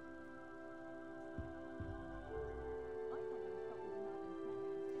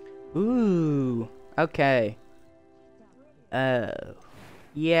 Ooh, okay. Oh.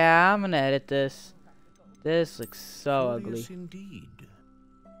 Yeah, I'm gonna edit this. This looks so ugly. Yes, indeed.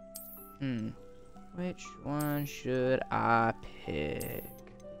 Which one should I pick?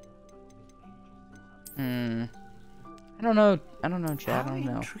 I don't know, chat. I don't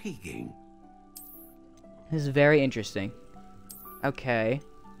know. Intriguing. This is very interesting. Okay.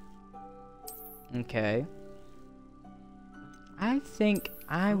 I think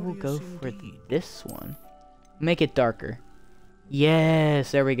I will go for this one. Make it darker.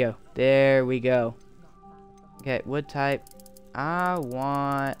 Yes, there we go. Okay, wood type. I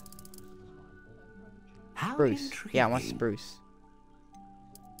want spruce. Yeah, I want spruce.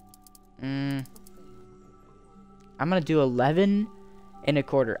 I'm gonna do 11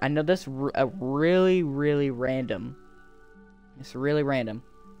 1/4. I know that's really random. It's really random.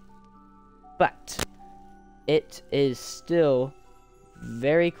 But it is still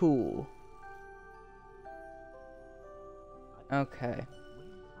very cool. Okay.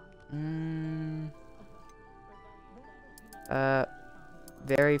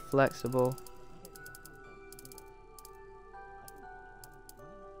 Very flexible.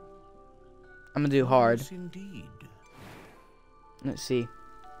 I'm gonna do hard. Yes, indeed. Let's see.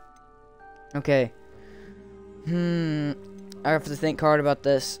 Okay. I have to think hard about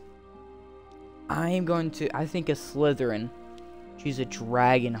this. I think a Slytherin. Choose a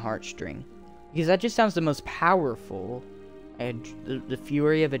dragon heartstring. Because that just sounds the most powerful. The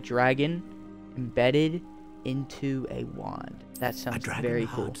fury of a dragon embedded into a wand. That sounds very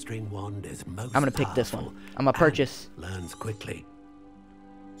cool. Heartstring wand is most I'm gonna pick this one. I'm gonna purchase. Learns quickly.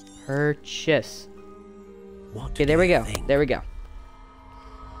 Purchase. Okay, there we go. There we go.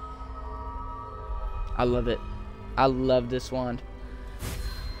 I love it. I love this wand.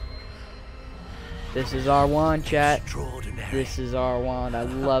 This is our wand, chat. This is our wand. I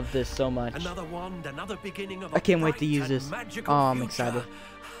love this so much. Another wand, another beginning of I can't wait to use this. Oh, I'm excited.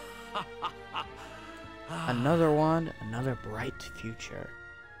 Another wand, another bright future.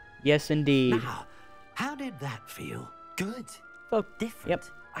 Yes, indeed. Now, how did that feel? Good. Oh, different. Yep.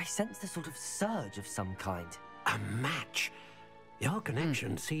 I sensed a sort of surge of some kind. A match. Your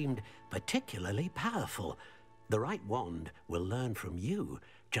connection seemed particularly powerful. The right wand will learn from you,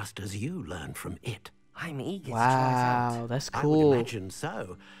 just as you learn from it. I'm eager to try it Wow, out. that's I cool. would imagine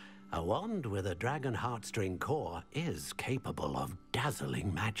so. A wand with a dragon heartstring core is capable of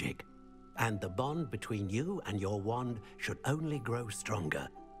dazzling magic. And the bond between you and your wand should only grow stronger.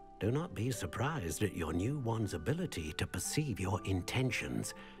 Do not be surprised at your new wand's ability to perceive your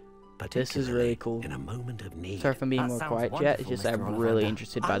intentions. This is really cool. In a moment of need. Sorry for being more quiet yet. It's just I'm really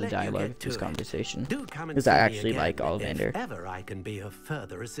interested by the dialogue of this conversation. Because I actually like Ollivander. If ever I can be of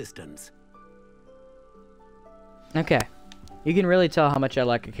further assistance. Okay. You can really tell how much I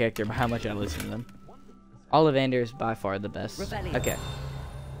like a character by how much I listen to them. Ollivander is by far the best. Rebellion. Okay.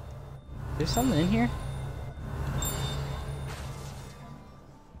 There's something in here?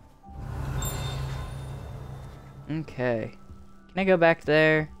 Okay. Can I go back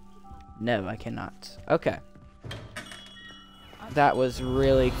there? No, I cannot. Okay. That was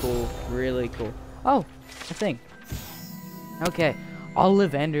really cool. Really cool. Oh, a thing. Okay.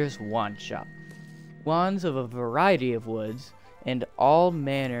 Ollivander's Wand Shop. Wands of a variety of woods and all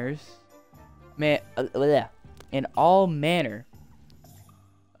manners. In all manner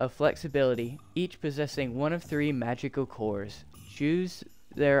of flexibility, each possessing one of 3 magical cores. Choose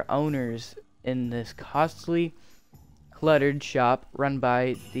their owners in this costly, cluttered shop run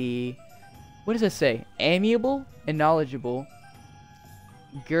by the, what does it say? Amiable and knowledgeable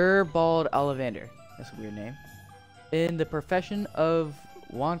Gerbald Ollivander. That's a weird name. In the profession of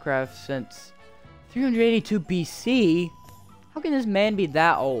wandcraft since 382 BC. How can this man be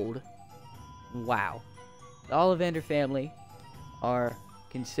that old? Wow. The Ollivander family are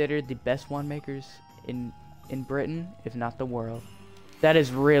considered the best wand makers in Britain, if not the world. That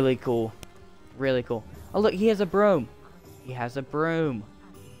is really cool. Really cool. Oh look, he has a broom. He has a broom.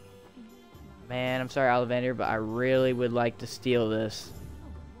 Man, I'm sorry, Ollivander, but I really would like to steal this.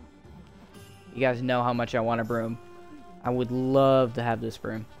 You guys know how much I want a broom. I would love to have this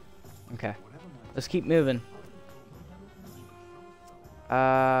broom. Okay. Let's keep moving.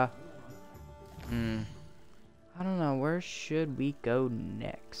 I don't know. Where should we go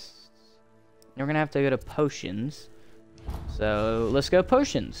next? We're gonna have to go to potions. So let's go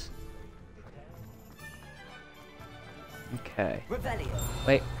potions. Okay.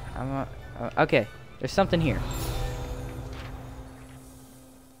 Wait. Okay. There's something here.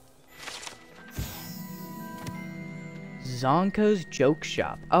 Zonko's Joke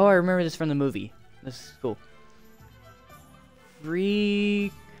Shop. Oh, I remember this from the movie. This is cool.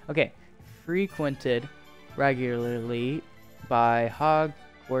 Frequented regularly by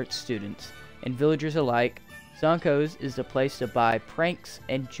Hogwarts students and villagers alike, Zonko's is the place to buy pranks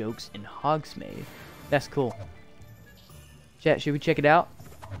and jokes in Hogsmeade. That's cool. Chat, should we check it out?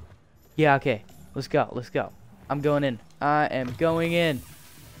 Yeah, okay. Let's go. Let's go. I'm going in. I am going in.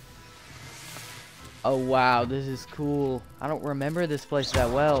 Oh, wow. This is cool. I don't remember this place that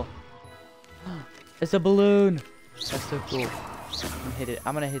well. It's a balloon. That's so cool. I'm gonna hit it.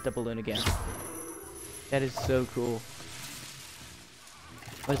 I'm gonna hit the balloon again. That is so cool.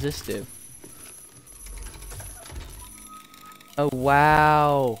 What does this do? Oh,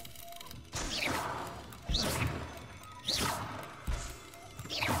 wow.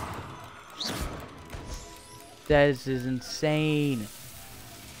 This is insane.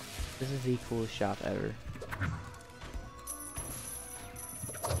 This is the coolest shop ever.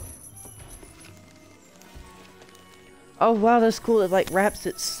 Oh wow, that's cool. It like wraps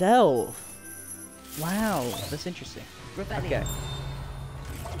itself. Wow, that's interesting. Okay.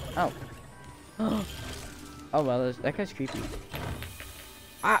 Oh. Oh well, that guy's creepy.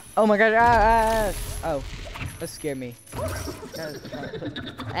 Ah! Oh my god! Ah! Oh, that scared me.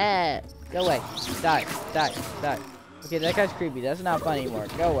 Ah! Go away! Die! Die! Die! Okay, that guy's creepy. That's not fun anymore.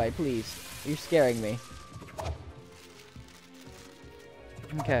 Go away, please. You're scaring me.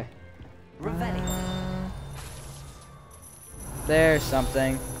 Okay. There's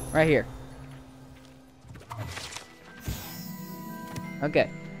something right here. Okay.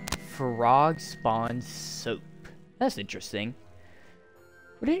 Frog spawn soap. That's interesting.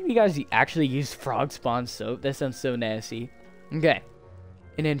 Would any of you guys actually use frog spawn soap? That sounds so nasty. Okay.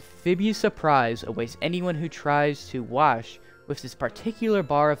 An amphibious surprise awaits anyone who tries to wash with this particular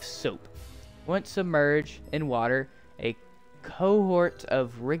bar of soap. Once submerged in water, a cohort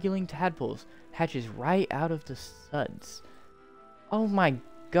of wriggling tadpoles hatches right out of the suds. Oh my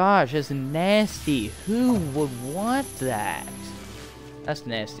gosh, that's nasty. Who would want that? That's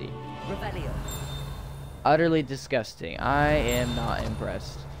nasty. Revelio. Utterly disgusting. I am not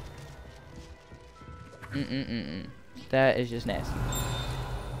impressed. That is just nasty.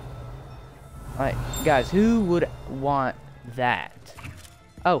 Alright, guys, who would want that?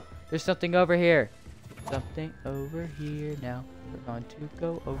 Oh, there's something over here. Something over here now. We're going to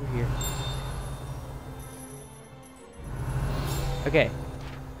go over here. Okay.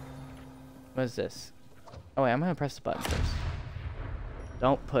 What is this? Oh wait, I'm gonna press the button first.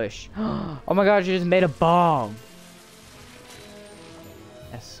 Don't push. Oh my gosh, you just made a bomb.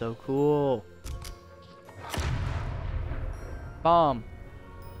 That's so cool. Bomb.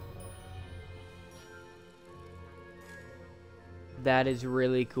 That is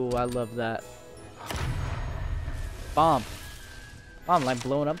really cool. I love that. Bomb. Bomb, like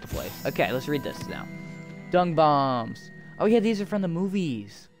blowing up the place. Okay, let's read this now. Dung bombs. Oh yeah, these are from the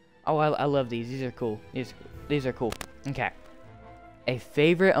movies. Oh, I love these. These are cool. These are cool. Okay. A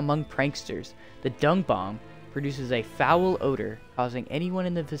favorite among pranksters, the dung bomb produces a foul odor, causing anyone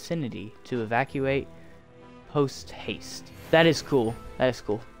in the vicinity to evacuate post haste. That is cool. That is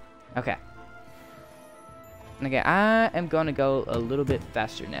cool. Okay. Okay, I am going to go a little bit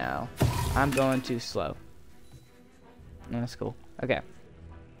faster now. I'm going too slow. That's cool. Okay.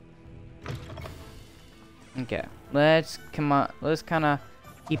 Okay. Let's come on. Let's kind of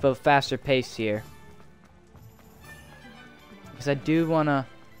keep a faster pace here. Because I do want to,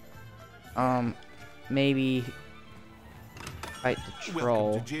 maybe fight the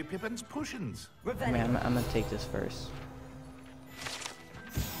troll. Welcome to J. Pippin's Potions. Man, I'm going to take this first.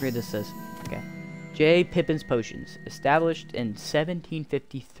 Read this says. Okay. J. Pippin's Potions, established in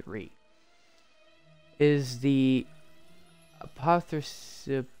 1753, is the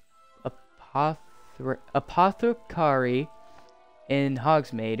apothecary in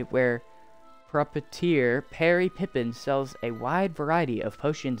Hogsmeade, where proprietor Perry Pippin sells a wide variety of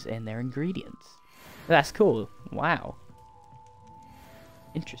potions and their ingredients. That's cool. Wow.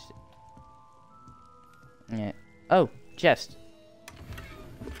 Interesting. Yeah. Oh, chest.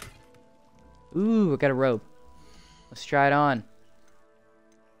 Ooh, I got a robe. Let's try it on.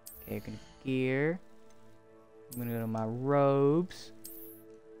 Okay, I'm gonna gear. I'm gonna go to my robes.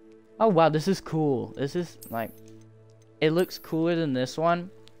 Oh wow, this is cool. This is like, it looks cooler than this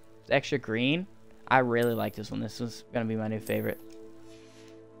one. It's extra green. I really like this one. This is gonna be my new favorite.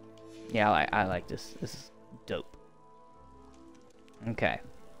 Yeah, I like this. This is dope. Okay.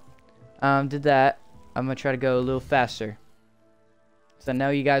 Did that. I'm gonna try to go a little faster. So I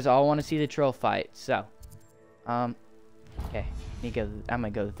know you guys all want to see the troll fight. So, okay, I'm gonna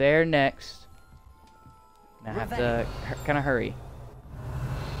go there next. I have to kind of hurry.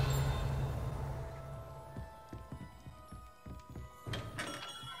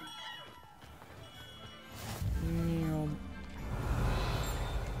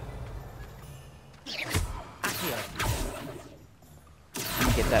 Let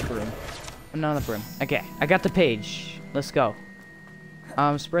me get that broom. Another broom. Okay, I got the page. Let's go.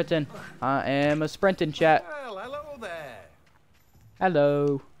 I'm sprinting. I am a sprinting, chat. Well, hello there.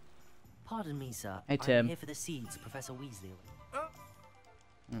 Hello. Pardon me, sir. Hey, Tim. I'm here for the seeds, Professor Weasley. I'm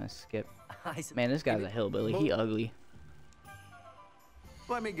gonna skip. Man, this guy's a hillbilly. He ugly.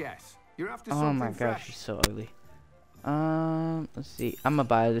 Let me guess. You're after something my gosh, he's so ugly. Let's see. I'm gonna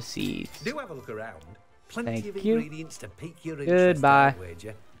buy the seeds. Do have a look around. Plenty of you. Ingredients to pique your interest. Goodbye.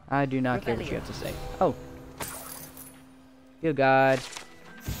 I do not care what you have to say. Oh. Good God.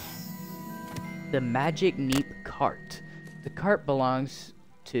 The Magic Neep Cart. The cart belongs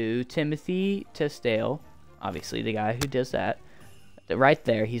to Timothy Tisdale, obviously the guy who does that. Right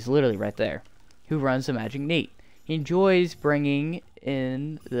there, he's literally right there. Who runs the Magic Neep. He enjoys being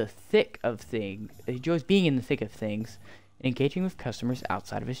in the thick of things and engaging with customers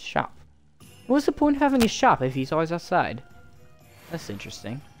outside of his shop. What's the point of having a shop if he's always outside? That's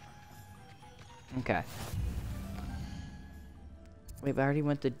interesting. Okay. Wait, but I already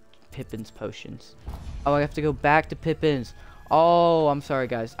went to Pippin's potions. Oh, I have to go back to Pippin's. Oh, I'm sorry,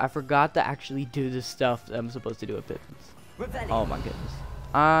 guys. I forgot to actually do the stuff that I'm supposed to do at Pippin's. Oh, my goodness.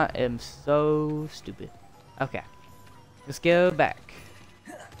 I am so stupid. Okay. Let's go back.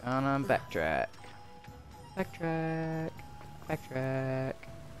 On backtrack. Backtrack. Backtrack.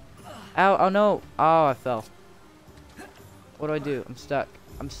 Ow, oh no. Oh, I fell. What do I do? I'm stuck.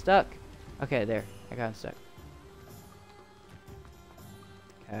 I'm stuck. Okay, there. I got stuck.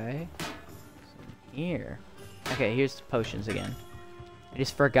 Okay. Here. Okay, here's the potions again. I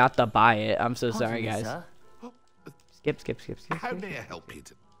just forgot to buy it. I'm so sorry, guys. Skip. How may I help you?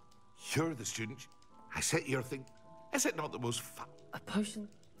 You're the student. I set your thing. Is it not the most fun? A potion?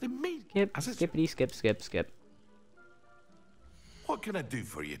 They made Skippity skip. What can I do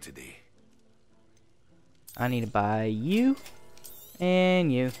for you today? I need to buy you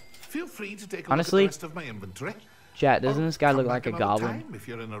and you. Feel free to take a Honestly, look at the rest of my inventory. Chat, doesn't this guy look like a goblin? If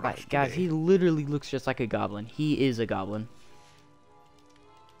you're in a Right, rush guys, today. he literally looks just like a goblin. He is a goblin.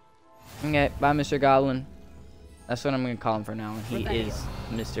 Okay, bye, Mr. Goblin. That's what I'm going to call him for now. He is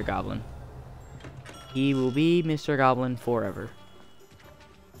Mr. Goblin. He will be Mr. Goblin forever.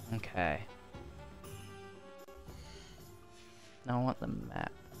 Okay. Now I want the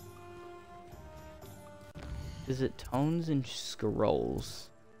map. Is it tones and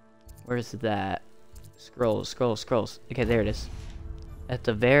scrolls? Where's that? Scrolls. Okay, there it is. At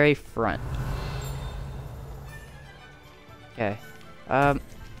the very front. Okay.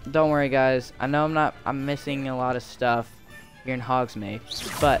 Don't worry, guys. I know I'm missing a lot of stuff here in Hogsmeade,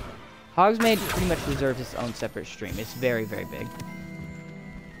 but Hogsmeade pretty much deserves its own separate stream. It's very, very big.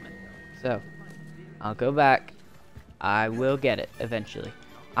 So, I'll go back. I will get it eventually.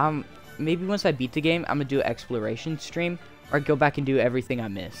 Maybe once I beat the game, I'm gonna do an exploration stream, or go back and do everything I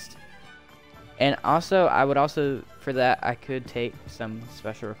missed. And also, for that, I could take some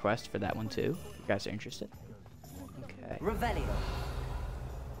special requests for that one too, if you guys are interested. Okay. Revelio.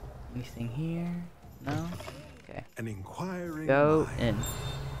 Anything here? No? Okay. An inquiring Go mind. in.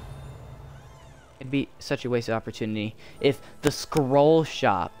 It'd be such a wasted opportunity if the scroll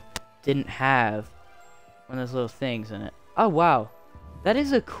shop didn't have one of those little things in it. Oh, wow. That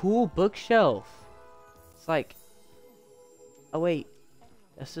is a cool bookshelf. It's like... Oh, wait.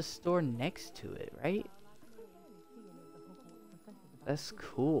 That's the store next to it, right? That's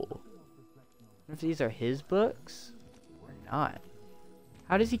cool. I wonder if these are his books or not.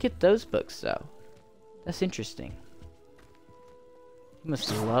 How does he get those books, though? That's interesting. He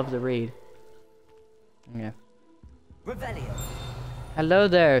must love to read. Yeah. Revelio. Hello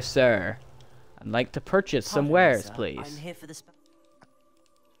there, sir. I'd like to purchase some wares, please. I'm here for the Skip.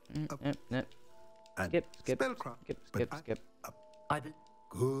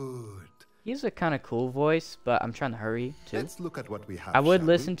 Good. He has a kind of cool voice, but I'm trying to hurry too. Let's look at what we have. I'll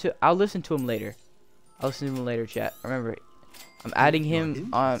listen to him later. I'll listen to him later, chat. Remember, I'm adding him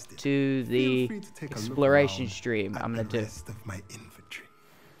on to the exploration stream I'm gonna do.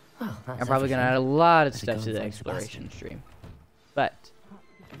 I'm probably gonna add a lot of stuff to the exploration stream, but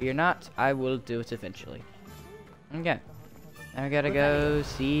if you're not, I will do it eventually. Okay, now I gotta go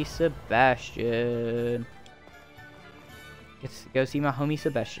see Sebastian. Let's go see my homie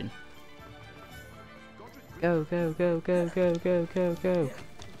Sebastian. Go.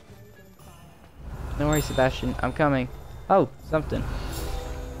 Don't worry, Sebastian. I'm coming. Oh, something.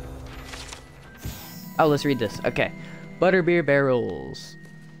 Oh, let's read this. Okay. Butterbeer barrels.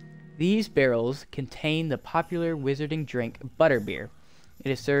 These barrels contain the popular wizarding drink butterbeer.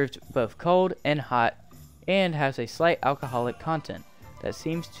 It is served both cold and hot and has a slight alcoholic content that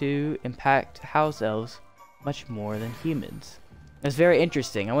seems to impact house elves much more than humans. That's very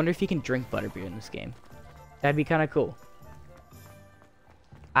interesting. I wonder if you can drink butterbeer in this game. That'd be kind of cool.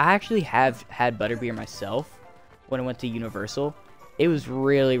 I actually have had butterbeer myself when I went to Universal. It was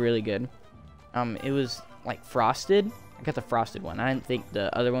really, really good. It was like frosted. I got the frosted one. I didn't think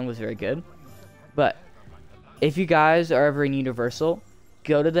the other one was very good. But if you guys are ever in Universal,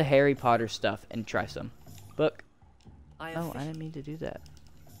 go to the Harry Potter stuff and try some. Book. Oh, I didn't mean to do that.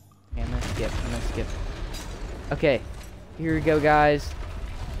 Okay, I'm gonna skip. Okay, here we go, guys.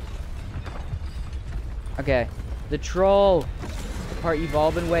 Okay, the troll. The part you've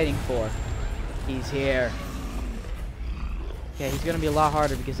all been waiting for. He's here. Okay, he's gonna be a lot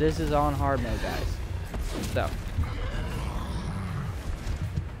harder because this is on hard mode, guys. So,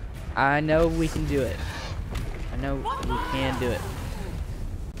 I know we can do it. I know we can do it.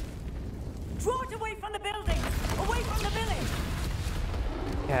 Draw it away from the building! Away from the village!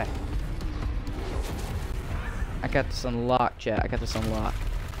 Okay. I got this unlocked, chat. I got this unlocked.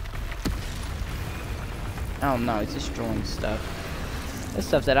 Oh no, it's destroying stuff. This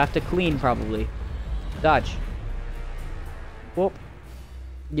stuff that I have to clean probably. Dodge. Whoop.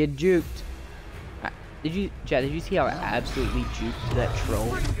 Get juked. Did you, chat, did you see how I absolutely juked that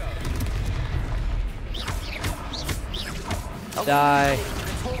troll? Die.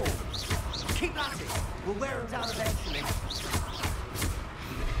 Keep at it. We'll wear him down eventually.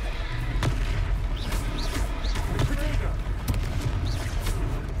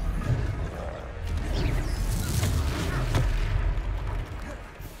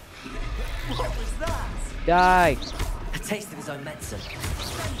 What was that? Die. A taste of his own medicine.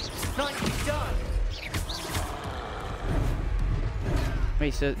 Nicely done.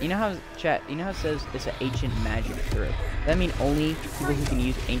 Wait, so you know how, chat, you know how it says it's an ancient magic throw? Does that mean only people who can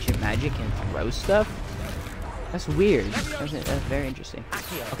use ancient magic can throw stuff? That's weird. That's very interesting.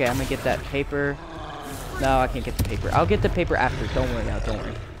 Okay, I'm gonna get that paper. No, I can't get the paper. I'll get the paper after. Don't worry now, don't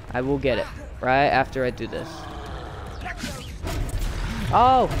worry. I will get it right after I do this.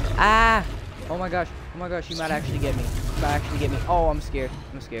 Oh! Ah! Oh my gosh. Oh my gosh, you might actually get me. You might actually get me. Oh, I'm scared.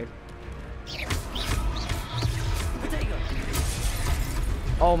 I'm scared.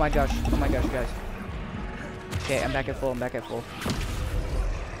 Oh my gosh, guys. Okay, I'm back at full, I'm back at full.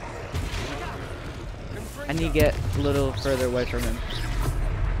 I need to get a little further away from him.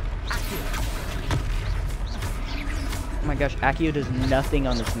 Oh my gosh, Accio does nothing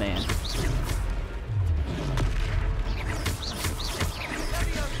on this man.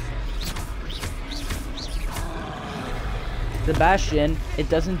 Sebastian, it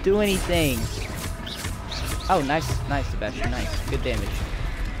doesn't do anything. Oh, nice, nice, Sebastian, nice. Good damage.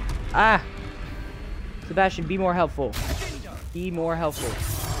 Ah! Sebastian, be more helpful. Be more helpful.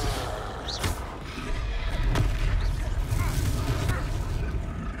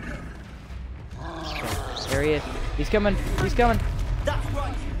 Okay, there he is. He's coming. He's coming. That's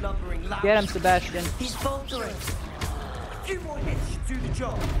right, you lumbering lout. Get him, Sebastian. He's faltering. A few more hits should do the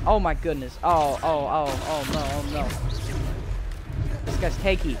job. Oh my goodness. Oh no, oh no. This guy's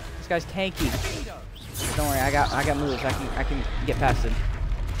tanky. This guy's tanky. Don't worry, I got moves. I can get past him.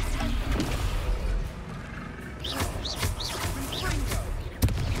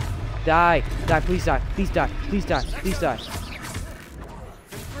 Die! Die! Please die! Please die! Please die! Please die!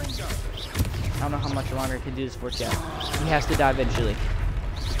 I don't know how much longer I can do this for, chat. He has to die eventually.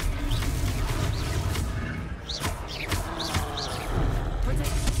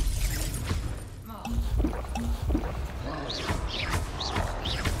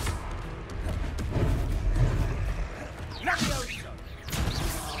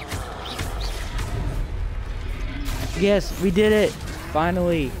 Yes, we did it!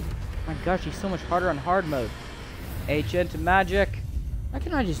 Finally! Oh my gosh, he's so much harder on hard mode. Ancient magic. Why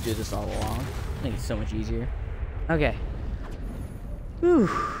can't I just do this all along? I think it's so much easier. Okay. Whew.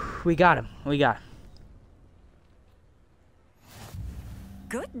 We got him. We got him.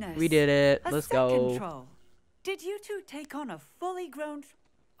 Goodness. We did it. Let's go. Troll. Did you two take on a fully grown...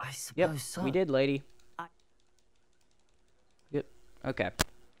 I suppose so. We did, lady. Yep. Okay.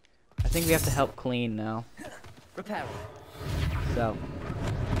 I think we have to help clean now. Repair. So,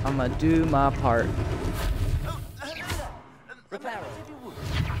 I'm gonna do my part. Repair.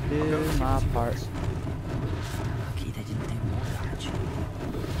 Do my part. Lucky they didn't do more damage.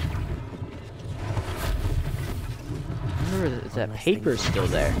 I wonder if that paper's still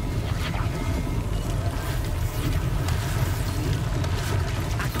there.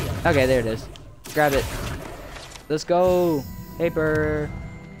 Okay, there it is. Grab it. Let's go. Paper.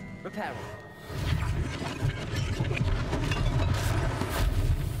 Repair.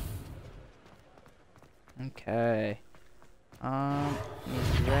 Okay.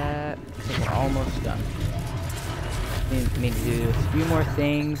 Need that. I think we're almost done. Need to do a few more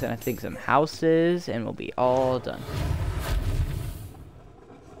things, and I think some houses, and we'll be all done.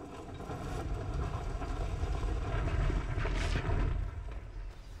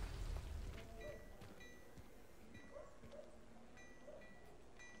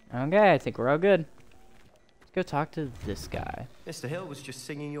 Okay, I think we're all good. Let's go talk to this guy. Mr. Hill was just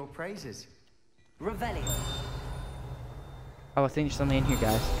singing your praises. Revelio. Oh, I think there's something in here,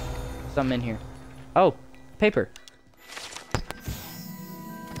 guys. Something in here. Oh, paper.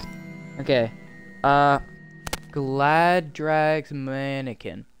 Okay. Gladdrag's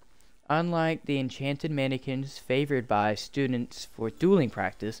mannequin. Unlike the enchanted mannequins favored by students for dueling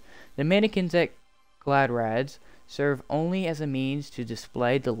practice, the mannequins at Gladrad's serve only as a means to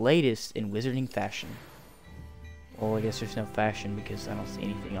display the latest in wizarding fashion. Well, I guess there's no fashion because I don't see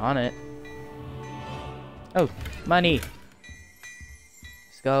anything on it. Oh, money.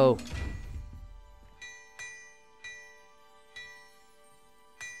 Let's go.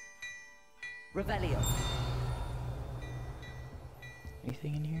 Revelio.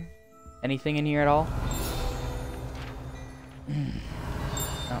 Anything in here? Anything in here at all?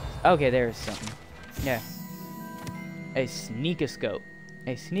 Oh. Okay, there's something. Yeah. A sneakoscope.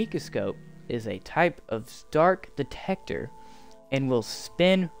 A sneakoscope is a type of dark detector and will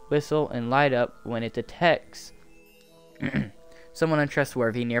spin, whistle, and light up when it detects someone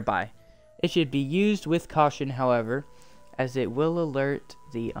untrustworthy nearby. It should be used with caution, however, as it will alert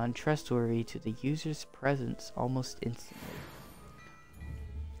the untrustworthy to the user's presence almost instantly.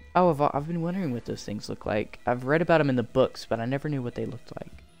 Oh, I've been wondering what those things look like. I've read about them in the books, but I never knew what they looked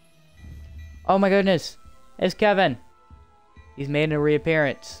like. Oh my goodness! It's Kevin! He's made a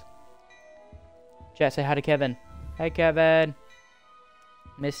reappearance. Chat, say hi to Kevin. Hey, Kevin!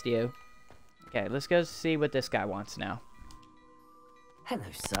 Missed you. Okay, let's go see what this guy wants now. Hello,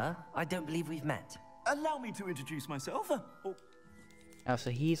 sir. I don't believe we've met. Allow me to introduce myself. Oh,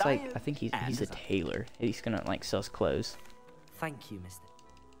 so he's like, I think he's a tailor. He's gonna like sell clothes. Thank you, mister.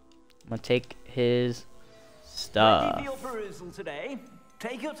 I'm gonna take his stuff. Ready for your perusal today.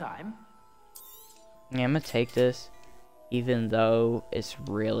 Take your time. Yeah, I'm gonna take this, even though it's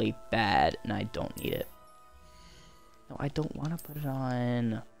really bad and I don't need it. No, I don't want to put it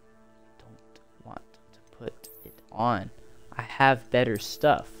on. Don't want to put it on. I have better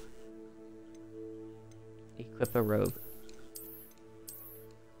stuff. Equip a robe.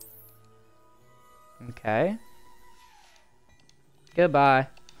 Okay. Goodbye.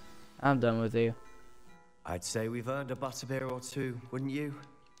 I'm done with you. I'd say we've earned a butterbeer or two, wouldn't you?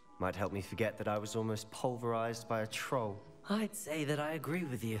 Might help me forget that I was almost pulverized by a troll. I'd say that I agree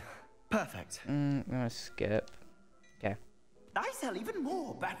with you. Perfect. I'm gonna skip. Okay. I sell even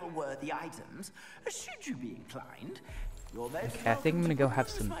more battle-worthy items, should you be inclined. Okay, I think I'm gonna go have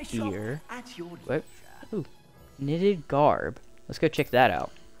some beer. What? Ooh, knitted garb. Let's go check that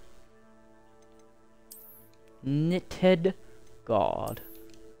out. Knitted garb.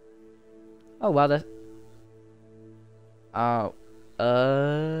 Oh wow, that. Oh,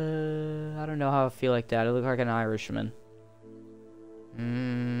 I don't know how I feel like that. I look like an Irishman.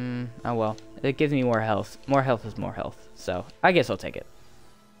 Oh well, it gives me more health. More health is more health, so I guess I'll take it.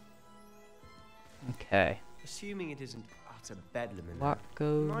 Okay. Assuming it isn't utter bedlam in walk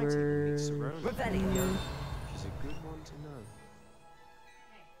over. She's a good one to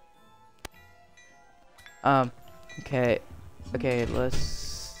know. Okay. Okay,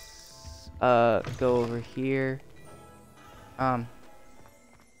 let's go over here. Come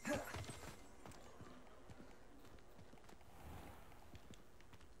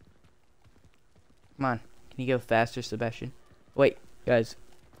on. Can you go faster, Sebastian? Wait, guys.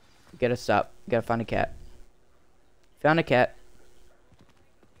 Gotta stop. Gotta find a cat. Found a cat.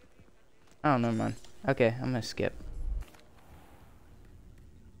 Oh, never mind. Okay, I'm gonna skip.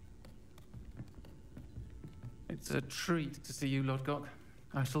 It's a treat to see you, Lord Gok.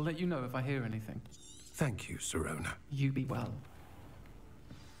 I shall let you know if I hear anything. Thank you, Sirona. You be well.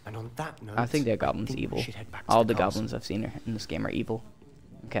 And on that note, I think that goblin's evil. All the goblins I've seen in this game are evil.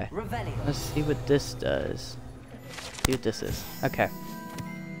 Okay. Let's see what this does. See what this is. Okay.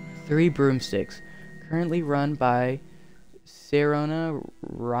 3 broomsticks. Currently run by Sirona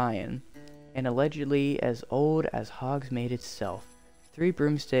Ryan. And allegedly as old as Hogsmeade itself. 3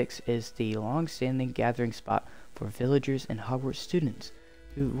 broomsticks is the long-standing gathering spot for villagers and Hogwarts students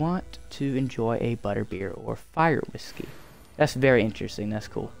who want to enjoy a butterbeer or fire whiskey. That's very interesting. That's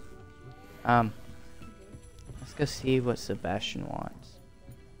cool. Let's go see what Sebastian wants.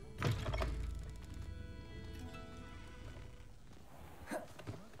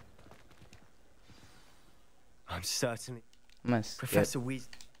 I'm certainly. Professor Weasley.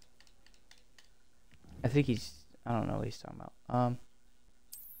 I think he's. I don't know what he's talking about.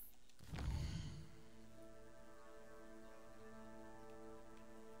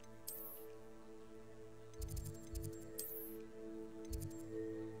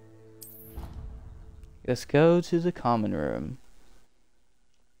 Let's go to the common room.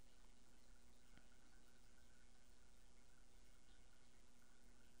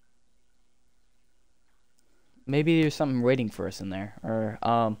 Maybe there's something waiting for us in there. Or,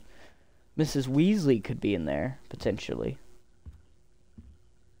 Mrs. Weasley could be in there, potentially.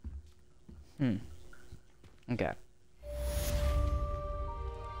 Okay.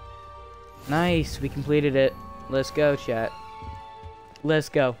 Nice, we completed it. Let's go, chat. Let's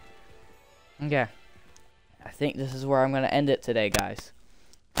go. Okay. I think this is where I'm going to end it today, guys.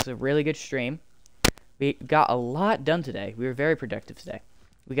 It's a really good stream. We got a lot done today. We were very productive today.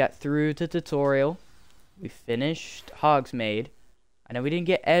 We got through the tutorial. We finished Hogsmeade. I know we didn't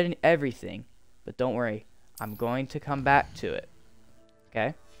get everything, but don't worry. I'm going to come back to it.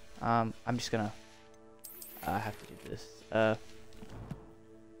 Okay? I'm just gonna have to do this.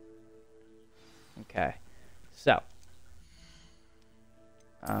 Okay, so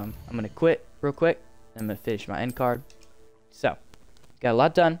I'm gonna quit real quick. I'm gonna finish my end card. So, got a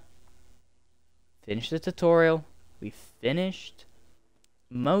lot done. Finished the tutorial. We finished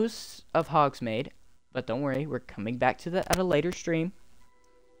most of Hogsmeade, but don't worry, we're coming back to that at a later stream.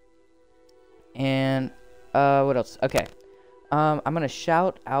 And what else? Okay, I'm gonna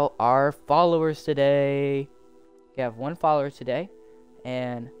shout out our followers today. We have 1 follower today,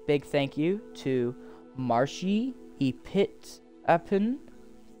 and big thank you to Marshy EP1.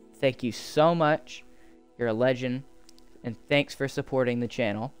 Thank you so much. You're a legend, and thanks for supporting the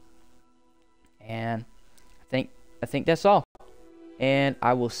channel. And I think that's all. And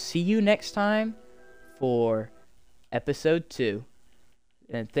I will see you next time for episode 2.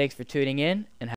 And thanks for tuning in, and